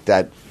think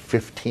that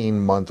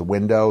 15-month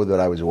window that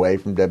I was away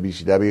from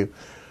WCW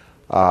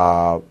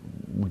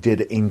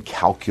did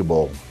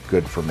incalculable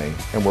good for me.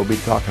 And we'll be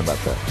talking about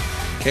that.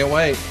 Can't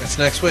wait. It's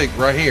next week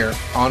right here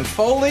on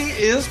Foley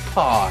is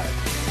Pod.